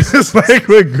 But it's like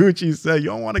what Gucci said, you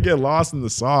don't want to get lost in the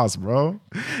sauce, bro.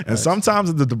 And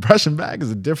sometimes the depression bag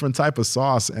is a different type of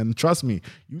sauce. And trust me,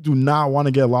 you do not want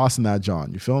to get lost in that,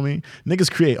 John. You feel me? Niggas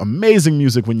create amazing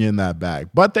music when you're in that bag.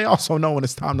 But they also know when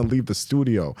it's time to leave the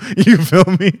studio. You feel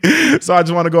me? So I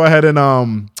just want to go ahead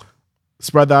and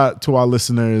spread that to our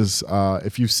listeners.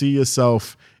 If you see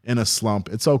yourself in a slump,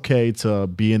 it's okay to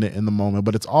be in it in the moment,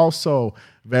 but it's also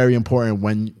very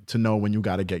important to know when you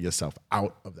got to get yourself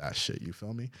out of that shit. You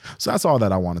feel me? So that's all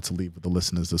that I wanted to leave with the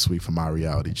listeners this week for my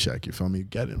reality check. You feel me?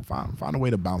 Get it, find a way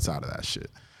to bounce out of that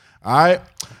shit. All right.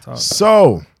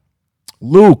 So,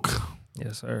 Luke.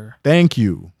 Yes, sir. Thank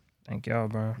you. Thank y'all,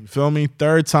 bro. You feel me?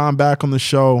 Third time back on the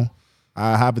show.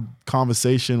 I have a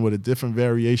conversation with a different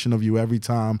variation of you every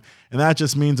time. And that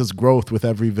just means it's growth with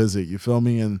every visit. You feel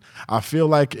me? And I feel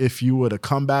like if you were to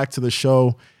come back to the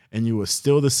show and you were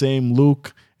still the same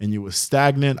Luke and you were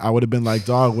stagnant, I would have been like,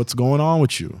 dog, what's going on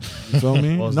with you? You feel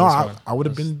me? No, I would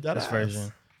have been that this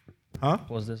version. Huh?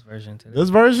 What was this version today? This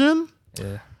version?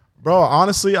 Yeah. Bro,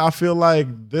 honestly, I feel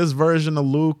like this version of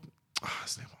Luke,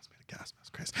 his name wants me to gasp. That's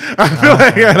crazy. I feel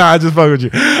like, I just fuck with you.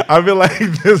 I feel like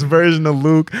this version of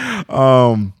Luke,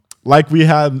 like we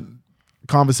had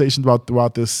conversations about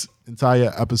throughout this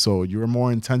entire episode, you were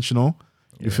more intentional.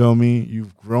 You feel me?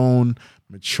 You've grown,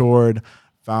 matured,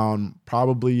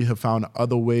 you have found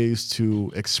other ways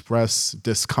to express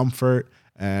discomfort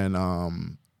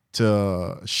and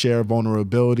to share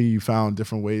vulnerability. You found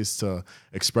different ways to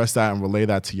express that and relay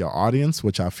that to your audience,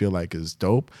 which I feel like is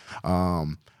dope. I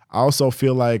also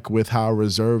feel like with how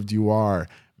reserved you are,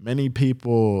 many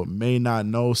people may not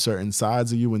know certain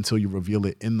sides of you until you reveal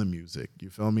it in the music. You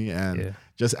feel me? And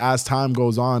just as time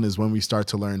goes on is when we start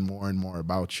to learn more and more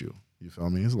about you. You feel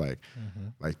me? It's like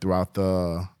throughout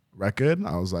the record,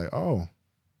 I was like, oh,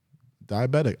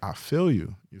 diabetic. I feel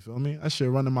you. You feel me? That shit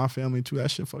run in my family too.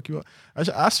 That shit fuck you up.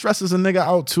 I stress as a nigga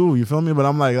out too. You feel me? But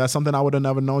I'm like, that's something I would have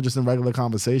never known just in regular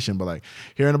conversation. But like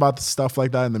hearing about the stuff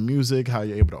like that in the music, how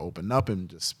you're able to open up and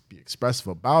just be expressive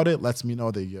about it, lets me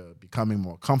know that you're becoming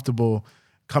more comfortable,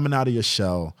 coming out of your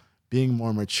shell, being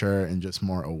more mature and just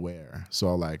more aware.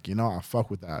 So like, I fuck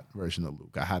with that version of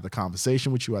Luke. I had the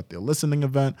conversation with you at the listening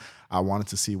event. I wanted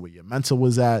to see where your mental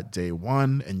was at day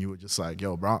one. And you were just like,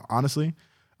 yo, bro, honestly,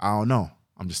 I don't know.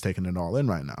 I'm just taking it all in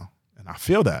right now. And I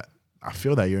feel that. I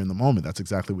feel that you're in the moment. That's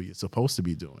exactly what you're supposed to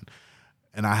be doing.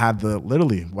 And I had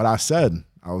literally what I said.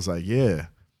 I was like, yeah,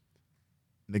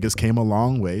 niggas came a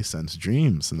long way since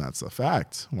Dreams. And that's a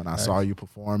fact. When I saw you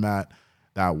perform at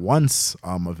that Once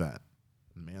event,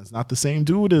 man's not the same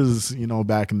dude as,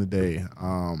 back in the day.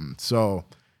 So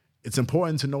it's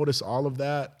important to notice all of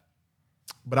that.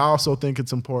 But I also think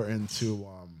it's important to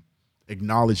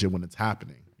acknowledge it when it's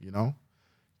happening,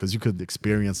 because you could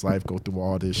experience life, go through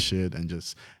all this shit, and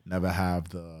just never have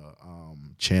the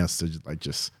chance to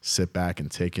just sit back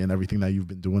and take in everything that you've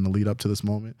been doing to lead up to this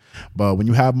moment. But when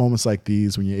you have moments like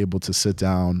these, when you're able to sit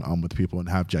down with people and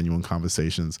have genuine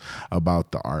conversations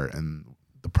about the art and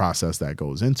the process that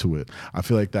goes into it, I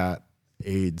feel like that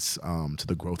aids to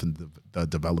the growth and the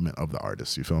development of the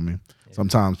artist. You feel me? Yeah.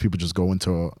 Sometimes people just go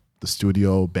into the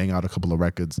studio, bang out a couple of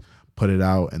records, put it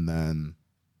out, and then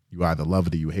you either love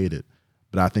it or you hate it.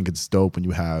 But I think it's dope when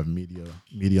you have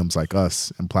mediums like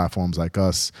us and platforms like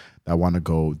us that want to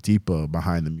go deeper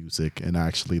behind the music and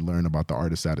actually learn about the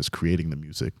artist that is creating the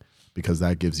music, because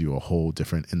that gives you a whole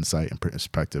different insight and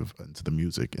perspective into the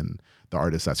music and the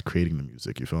artist that's creating the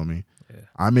music. You feel me? Yeah.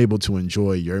 I'm able to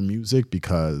enjoy your music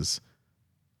because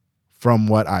from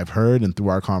what I've heard and through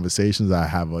our conversations, I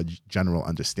have a general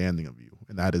understanding of you,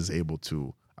 and that is able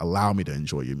to allow me to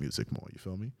enjoy your music more. You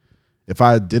feel me? If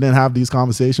I didn't have these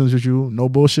conversations with you, no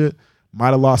bullshit, might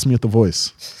have lost me at The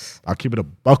Voice. I'll keep it a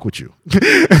buck with you.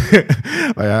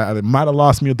 I might have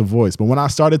lost me at The Voice. But when I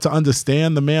started to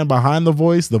understand the man behind The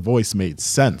Voice made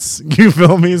sense. You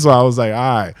feel me? So I was like, all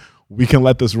right, we can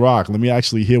let this rock. Let me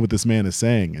actually hear what this man is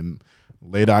saying. And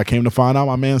later I came to find out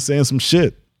my man's saying some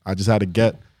shit. I just had to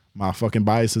get my fucking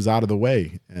biases out of the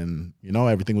way. And,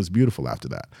 everything was beautiful after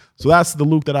that. So that's the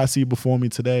Luke that I see before me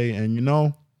today.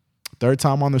 And, third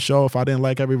time on the show, if I didn't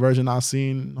like every version I've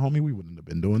seen, homie, we wouldn't have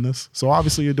been doing this. So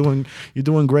obviously you're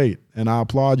doing great. And I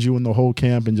applaud you and the whole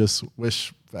camp and just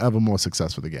wish forever more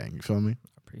success for the gang. You feel me?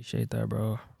 Appreciate that,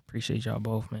 bro. Appreciate y'all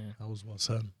both, man. That was well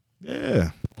said.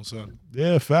 Yeah. Well said.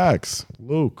 Yeah, facts.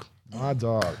 Luke, my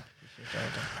dog.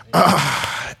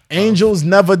 Angels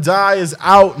Never Die is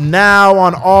out now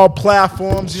on all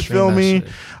platforms. You feel me?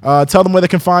 Tell them where they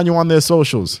can find you on their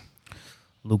socials.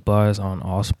 Luke Bars on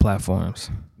all platforms.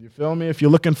 You feel me? If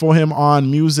you're looking for him on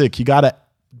music, you got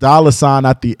a $sign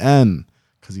at the end,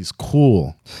 because he's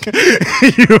cool.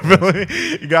 You feel me?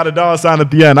 You got a $sign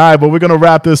at the end. All right, but we're going to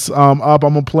wrap this up. I'm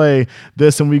going to play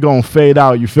this and we're going to fade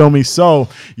out. You feel me? So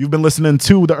you've been listening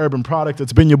to The Urban Product.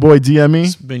 It's been your boy DME.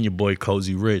 It's been your boy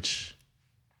Cousin Rich.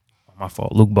 My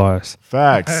fault. Luke Bars.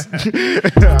 Facts. All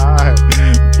right.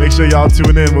 Make sure y'all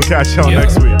tune in. We'll catch y'all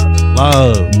next week.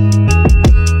 Love.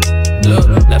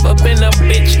 Look, never been a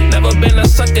bitch, never been a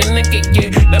sucker nigga, yeah,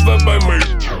 never by me.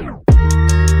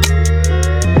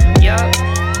 Yeah.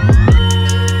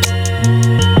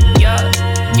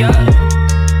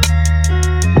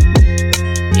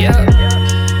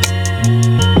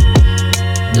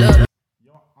 Look.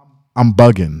 I'm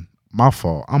bugging. My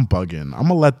fault. I'm bugging. I'm going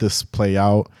to let this play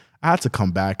out. I had to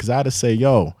come back because I had to say,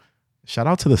 yo, shout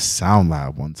out to the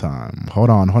SoundLab one time. Hold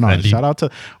on. Shout out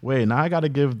to, wait, now I got to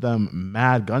give them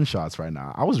mad gunshots right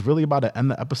now. I was really about to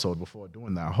end the episode before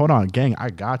doing that. Hold on, gang,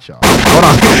 I got y'all. Hold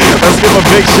on. Let's give a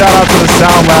big shout out to the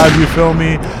SoundLab, you feel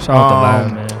me? Shout out to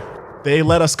Lab, man. They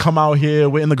let us come out here.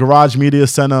 We're in the Garage Media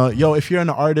Center. Yo, if you're an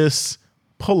artist,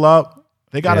 pull up.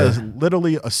 They got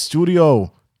literally a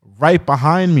studio right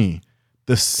behind me.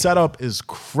 The setup is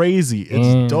crazy.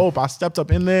 It's dope. I stepped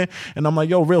up in there and I'm like,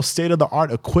 yo, real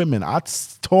state-of-the-art equipment. I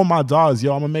told my dogs,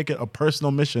 yo, I'm going to make it a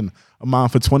personal mission of mine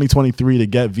for 2023 to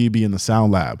get VB in the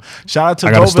SoundLab. Shout out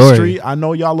to Dover Street. I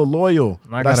know y'all are loyal.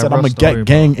 I said I'm going to get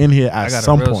gang in here at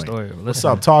some point. What's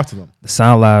up? Talk to them. The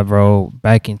SoundLab, bro,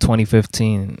 back in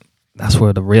 2015, that's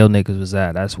where the real niggas was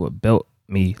at. That's what built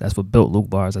me. That's what built Luke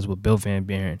Bars. That's what built Van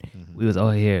Buren. We was out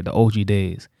here, the OG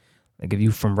days. Like if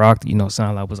you from Brockton, you know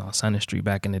SoundLab was on Center Street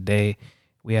back in the day.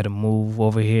 We had to move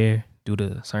over here due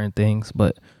to certain things,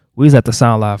 but we was at the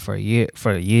SoundLab for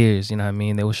years. You know what I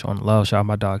mean? They were showing love. Shout out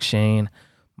my dog Shane,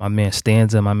 my man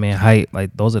Stanza, my man Hype. Like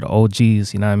those are the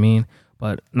OGs. You know what I mean?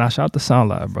 But now shout out to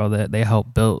SoundLab, bro. That they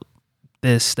helped build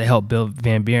this. They helped build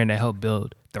Van Buren. They helped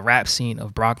build the rap scene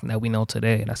of Brockton that we know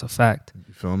today. That's a fact.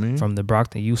 You feel me? From the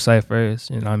Brockton youth ciphers,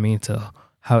 you know what I mean, to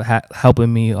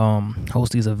helping me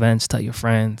host these events, tell your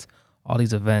friends. All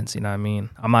these events, you know what I mean?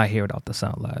 I'm not here without the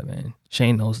SoundLab, man.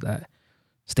 Shane knows that.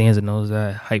 Stanza knows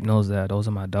that. Hype knows that. Those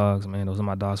are my dogs, man. Those are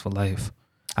my dogs for life.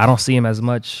 I don't see him as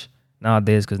much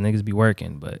nowadays because niggas be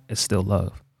working, but it's still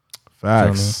love.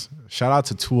 Facts. You know shout out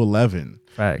to 211.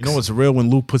 Facts. You know it's real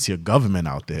when Luke puts your government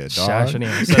out there, dog. I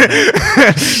shouldn't even say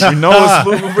that. You know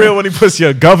it's real when he puts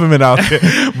your government out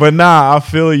there. But nah, I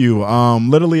feel you.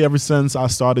 Literally ever since I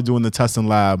started doing the testing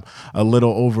lab a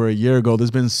little over a year ago,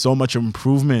 there's been so much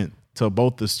improvement to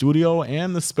both the studio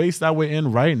and the space that we're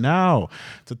in right now.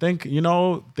 To think, you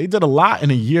know, they did a lot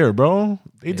in a year, bro.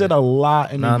 They did a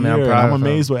lot in a year. I'm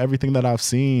amazed with everything that I've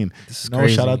seen. This is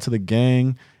crazy. Shout out to the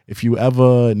gang. If you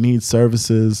ever need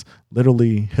services,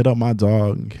 literally hit up my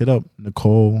dog. Hit up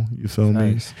Nicole. You feel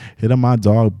me? Hit up my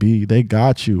dog B. They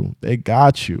got you. They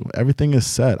got you. Everything is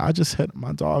set. I just hit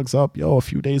my dogs up. Yo, a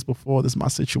few days before, this is my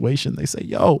situation. They say,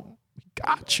 yo, we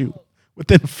got you.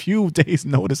 Within a few days'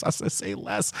 notice, I said, say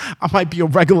less. I might be a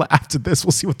regular after this.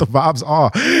 We'll see what the vibes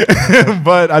are.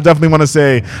 But I definitely want to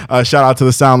say shout out to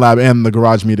the SoundLab and the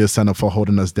Garage Media Center for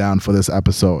holding us down for this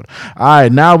episode. All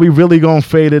right, now we really going to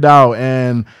fade it out.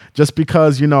 And just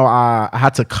because, you know, I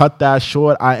had to cut that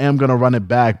short, I am going to run it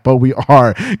back. But we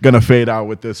are going to fade out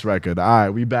with this record. All right,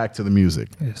 we back to the music.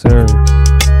 Yes, sir.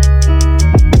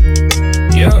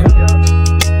 Yeah.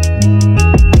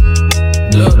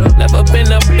 Look, never been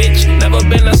a bitch, never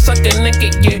been a sucker nigga,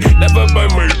 yeah, never by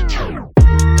me.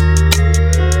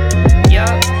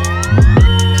 Yeah.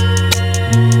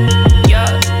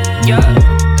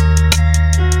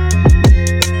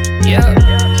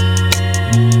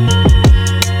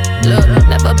 Look,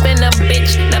 never been a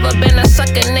bitch, never been a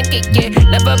sucker nigga, yeah,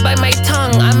 never bite my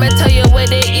tongue, I'ma tell you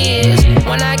what it is.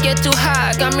 When I get too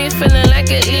high, got me feeling like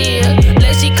a leer.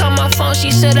 Lazy call my phone,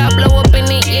 she said I blow up in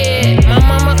the air. My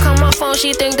mama call my phone,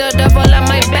 she think the devil at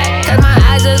my back. Cause my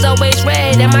eyes is always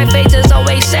red and my face is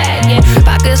always sad, yeah.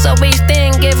 Pockets always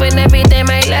thin, giving everything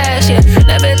my last, yeah.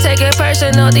 Never take it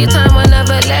personal, the time will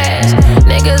never last.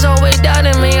 Niggas always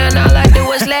doubting me and all I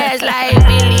do is last. Like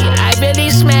really, I really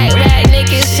smack rap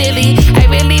niggas silly. I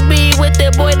really be with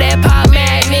the boy that pop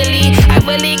mad Millie. I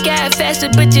really got faster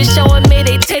bitches showing me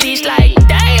they titties like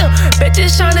damn.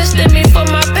 Bitches tryna steal me for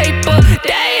my paper,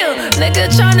 damn. Nigga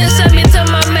tryna send me to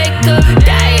my maker,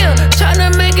 damn.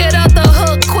 Tryna make it out the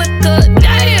hook quicker,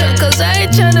 damn. Cause I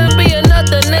ain't tryna be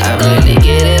another nigga. I really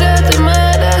get it out the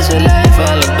mud, that's what life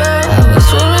all about. I was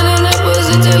swimming in that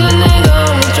pussy till a nigga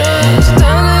on my drugs.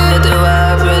 Time to hit the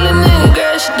vibe, really nigga,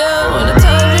 girl, she down. When the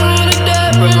time for me to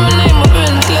die, bring my name up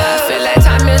in the club. I feel like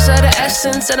time is of the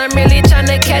essence and I'm really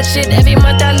tryna catch it. Every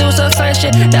month I lose a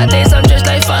friendship. Nowadays I'm just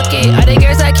like fuck it. All the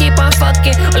girls I keep on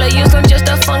fucking, all I use them just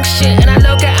to function. And I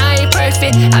know that I ain't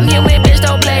perfect. I'm human, bitch,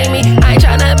 don't blame me. I ain't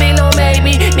tryna be no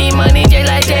maybe. Need money just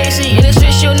like Daisy. In the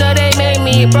streets, you know they made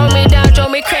me. It broke me down,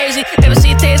 drove me crazy. Never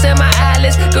see tears in my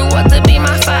eyelids. Grew up to be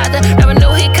my father. Never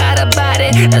knew he caught about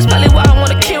it. That's probably why I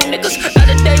wanna kill niggas.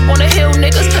 Other days wanna heal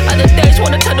niggas. Other days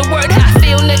wanna tell the word how I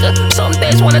feel, nigga. Some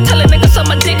days wanna tell a nigga some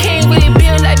my dick ain't really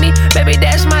being like me. Baby,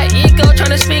 that's my ego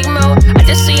tryna speak more. I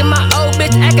just see my old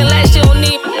bitch acting like she don't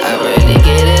need me. I really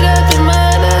get it up in my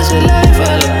mind. That's what life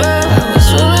all about. I was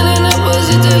swimming in the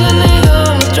pussy till a nigga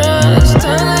almost drowned. It's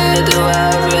time to hit the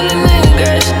wild, really nigga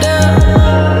crash down.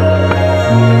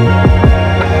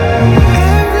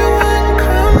 Everyone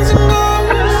comes and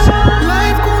goes.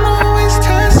 Life gon' always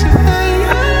test your faith.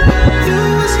 You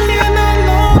was here not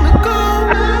long ago.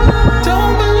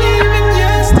 Don't believe in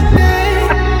yesterday.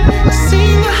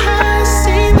 Seen the highs,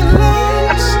 seen the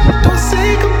lows. Don't say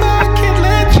goodbye, can't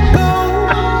let you go.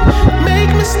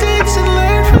 Make mistakes and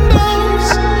learn from those.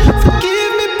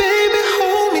 Forgive me, baby,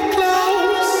 hold me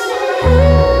close.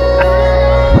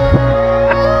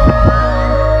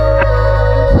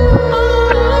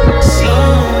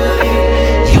 Slowly,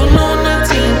 you know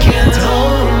nothing can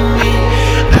hold me.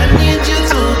 I need you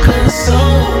to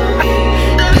console me.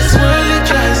 This world it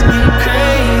drives me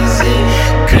crazy,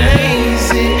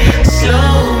 crazy.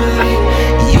 Slowly,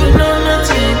 you know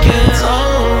nothing can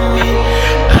hold me.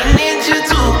 I need you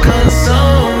to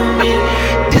console me.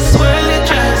 This world it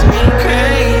drives me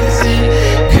crazy,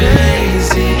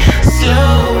 crazy.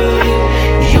 Slowly,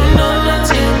 you know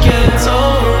nothing can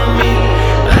hold me.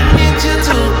 I need you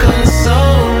to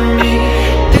console me.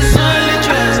 This world it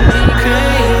drives me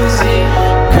crazy,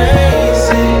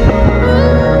 crazy.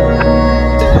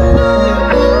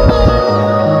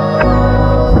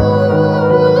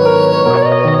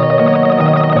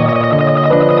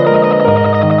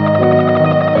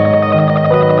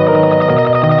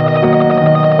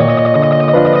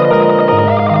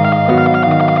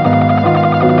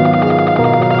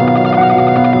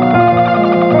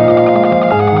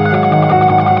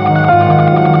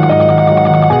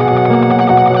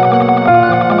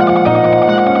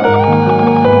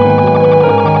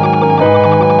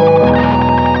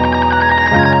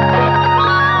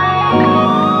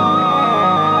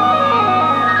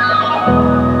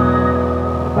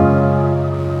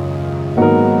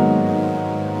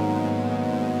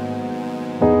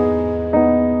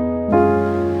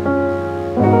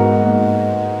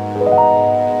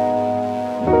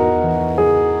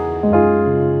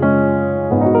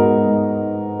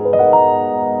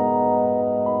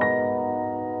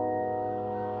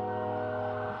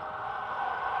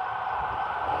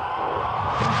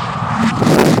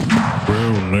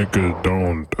 Real niggas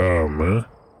don't